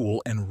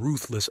cruel and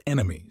ruthless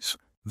enemies.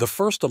 The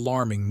first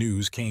alarming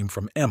news came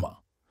from Emma.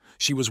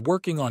 She was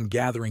working on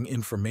gathering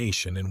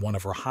information in one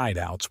of her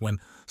hideouts when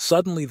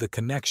suddenly the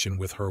connection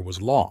with her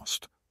was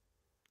lost.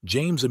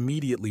 James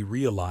immediately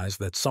realized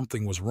that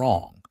something was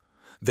wrong.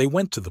 They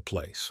went to the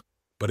place,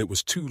 but it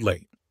was too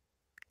late.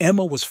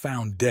 Emma was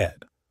found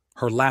dead,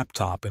 her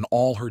laptop and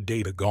all her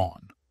data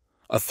gone.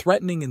 A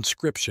threatening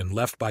inscription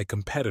left by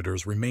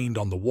competitors remained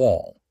on the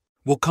wall.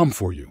 "We'll come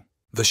for you."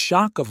 The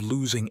shock of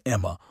losing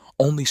Emma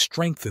only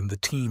strengthened the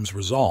team's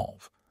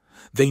resolve.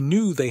 They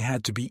knew they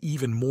had to be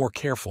even more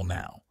careful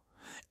now.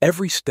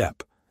 Every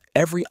step,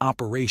 every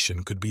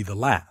operation could be the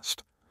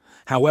last.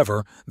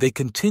 However, they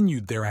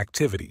continued their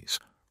activities,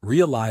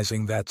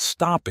 realizing that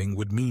stopping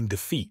would mean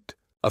defeat.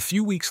 A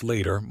few weeks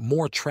later,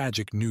 more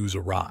tragic news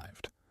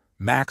arrived.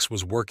 Max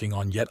was working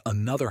on yet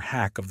another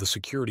hack of the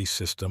security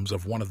systems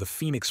of one of the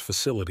Phoenix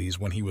facilities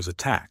when he was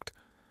attacked.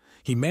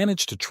 He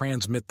managed to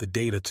transmit the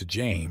data to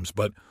James,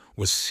 but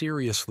was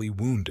seriously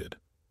wounded.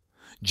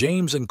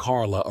 James and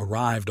Carla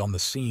arrived on the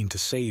scene to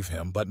save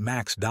him, but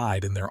Max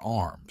died in their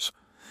arms.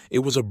 It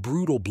was a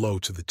brutal blow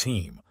to the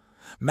team.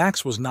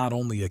 Max was not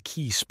only a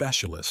key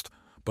specialist,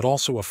 but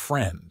also a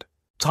friend.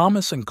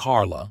 Thomas and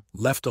Carla,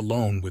 left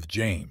alone with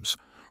James,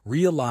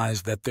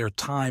 realized that their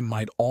time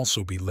might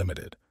also be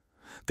limited.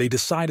 They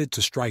decided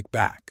to strike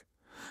back.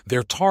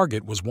 Their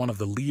target was one of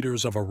the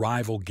leaders of a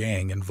rival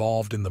gang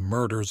involved in the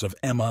murders of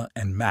Emma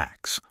and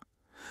Max.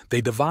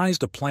 They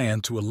devised a plan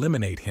to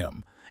eliminate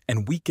him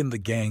and weaken the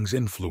gang's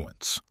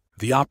influence.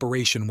 The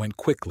operation went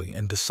quickly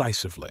and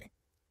decisively.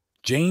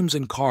 James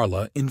and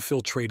Carla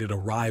infiltrated a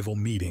rival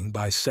meeting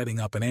by setting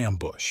up an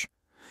ambush.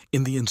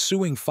 In the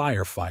ensuing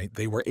firefight,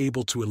 they were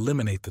able to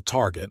eliminate the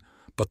target,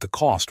 but the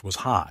cost was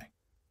high.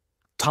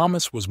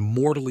 Thomas was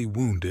mortally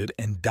wounded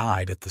and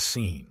died at the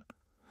scene.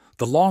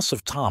 The loss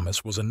of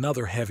Thomas was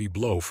another heavy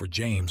blow for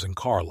James and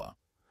Carla.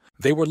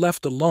 They were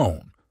left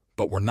alone,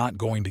 but were not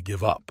going to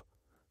give up.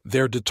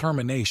 Their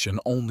determination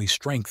only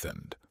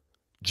strengthened.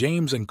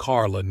 James and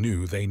Carla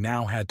knew they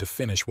now had to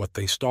finish what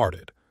they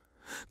started.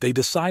 They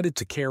decided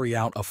to carry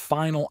out a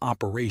final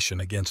operation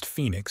against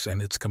Phoenix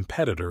and its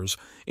competitors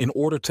in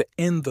order to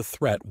end the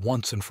threat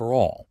once and for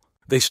all.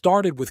 They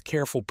started with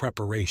careful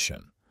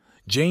preparation.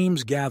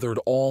 James gathered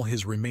all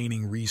his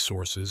remaining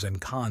resources and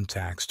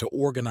contacts to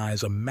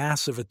organize a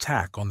massive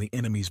attack on the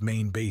enemy's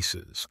main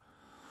bases.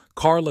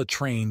 Carla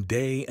trained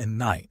day and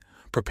night,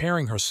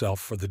 preparing herself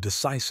for the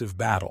decisive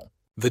battle.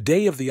 The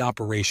day of the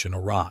operation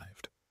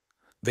arrived.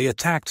 They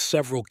attacked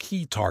several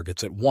key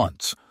targets at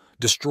once,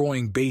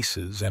 destroying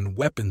bases and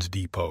weapons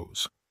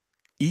depots.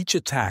 Each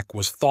attack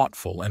was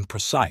thoughtful and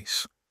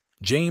precise.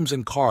 James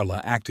and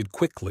Carla acted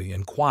quickly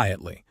and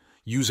quietly,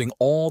 using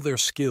all their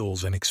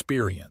skills and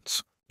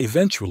experience.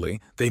 Eventually,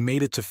 they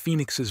made it to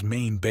Phoenix's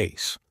main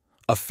base.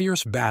 A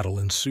fierce battle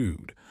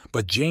ensued,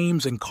 but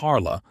James and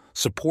Carla,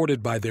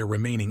 supported by their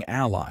remaining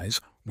allies,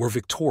 were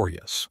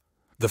victorious.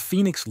 The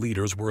Phoenix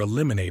leaders were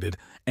eliminated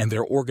and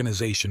their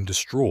organization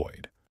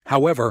destroyed.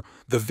 However,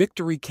 the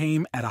victory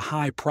came at a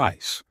high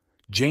price.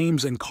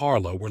 James and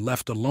Carla were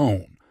left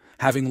alone,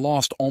 having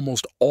lost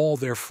almost all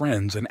their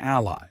friends and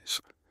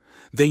allies.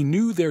 They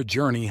knew their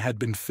journey had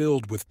been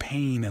filled with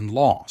pain and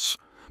loss,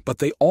 but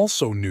they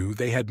also knew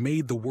they had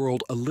made the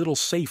world a little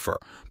safer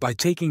by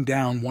taking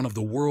down one of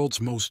the world's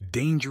most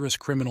dangerous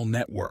criminal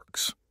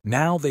networks.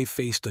 Now they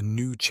faced a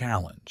new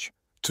challenge: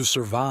 to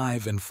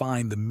survive and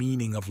find the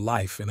meaning of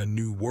life in a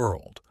new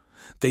world.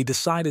 They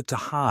decided to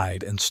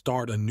hide and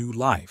start a new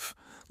life,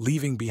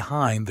 leaving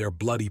behind their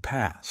bloody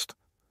past.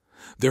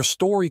 Their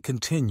story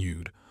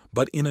continued,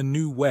 but in a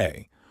new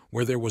way,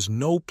 where there was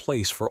no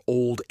place for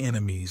old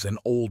enemies and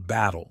old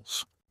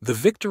battles. The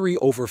victory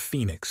over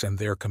Phoenix and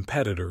their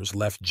competitors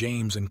left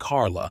James and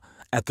Carla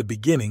at the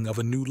beginning of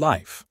a new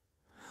life.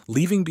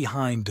 Leaving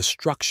behind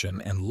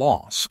destruction and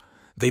loss,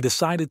 they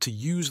decided to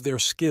use their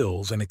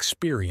skills and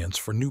experience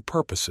for new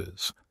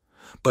purposes.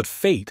 But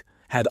fate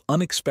had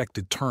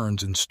unexpected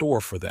turns in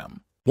store for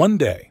them. One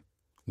day,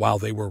 while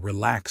they were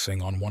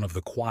relaxing on one of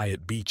the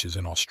quiet beaches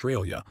in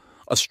Australia,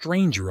 a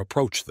stranger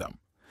approached them.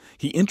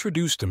 He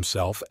introduced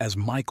himself as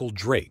Michael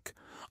Drake,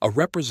 a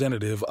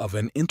representative of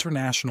an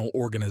international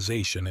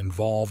organization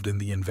involved in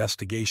the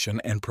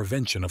investigation and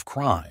prevention of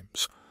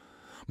crimes.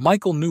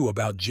 Michael knew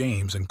about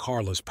James and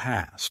Carla's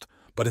past,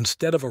 but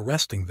instead of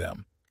arresting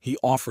them, he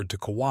offered to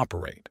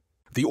cooperate.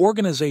 The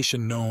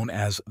organization known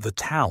as the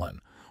Talon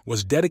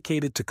was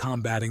dedicated to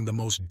combating the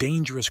most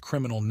dangerous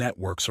criminal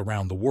networks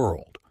around the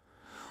world.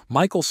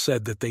 Michael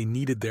said that they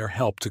needed their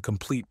help to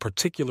complete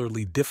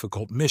particularly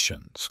difficult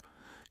missions.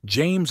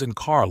 James and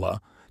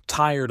Carla,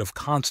 tired of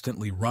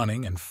constantly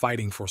running and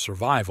fighting for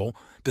survival,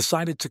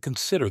 decided to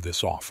consider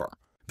this offer.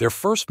 Their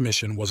first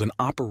mission was an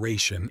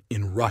operation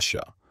in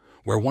Russia,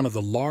 where one of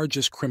the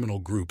largest criminal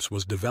groups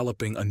was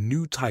developing a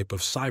new type of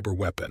cyber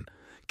weapon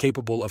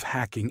capable of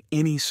hacking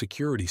any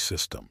security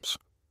systems.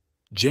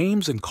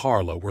 James and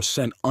Carla were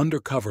sent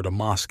undercover to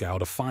Moscow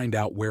to find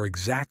out where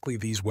exactly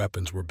these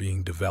weapons were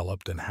being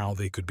developed and how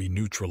they could be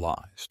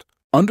neutralized.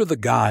 Under the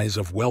guise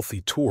of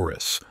wealthy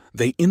tourists,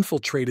 they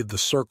infiltrated the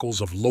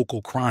circles of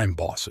local crime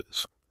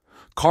bosses.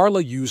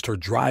 Carla used her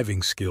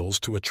driving skills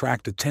to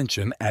attract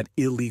attention at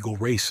illegal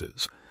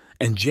races,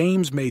 and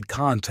James made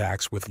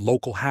contacts with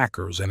local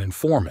hackers and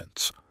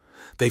informants.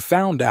 They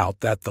found out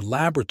that the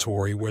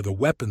laboratory where the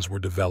weapons were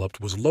developed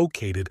was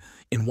located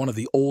in one of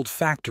the old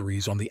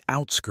factories on the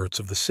outskirts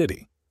of the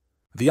city.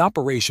 The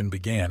operation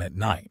began at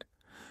night.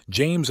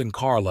 James and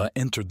Carla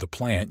entered the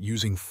plant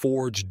using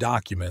forged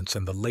documents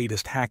and the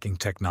latest hacking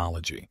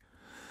technology.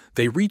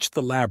 They reached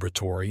the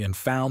laboratory and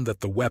found that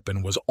the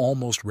weapon was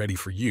almost ready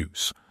for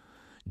use.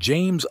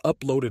 James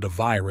uploaded a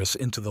virus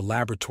into the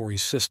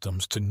laboratory's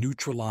systems to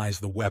neutralize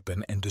the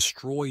weapon and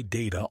destroy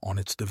data on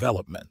its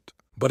development.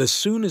 But as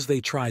soon as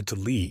they tried to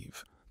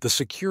leave, the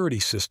security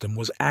system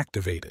was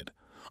activated.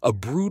 A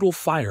brutal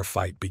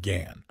firefight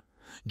began.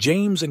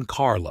 James and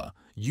Carla,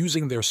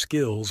 using their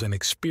skills and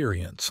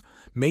experience,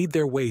 made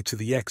their way to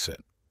the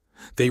exit.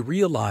 They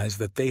realized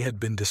that they had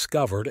been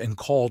discovered and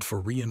called for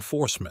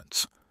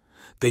reinforcements.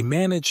 They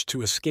managed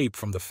to escape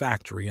from the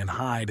factory and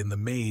hide in the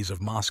maze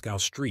of Moscow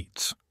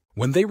streets.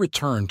 When they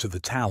returned to the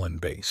Talon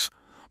base,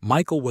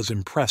 Michael was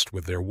impressed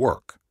with their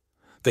work.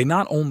 They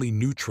not only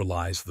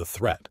neutralized the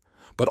threat,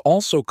 but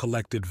also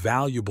collected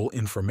valuable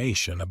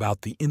information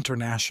about the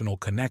international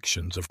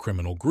connections of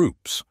criminal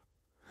groups.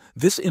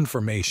 This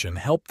information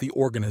helped the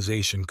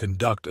organization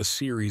conduct a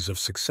series of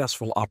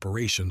successful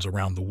operations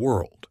around the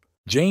world.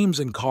 James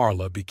and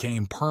Carla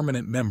became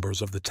permanent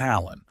members of the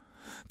Talon.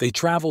 They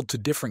traveled to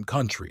different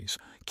countries,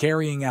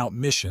 carrying out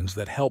missions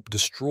that helped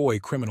destroy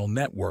criminal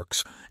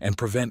networks and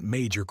prevent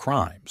major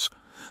crimes.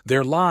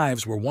 Their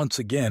lives were once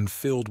again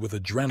filled with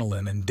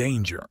adrenaline and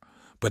danger,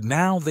 but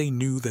now they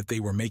knew that they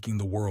were making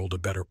the world a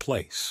better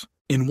place.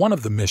 In one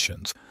of the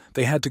missions,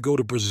 they had to go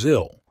to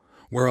Brazil,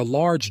 where a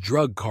large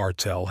drug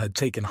cartel had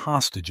taken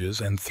hostages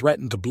and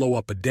threatened to blow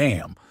up a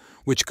dam,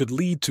 which could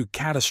lead to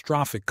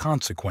catastrophic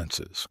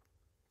consequences.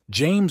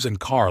 James and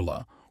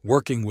Carla,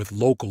 working with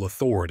local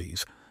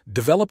authorities,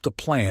 developed a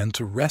plan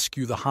to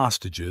rescue the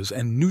hostages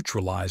and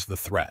neutralize the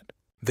threat.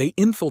 They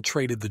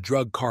infiltrated the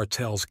drug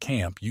cartel's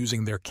camp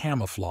using their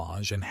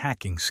camouflage and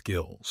hacking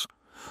skills.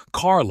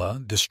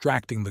 Carla,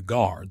 distracting the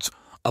guards,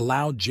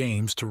 allowed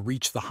James to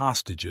reach the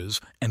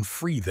hostages and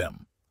free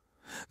them.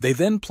 They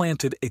then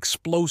planted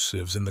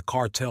explosives in the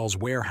cartel's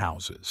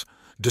warehouses,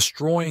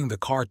 destroying the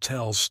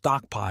cartel's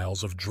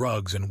stockpiles of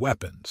drugs and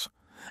weapons.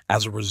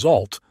 As a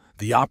result,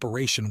 the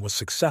operation was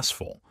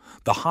successful,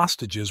 the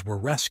hostages were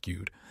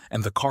rescued,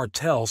 and the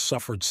cartel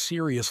suffered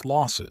serious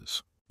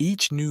losses.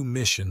 Each new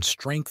mission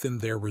strengthened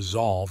their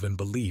resolve and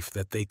belief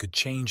that they could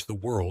change the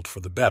world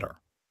for the better.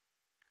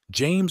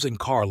 James and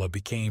Carla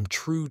became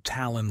true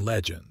Talon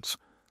legends.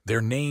 Their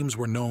names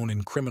were known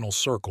in criminal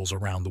circles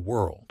around the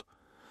world.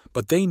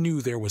 But they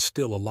knew there was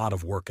still a lot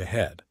of work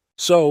ahead.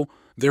 So,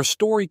 their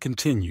story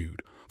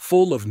continued,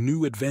 full of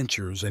new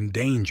adventures and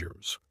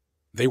dangers.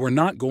 They were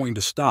not going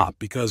to stop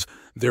because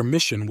their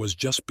mission was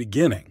just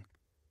beginning.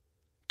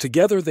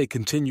 Together they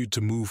continued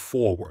to move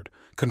forward,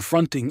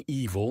 confronting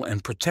evil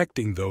and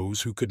protecting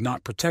those who could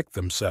not protect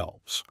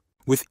themselves.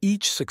 With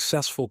each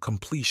successful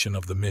completion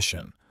of the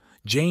mission,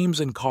 James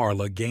and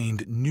Carla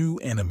gained new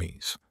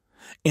enemies.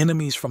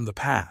 Enemies from the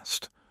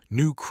past,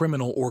 new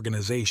criminal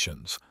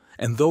organizations,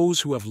 and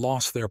those who have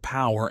lost their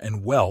power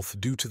and wealth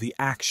due to the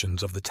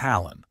actions of the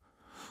Talon.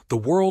 The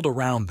world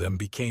around them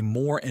became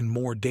more and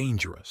more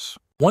dangerous.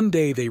 One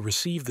day they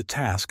received the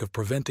task of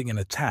preventing an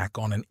attack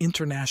on an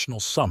international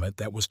summit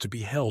that was to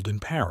be held in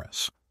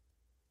Paris.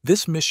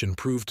 This mission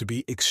proved to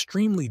be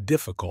extremely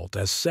difficult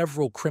as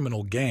several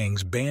criminal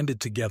gangs banded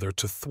together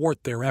to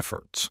thwart their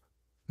efforts.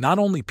 Not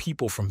only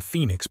people from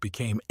Phoenix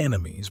became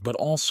enemies, but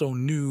also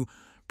new,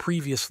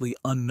 previously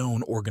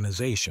unknown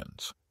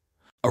organizations.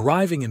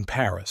 Arriving in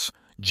Paris,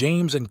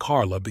 James and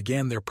Carla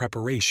began their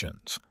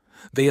preparations.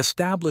 They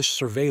established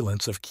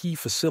surveillance of key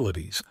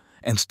facilities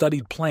and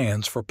studied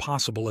plans for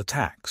possible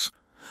attacks.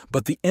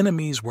 But the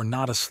enemies were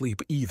not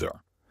asleep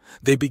either.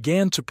 They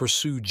began to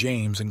pursue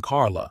James and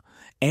Carla,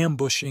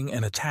 ambushing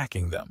and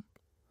attacking them.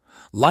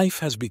 Life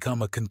has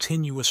become a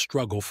continuous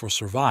struggle for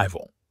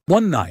survival.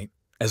 One night,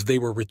 as they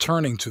were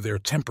returning to their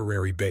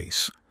temporary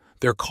base,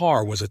 their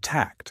car was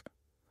attacked.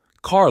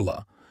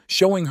 Carla,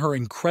 showing her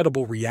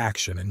incredible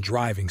reaction and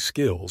driving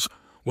skills,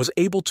 was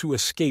able to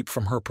escape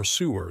from her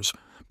pursuers,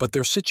 but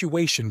their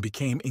situation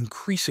became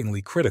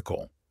increasingly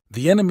critical.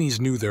 The enemies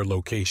knew their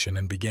location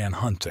and began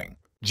hunting.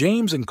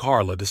 James and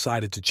Carla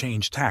decided to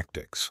change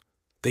tactics.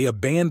 They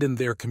abandoned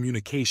their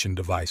communication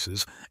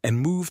devices and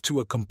moved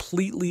to a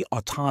completely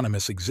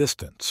autonomous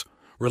existence,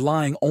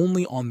 relying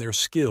only on their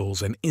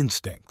skills and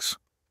instincts.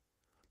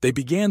 They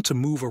began to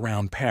move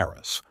around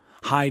Paris,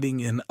 hiding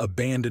in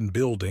abandoned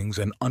buildings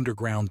and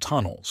underground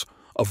tunnels,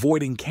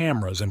 avoiding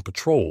cameras and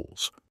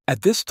patrols.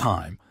 At this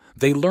time,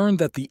 they learned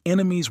that the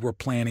enemies were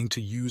planning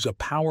to use a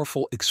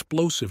powerful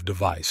explosive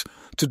device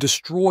to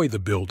destroy the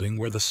building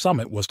where the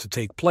summit was to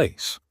take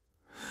place.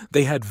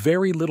 They had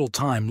very little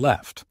time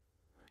left.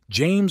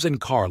 James and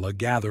Carla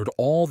gathered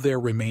all their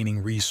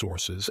remaining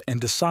resources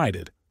and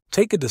decided,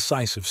 take a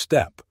decisive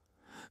step.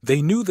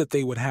 They knew that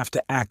they would have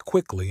to act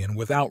quickly and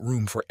without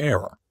room for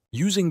error.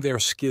 Using their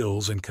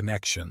skills and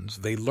connections,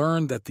 they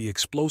learned that the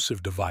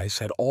explosive device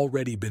had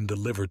already been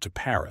delivered to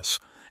Paris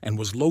and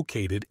was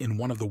located in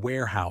one of the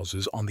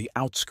warehouses on the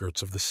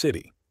outskirts of the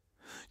city.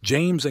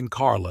 James and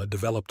Carla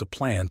developed a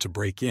plan to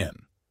break in.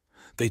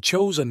 They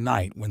chose a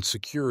night when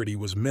security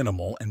was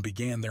minimal and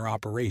began their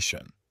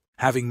operation.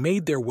 Having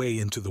made their way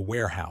into the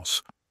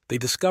warehouse, they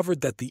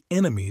discovered that the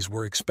enemies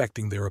were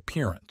expecting their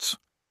appearance.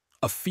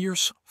 A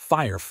fierce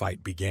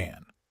firefight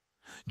began.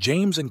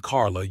 James and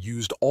Carla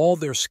used all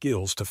their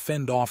skills to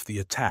fend off the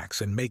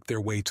attacks and make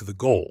their way to the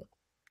goal.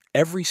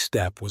 Every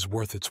step was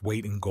worth its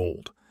weight in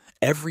gold.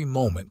 Every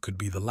moment could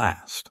be the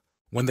last.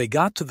 When they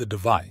got to the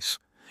device,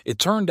 it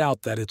turned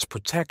out that its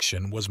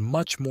protection was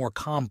much more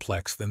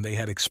complex than they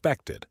had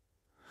expected.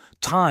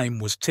 Time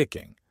was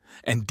ticking,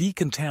 and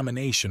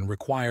decontamination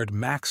required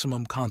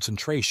maximum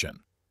concentration.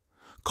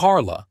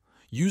 Carla,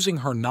 using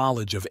her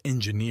knowledge of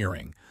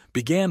engineering,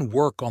 began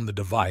work on the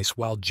device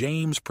while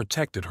James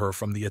protected her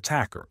from the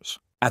attackers.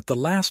 At the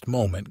last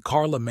moment,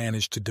 Carla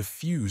managed to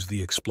defuse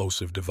the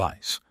explosive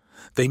device.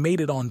 They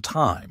made it on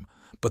time,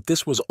 but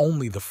this was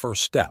only the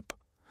first step.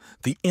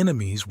 The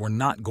enemies were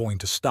not going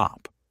to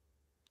stop.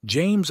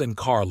 James and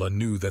Carla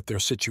knew that their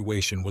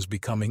situation was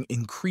becoming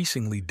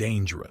increasingly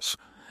dangerous,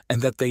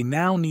 and that they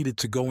now needed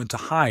to go into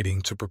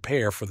hiding to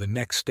prepare for the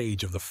next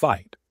stage of the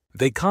fight.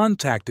 They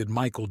contacted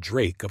Michael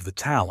Drake of the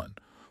Talon,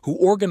 who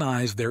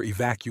organized their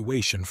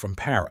evacuation from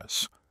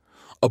Paris.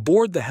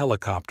 Aboard the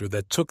helicopter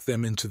that took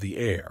them into the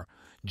air,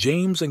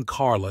 James and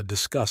Carla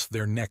discussed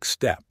their next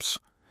steps.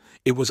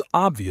 It was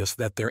obvious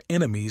that their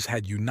enemies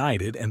had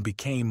united and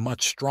became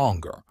much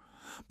stronger,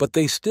 but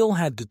they still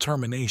had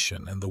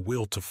determination and the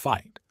will to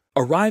fight.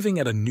 Arriving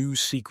at a new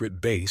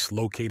secret base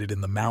located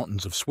in the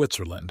mountains of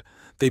Switzerland,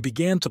 they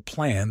began to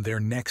plan their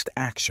next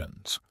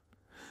actions.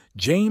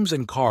 James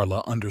and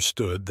Carla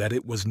understood that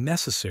it was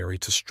necessary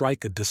to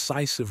strike a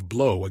decisive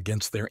blow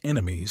against their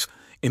enemies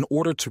in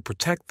order to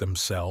protect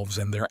themselves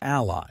and their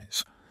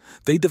allies.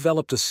 They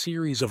developed a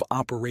series of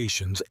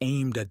operations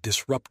aimed at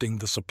disrupting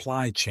the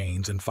supply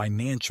chains and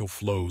financial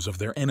flows of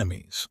their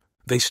enemies.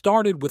 They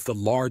started with the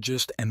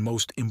largest and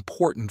most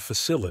important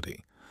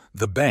facility,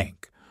 the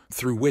bank,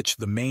 through which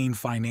the main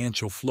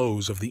financial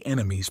flows of the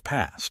enemies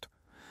passed.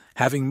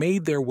 Having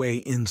made their way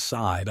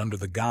inside under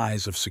the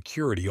guise of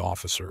security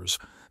officers,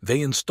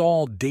 they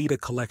installed data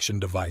collection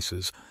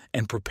devices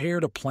and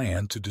prepared a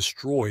plan to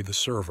destroy the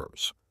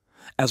servers.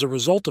 As a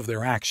result of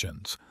their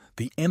actions,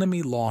 the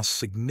enemy lost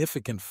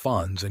significant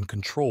funds and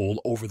control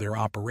over their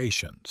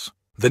operations.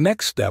 The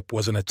next step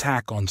was an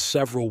attack on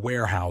several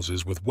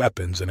warehouses with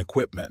weapons and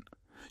equipment.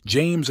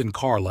 James and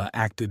Carla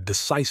acted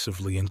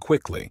decisively and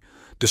quickly,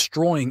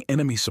 destroying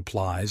enemy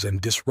supplies and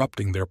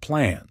disrupting their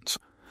plans.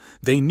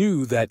 They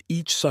knew that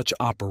each such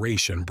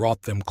operation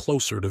brought them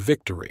closer to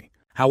victory.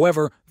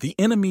 However, the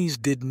enemies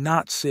did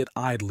not sit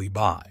idly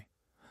by.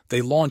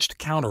 They launched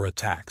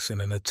counterattacks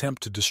in an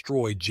attempt to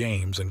destroy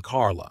James and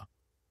Carla.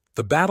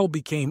 The battle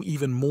became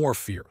even more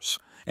fierce,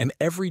 and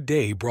every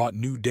day brought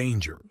new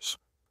dangers.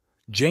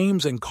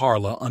 James and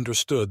Carla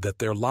understood that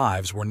their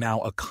lives were now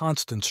a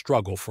constant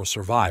struggle for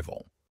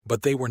survival,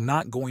 but they were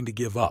not going to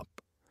give up.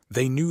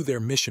 They knew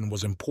their mission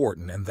was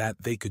important and that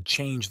they could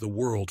change the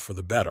world for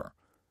the better.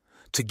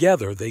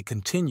 Together, they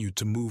continued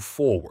to move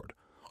forward,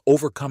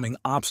 overcoming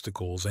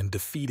obstacles and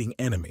defeating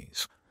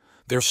enemies.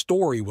 Their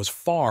story was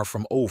far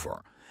from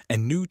over,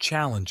 and new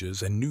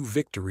challenges and new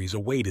victories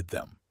awaited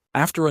them.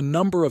 After a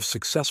number of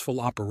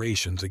successful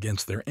operations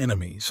against their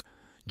enemies,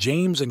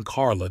 James and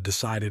Carla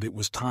decided it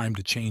was time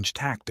to change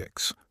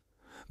tactics.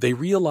 They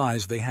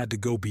realized they had to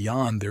go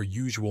beyond their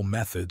usual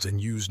methods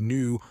and use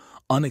new,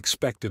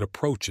 unexpected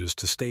approaches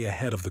to stay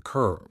ahead of the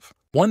curve.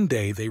 One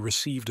day, they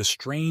received a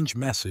strange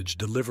message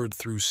delivered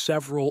through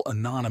several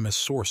anonymous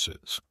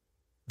sources.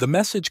 The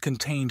message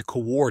contained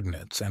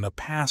coordinates and a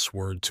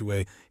password to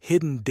a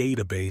hidden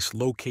database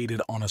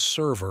located on a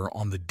server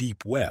on the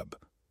deep web.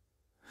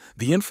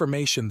 The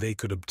information they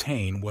could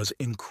obtain was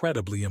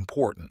incredibly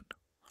important: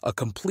 a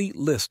complete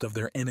list of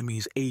their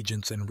enemies'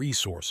 agents and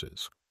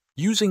resources.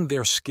 Using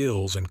their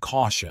skills and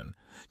caution,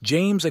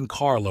 James and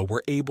Carla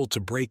were able to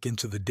break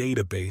into the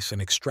database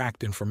and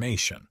extract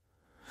information.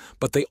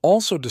 But they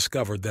also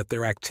discovered that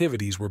their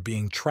activities were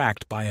being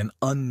tracked by an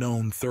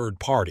unknown third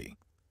party.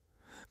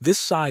 This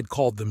side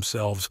called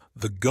themselves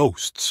the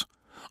Ghosts,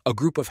 a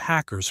group of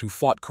hackers who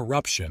fought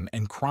corruption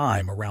and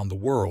crime around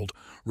the world,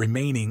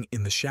 remaining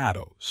in the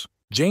shadows.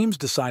 James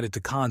decided to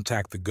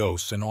contact the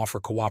Ghosts and offer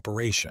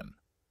cooperation.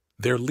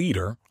 Their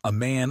leader, a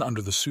man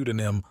under the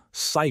pseudonym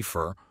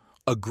Cypher,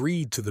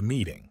 agreed to the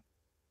meeting.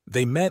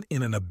 They met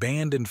in an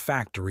abandoned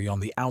factory on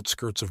the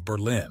outskirts of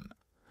Berlin.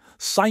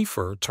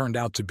 Cypher turned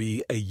out to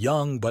be a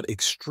young but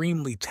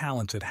extremely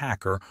talented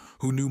hacker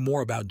who knew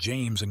more about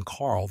James and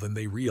Carl than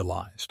they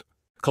realized.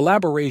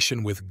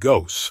 Collaboration with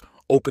Ghosts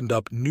opened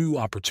up new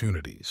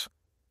opportunities.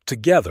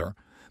 Together,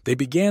 they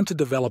began to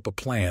develop a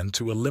plan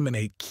to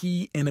eliminate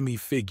key enemy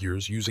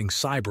figures using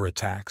cyber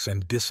attacks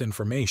and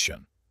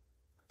disinformation.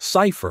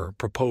 Cypher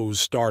proposed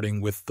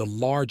starting with the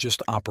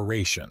largest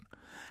operation,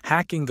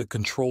 hacking the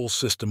control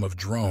system of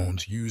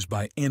drones used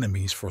by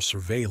enemies for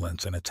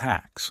surveillance and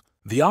attacks.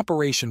 The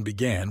operation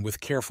began with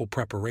careful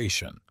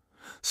preparation.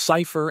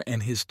 Cypher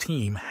and his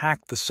team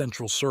hacked the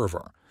central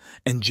server,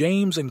 and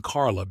James and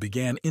Carla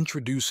began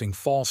introducing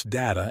false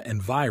data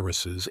and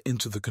viruses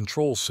into the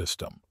control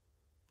system.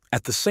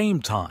 At the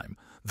same time,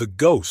 the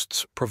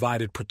Ghosts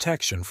provided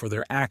protection for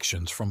their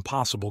actions from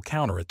possible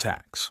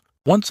counterattacks.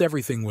 Once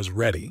everything was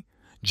ready,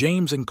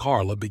 James and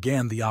Carla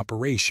began the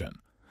operation.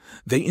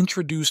 They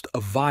introduced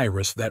a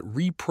virus that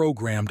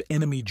reprogrammed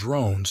enemy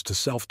drones to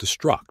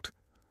self-destruct.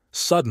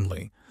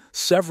 Suddenly,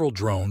 several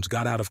drones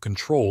got out of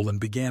control and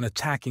began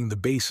attacking the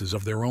bases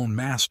of their own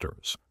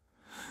masters.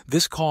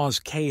 This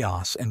caused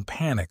chaos and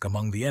panic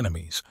among the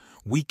enemies,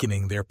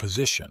 weakening their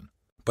position.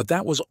 But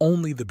that was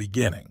only the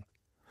beginning.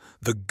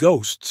 The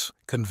Ghosts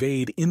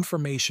conveyed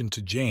information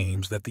to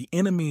James that the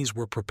enemies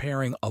were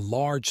preparing a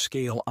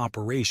large-scale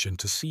operation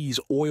to seize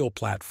oil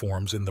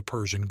platforms in the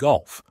Persian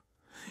Gulf.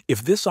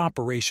 If this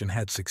operation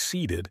had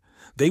succeeded,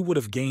 they would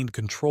have gained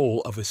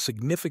control of a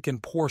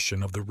significant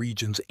portion of the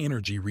region's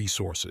energy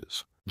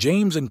resources.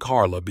 James and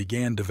Carla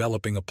began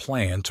developing a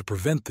plan to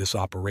prevent this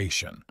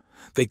operation.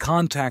 They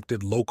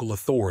contacted local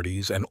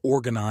authorities and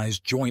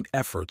organized joint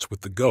efforts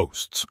with the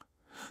Ghosts.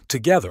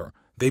 Together,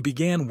 they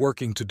began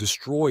working to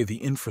destroy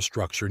the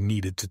infrastructure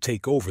needed to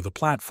take over the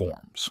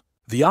platforms.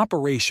 The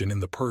operation in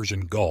the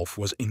Persian Gulf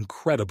was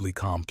incredibly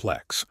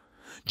complex.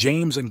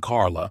 James and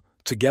Carla,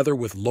 together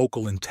with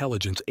local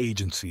intelligence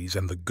agencies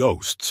and the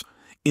Ghosts,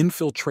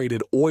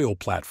 infiltrated oil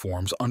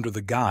platforms under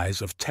the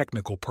guise of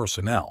technical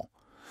personnel.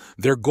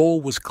 Their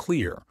goal was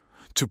clear: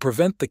 to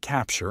prevent the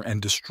capture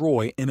and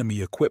destroy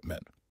enemy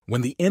equipment.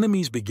 When the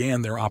enemies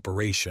began their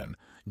operation,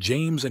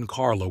 James and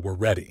Carla were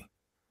ready.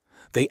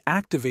 They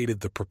activated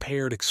the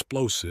prepared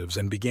explosives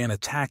and began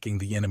attacking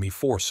the enemy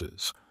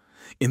forces.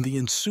 In the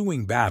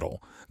ensuing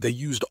battle, they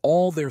used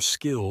all their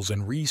skills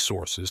and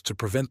resources to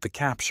prevent the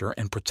capture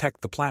and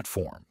protect the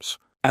platforms.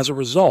 As a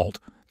result,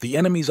 the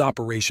enemy's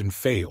operation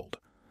failed.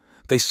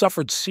 They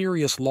suffered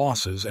serious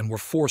losses and were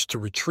forced to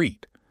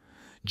retreat.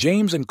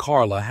 James and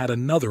Carla had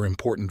another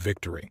important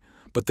victory,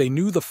 but they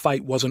knew the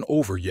fight wasn't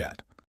over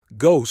yet.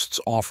 Ghosts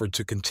offered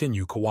to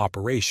continue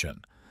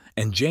cooperation,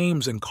 and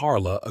James and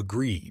Carla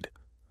agreed.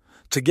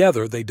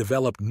 Together, they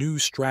developed new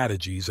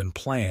strategies and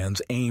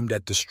plans aimed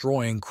at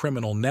destroying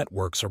criminal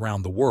networks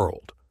around the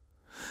world.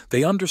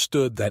 They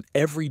understood that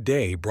every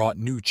day brought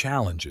new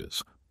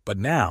challenges, but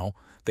now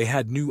they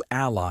had new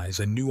allies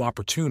and new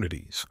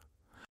opportunities.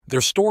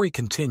 Their story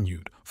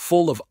continued,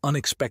 full of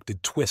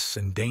unexpected twists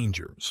and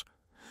dangers.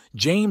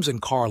 James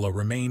and Carla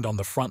remained on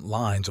the front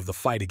lines of the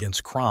fight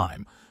against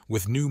crime,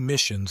 with new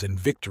missions and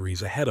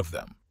victories ahead of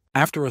them.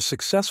 After a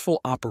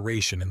successful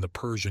operation in the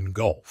Persian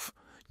Gulf,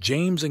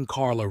 James and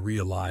Carla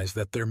realized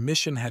that their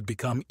mission had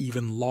become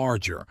even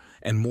larger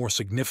and more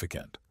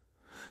significant.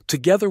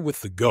 Together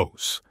with the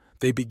ghosts,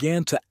 they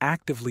began to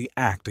actively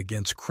act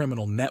against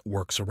criminal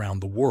networks around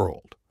the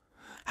world.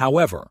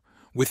 However,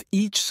 with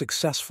each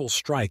successful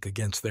strike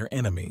against their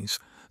enemies,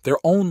 their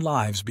own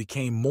lives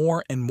became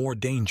more and more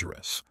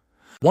dangerous.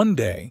 One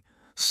day,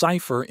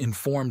 Cypher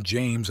informed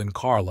James and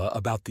Carla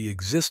about the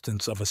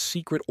existence of a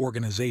secret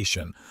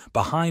organization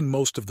behind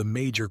most of the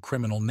major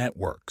criminal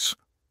networks.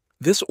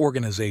 This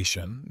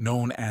organization,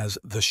 known as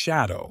the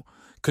Shadow,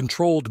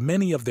 controlled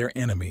many of their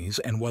enemies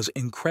and was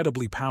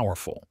incredibly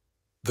powerful.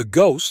 The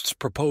Ghosts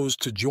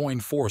proposed to join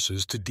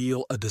forces to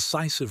deal a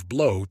decisive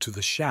blow to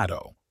the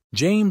Shadow.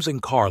 James and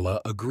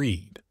Carla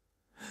agreed.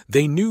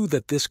 They knew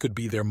that this could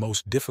be their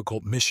most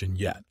difficult mission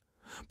yet,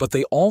 but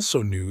they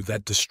also knew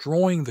that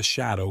destroying the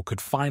Shadow could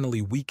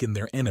finally weaken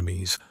their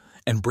enemies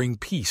and bring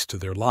peace to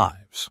their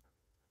lives.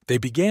 They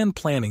began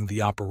planning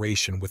the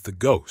operation with the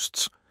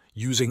Ghosts,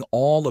 using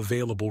all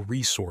available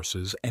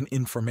resources and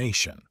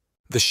information.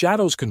 The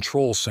Shadow's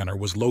control center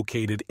was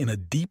located in a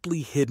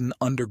deeply hidden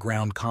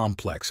underground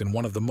complex in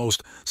one of the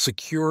most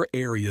secure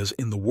areas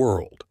in the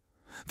world.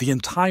 The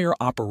entire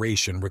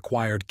operation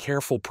required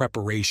careful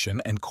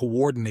preparation and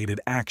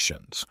coordinated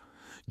actions.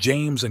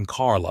 James and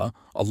Carla,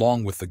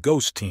 along with the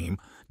Ghost team,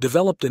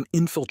 developed an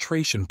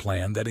infiltration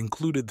plan that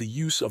included the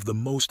use of the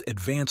most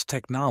advanced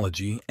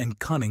technology and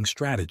cunning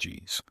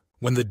strategies.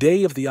 When the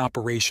day of the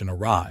operation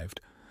arrived,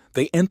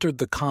 they entered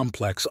the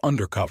complex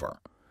undercover.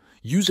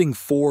 Using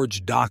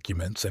forged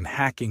documents and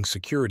hacking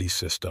security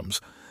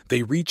systems,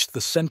 they reached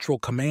the central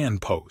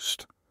command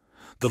post.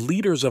 The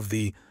leaders of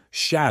the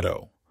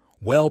Shadow,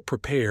 well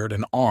prepared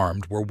and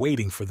armed, were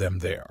waiting for them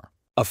there.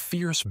 A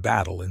fierce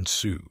battle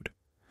ensued.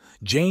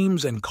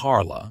 James and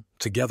Carla,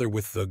 together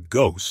with the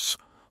Ghosts,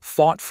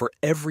 fought for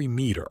every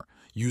meter,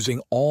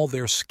 using all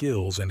their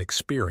skills and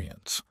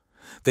experience.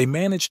 They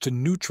managed to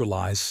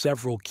neutralize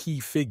several key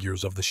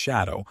figures of the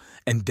Shadow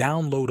and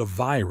download a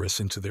virus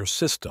into their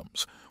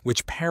systems,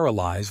 which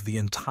paralyzed the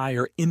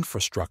entire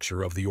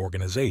infrastructure of the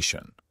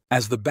organization.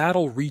 As the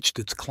battle reached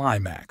its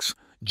climax,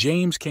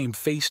 James came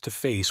face to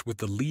face with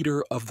the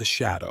leader of the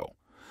Shadow,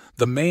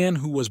 the man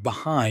who was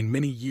behind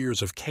many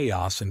years of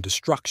chaos and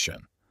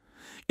destruction.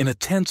 In a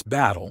tense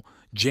battle,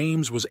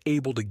 James was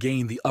able to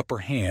gain the upper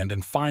hand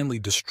and finally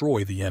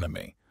destroy the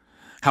enemy.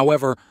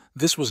 However,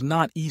 this was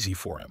not easy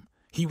for him.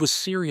 He was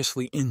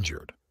seriously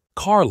injured.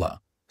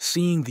 Carla,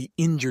 seeing the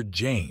injured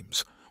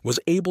James, was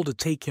able to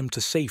take him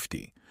to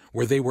safety,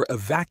 where they were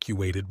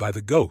evacuated by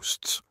the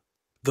Ghosts.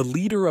 The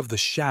leader of the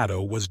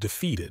Shadow was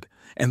defeated,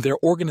 and their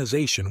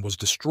organization was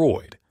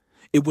destroyed.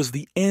 It was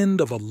the end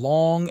of a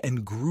long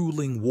and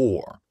grueling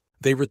war.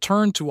 They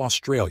returned to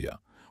Australia,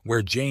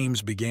 where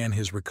James began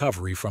his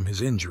recovery from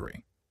his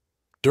injury.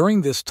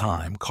 During this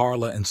time,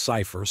 Carla and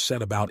Cypher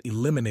set about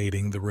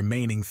eliminating the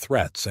remaining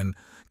threats and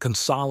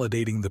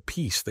consolidating the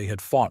peace they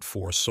had fought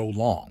for so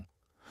long.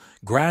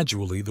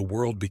 Gradually, the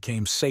world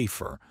became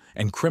safer,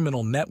 and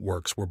criminal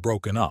networks were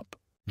broken up.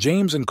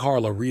 James and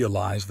Carla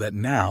realized that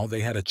now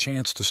they had a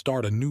chance to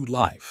start a new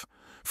life,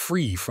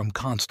 free from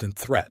constant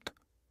threat.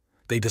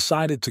 They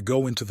decided to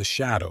go into the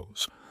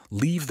shadows,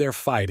 leave their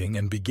fighting,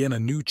 and begin a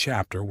new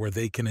chapter where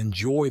they can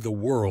enjoy the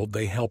world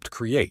they helped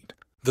create.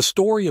 The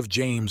story of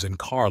James and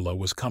Carla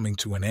was coming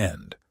to an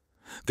end.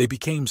 They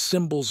became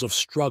symbols of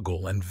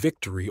struggle and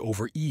victory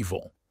over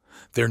evil.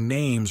 Their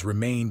names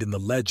remained in the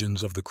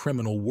legends of the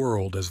criminal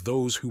world as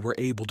those who were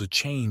able to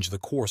change the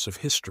course of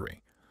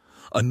history.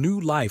 A new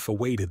life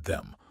awaited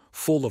them,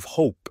 full of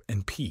hope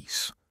and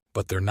peace.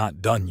 But they're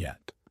not done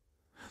yet.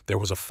 There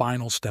was a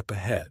final step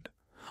ahead,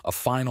 a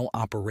final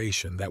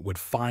operation that would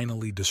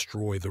finally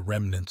destroy the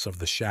remnants of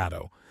the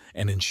Shadow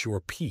and ensure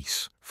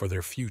peace for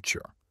their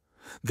future.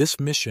 This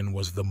mission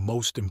was the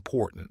most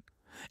important,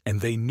 and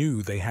they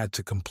knew they had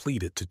to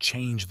complete it to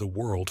change the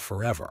world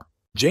forever.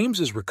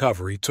 James's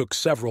recovery took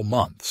several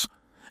months.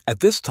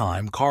 At this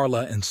time,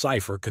 Carla and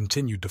Cypher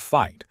continued to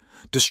fight,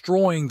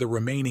 destroying the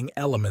remaining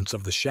elements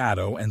of the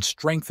Shadow and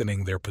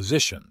strengthening their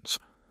positions.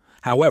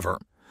 However,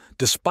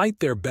 despite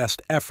their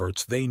best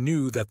efforts, they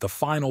knew that the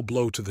final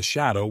blow to the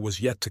Shadow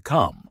was yet to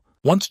come.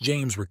 Once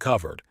James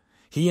recovered,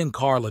 he and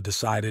Carla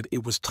decided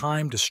it was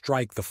time to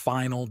strike the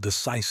final,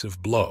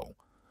 decisive blow.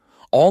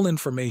 All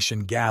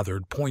information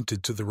gathered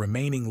pointed to the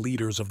remaining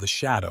leaders of the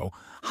Shadow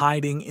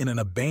hiding in an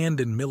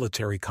abandoned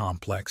military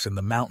complex in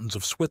the mountains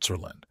of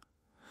Switzerland.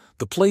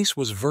 The place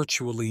was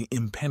virtually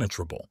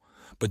impenetrable,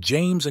 but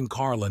James and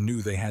Carla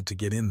knew they had to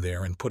get in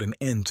there and put an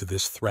end to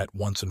this threat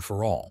once and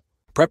for all.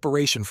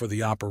 Preparation for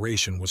the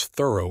operation was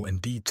thorough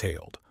and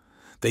detailed.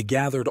 They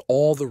gathered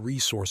all the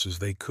resources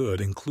they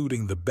could,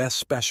 including the best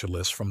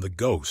specialists from the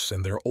Ghosts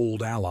and their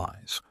old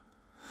allies.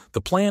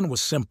 The plan was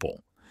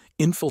simple: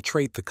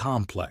 infiltrate the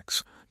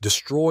complex,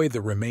 destroy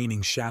the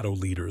remaining shadow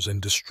leaders,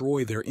 and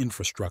destroy their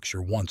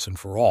infrastructure once and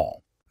for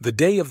all. The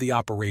day of the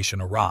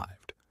operation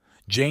arrived.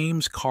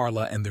 James,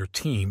 Carla, and their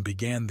team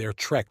began their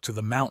trek to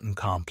the mountain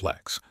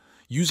complex.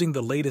 Using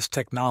the latest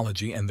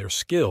technology and their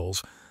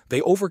skills,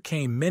 they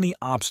overcame many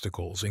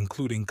obstacles,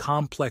 including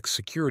complex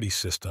security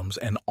systems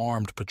and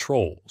armed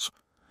patrols.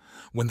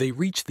 When they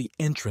reached the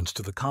entrance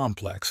to the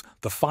complex,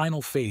 the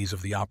final phase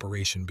of the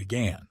operation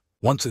began.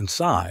 Once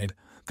inside,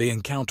 they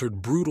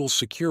encountered brutal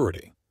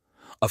security.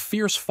 A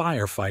fierce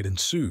firefight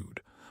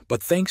ensued,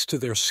 but thanks to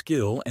their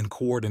skill and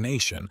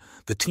coordination,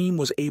 the team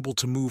was able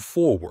to move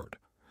forward.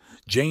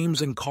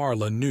 James and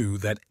Carla knew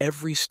that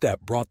every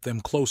step brought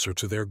them closer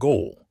to their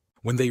goal.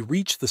 When they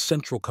reached the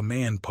central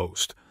command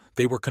post,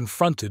 they were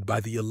confronted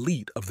by the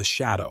elite of the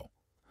Shadow,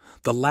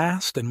 the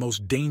last and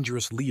most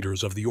dangerous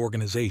leaders of the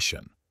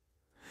organization.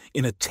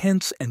 In a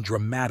tense and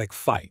dramatic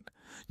fight,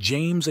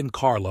 James and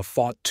Carla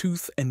fought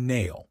tooth and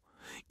nail.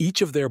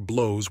 Each of their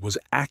blows was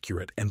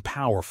accurate and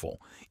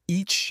powerful.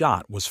 Each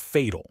shot was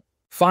fatal.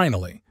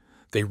 Finally,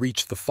 they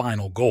reached the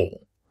final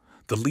goal.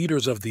 The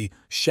leaders of the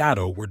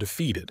Shadow were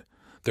defeated,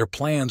 their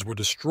plans were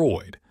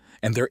destroyed,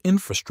 and their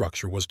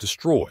infrastructure was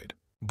destroyed.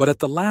 But at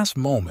the last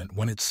moment,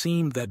 when it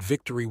seemed that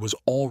victory was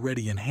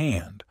already in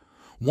hand,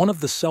 one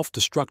of the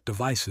self-destruct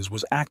devices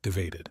was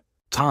activated.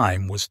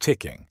 Time was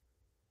ticking.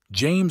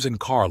 James and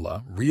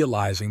Carla,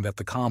 realizing that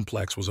the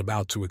complex was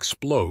about to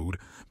explode,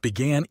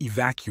 began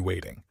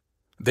evacuating.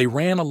 They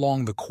ran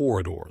along the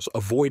corridors,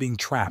 avoiding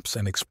traps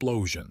and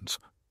explosions.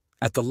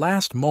 At the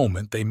last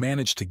moment, they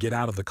managed to get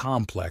out of the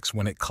complex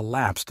when it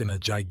collapsed in a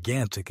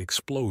gigantic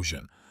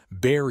explosion,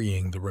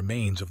 burying the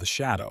remains of the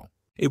Shadow.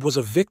 It was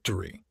a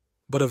victory,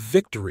 but a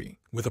victory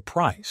with a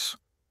price.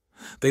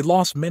 They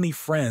lost many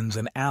friends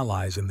and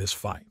allies in this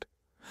fight.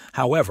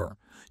 However,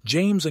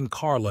 James and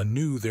Carla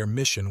knew their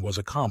mission was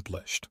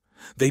accomplished.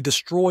 They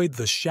destroyed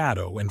the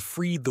Shadow and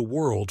freed the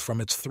world from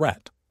its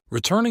threat.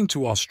 Returning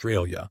to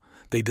Australia,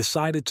 they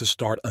decided to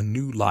start a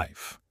new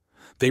life.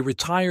 They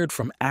retired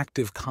from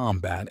active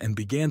combat and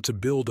began to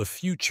build a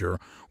future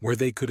where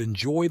they could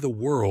enjoy the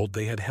world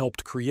they had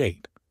helped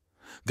create.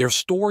 Their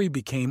story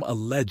became a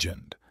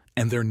legend,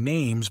 and their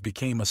names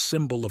became a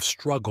symbol of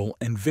struggle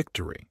and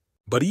victory.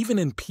 But even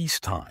in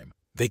peacetime,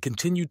 they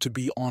continued to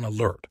be on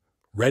alert,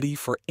 ready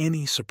for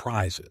any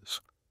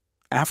surprises.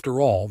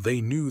 After all, they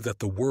knew that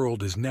the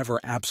world is never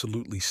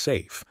absolutely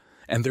safe,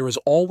 and there is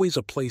always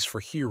a place for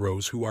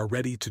heroes who are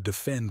ready to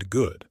defend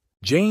good.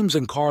 James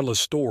and Carla's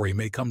story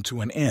may come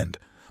to an end,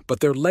 but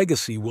their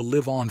legacy will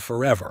live on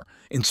forever,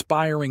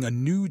 inspiring a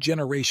new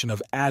generation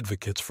of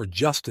advocates for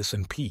justice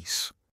and peace.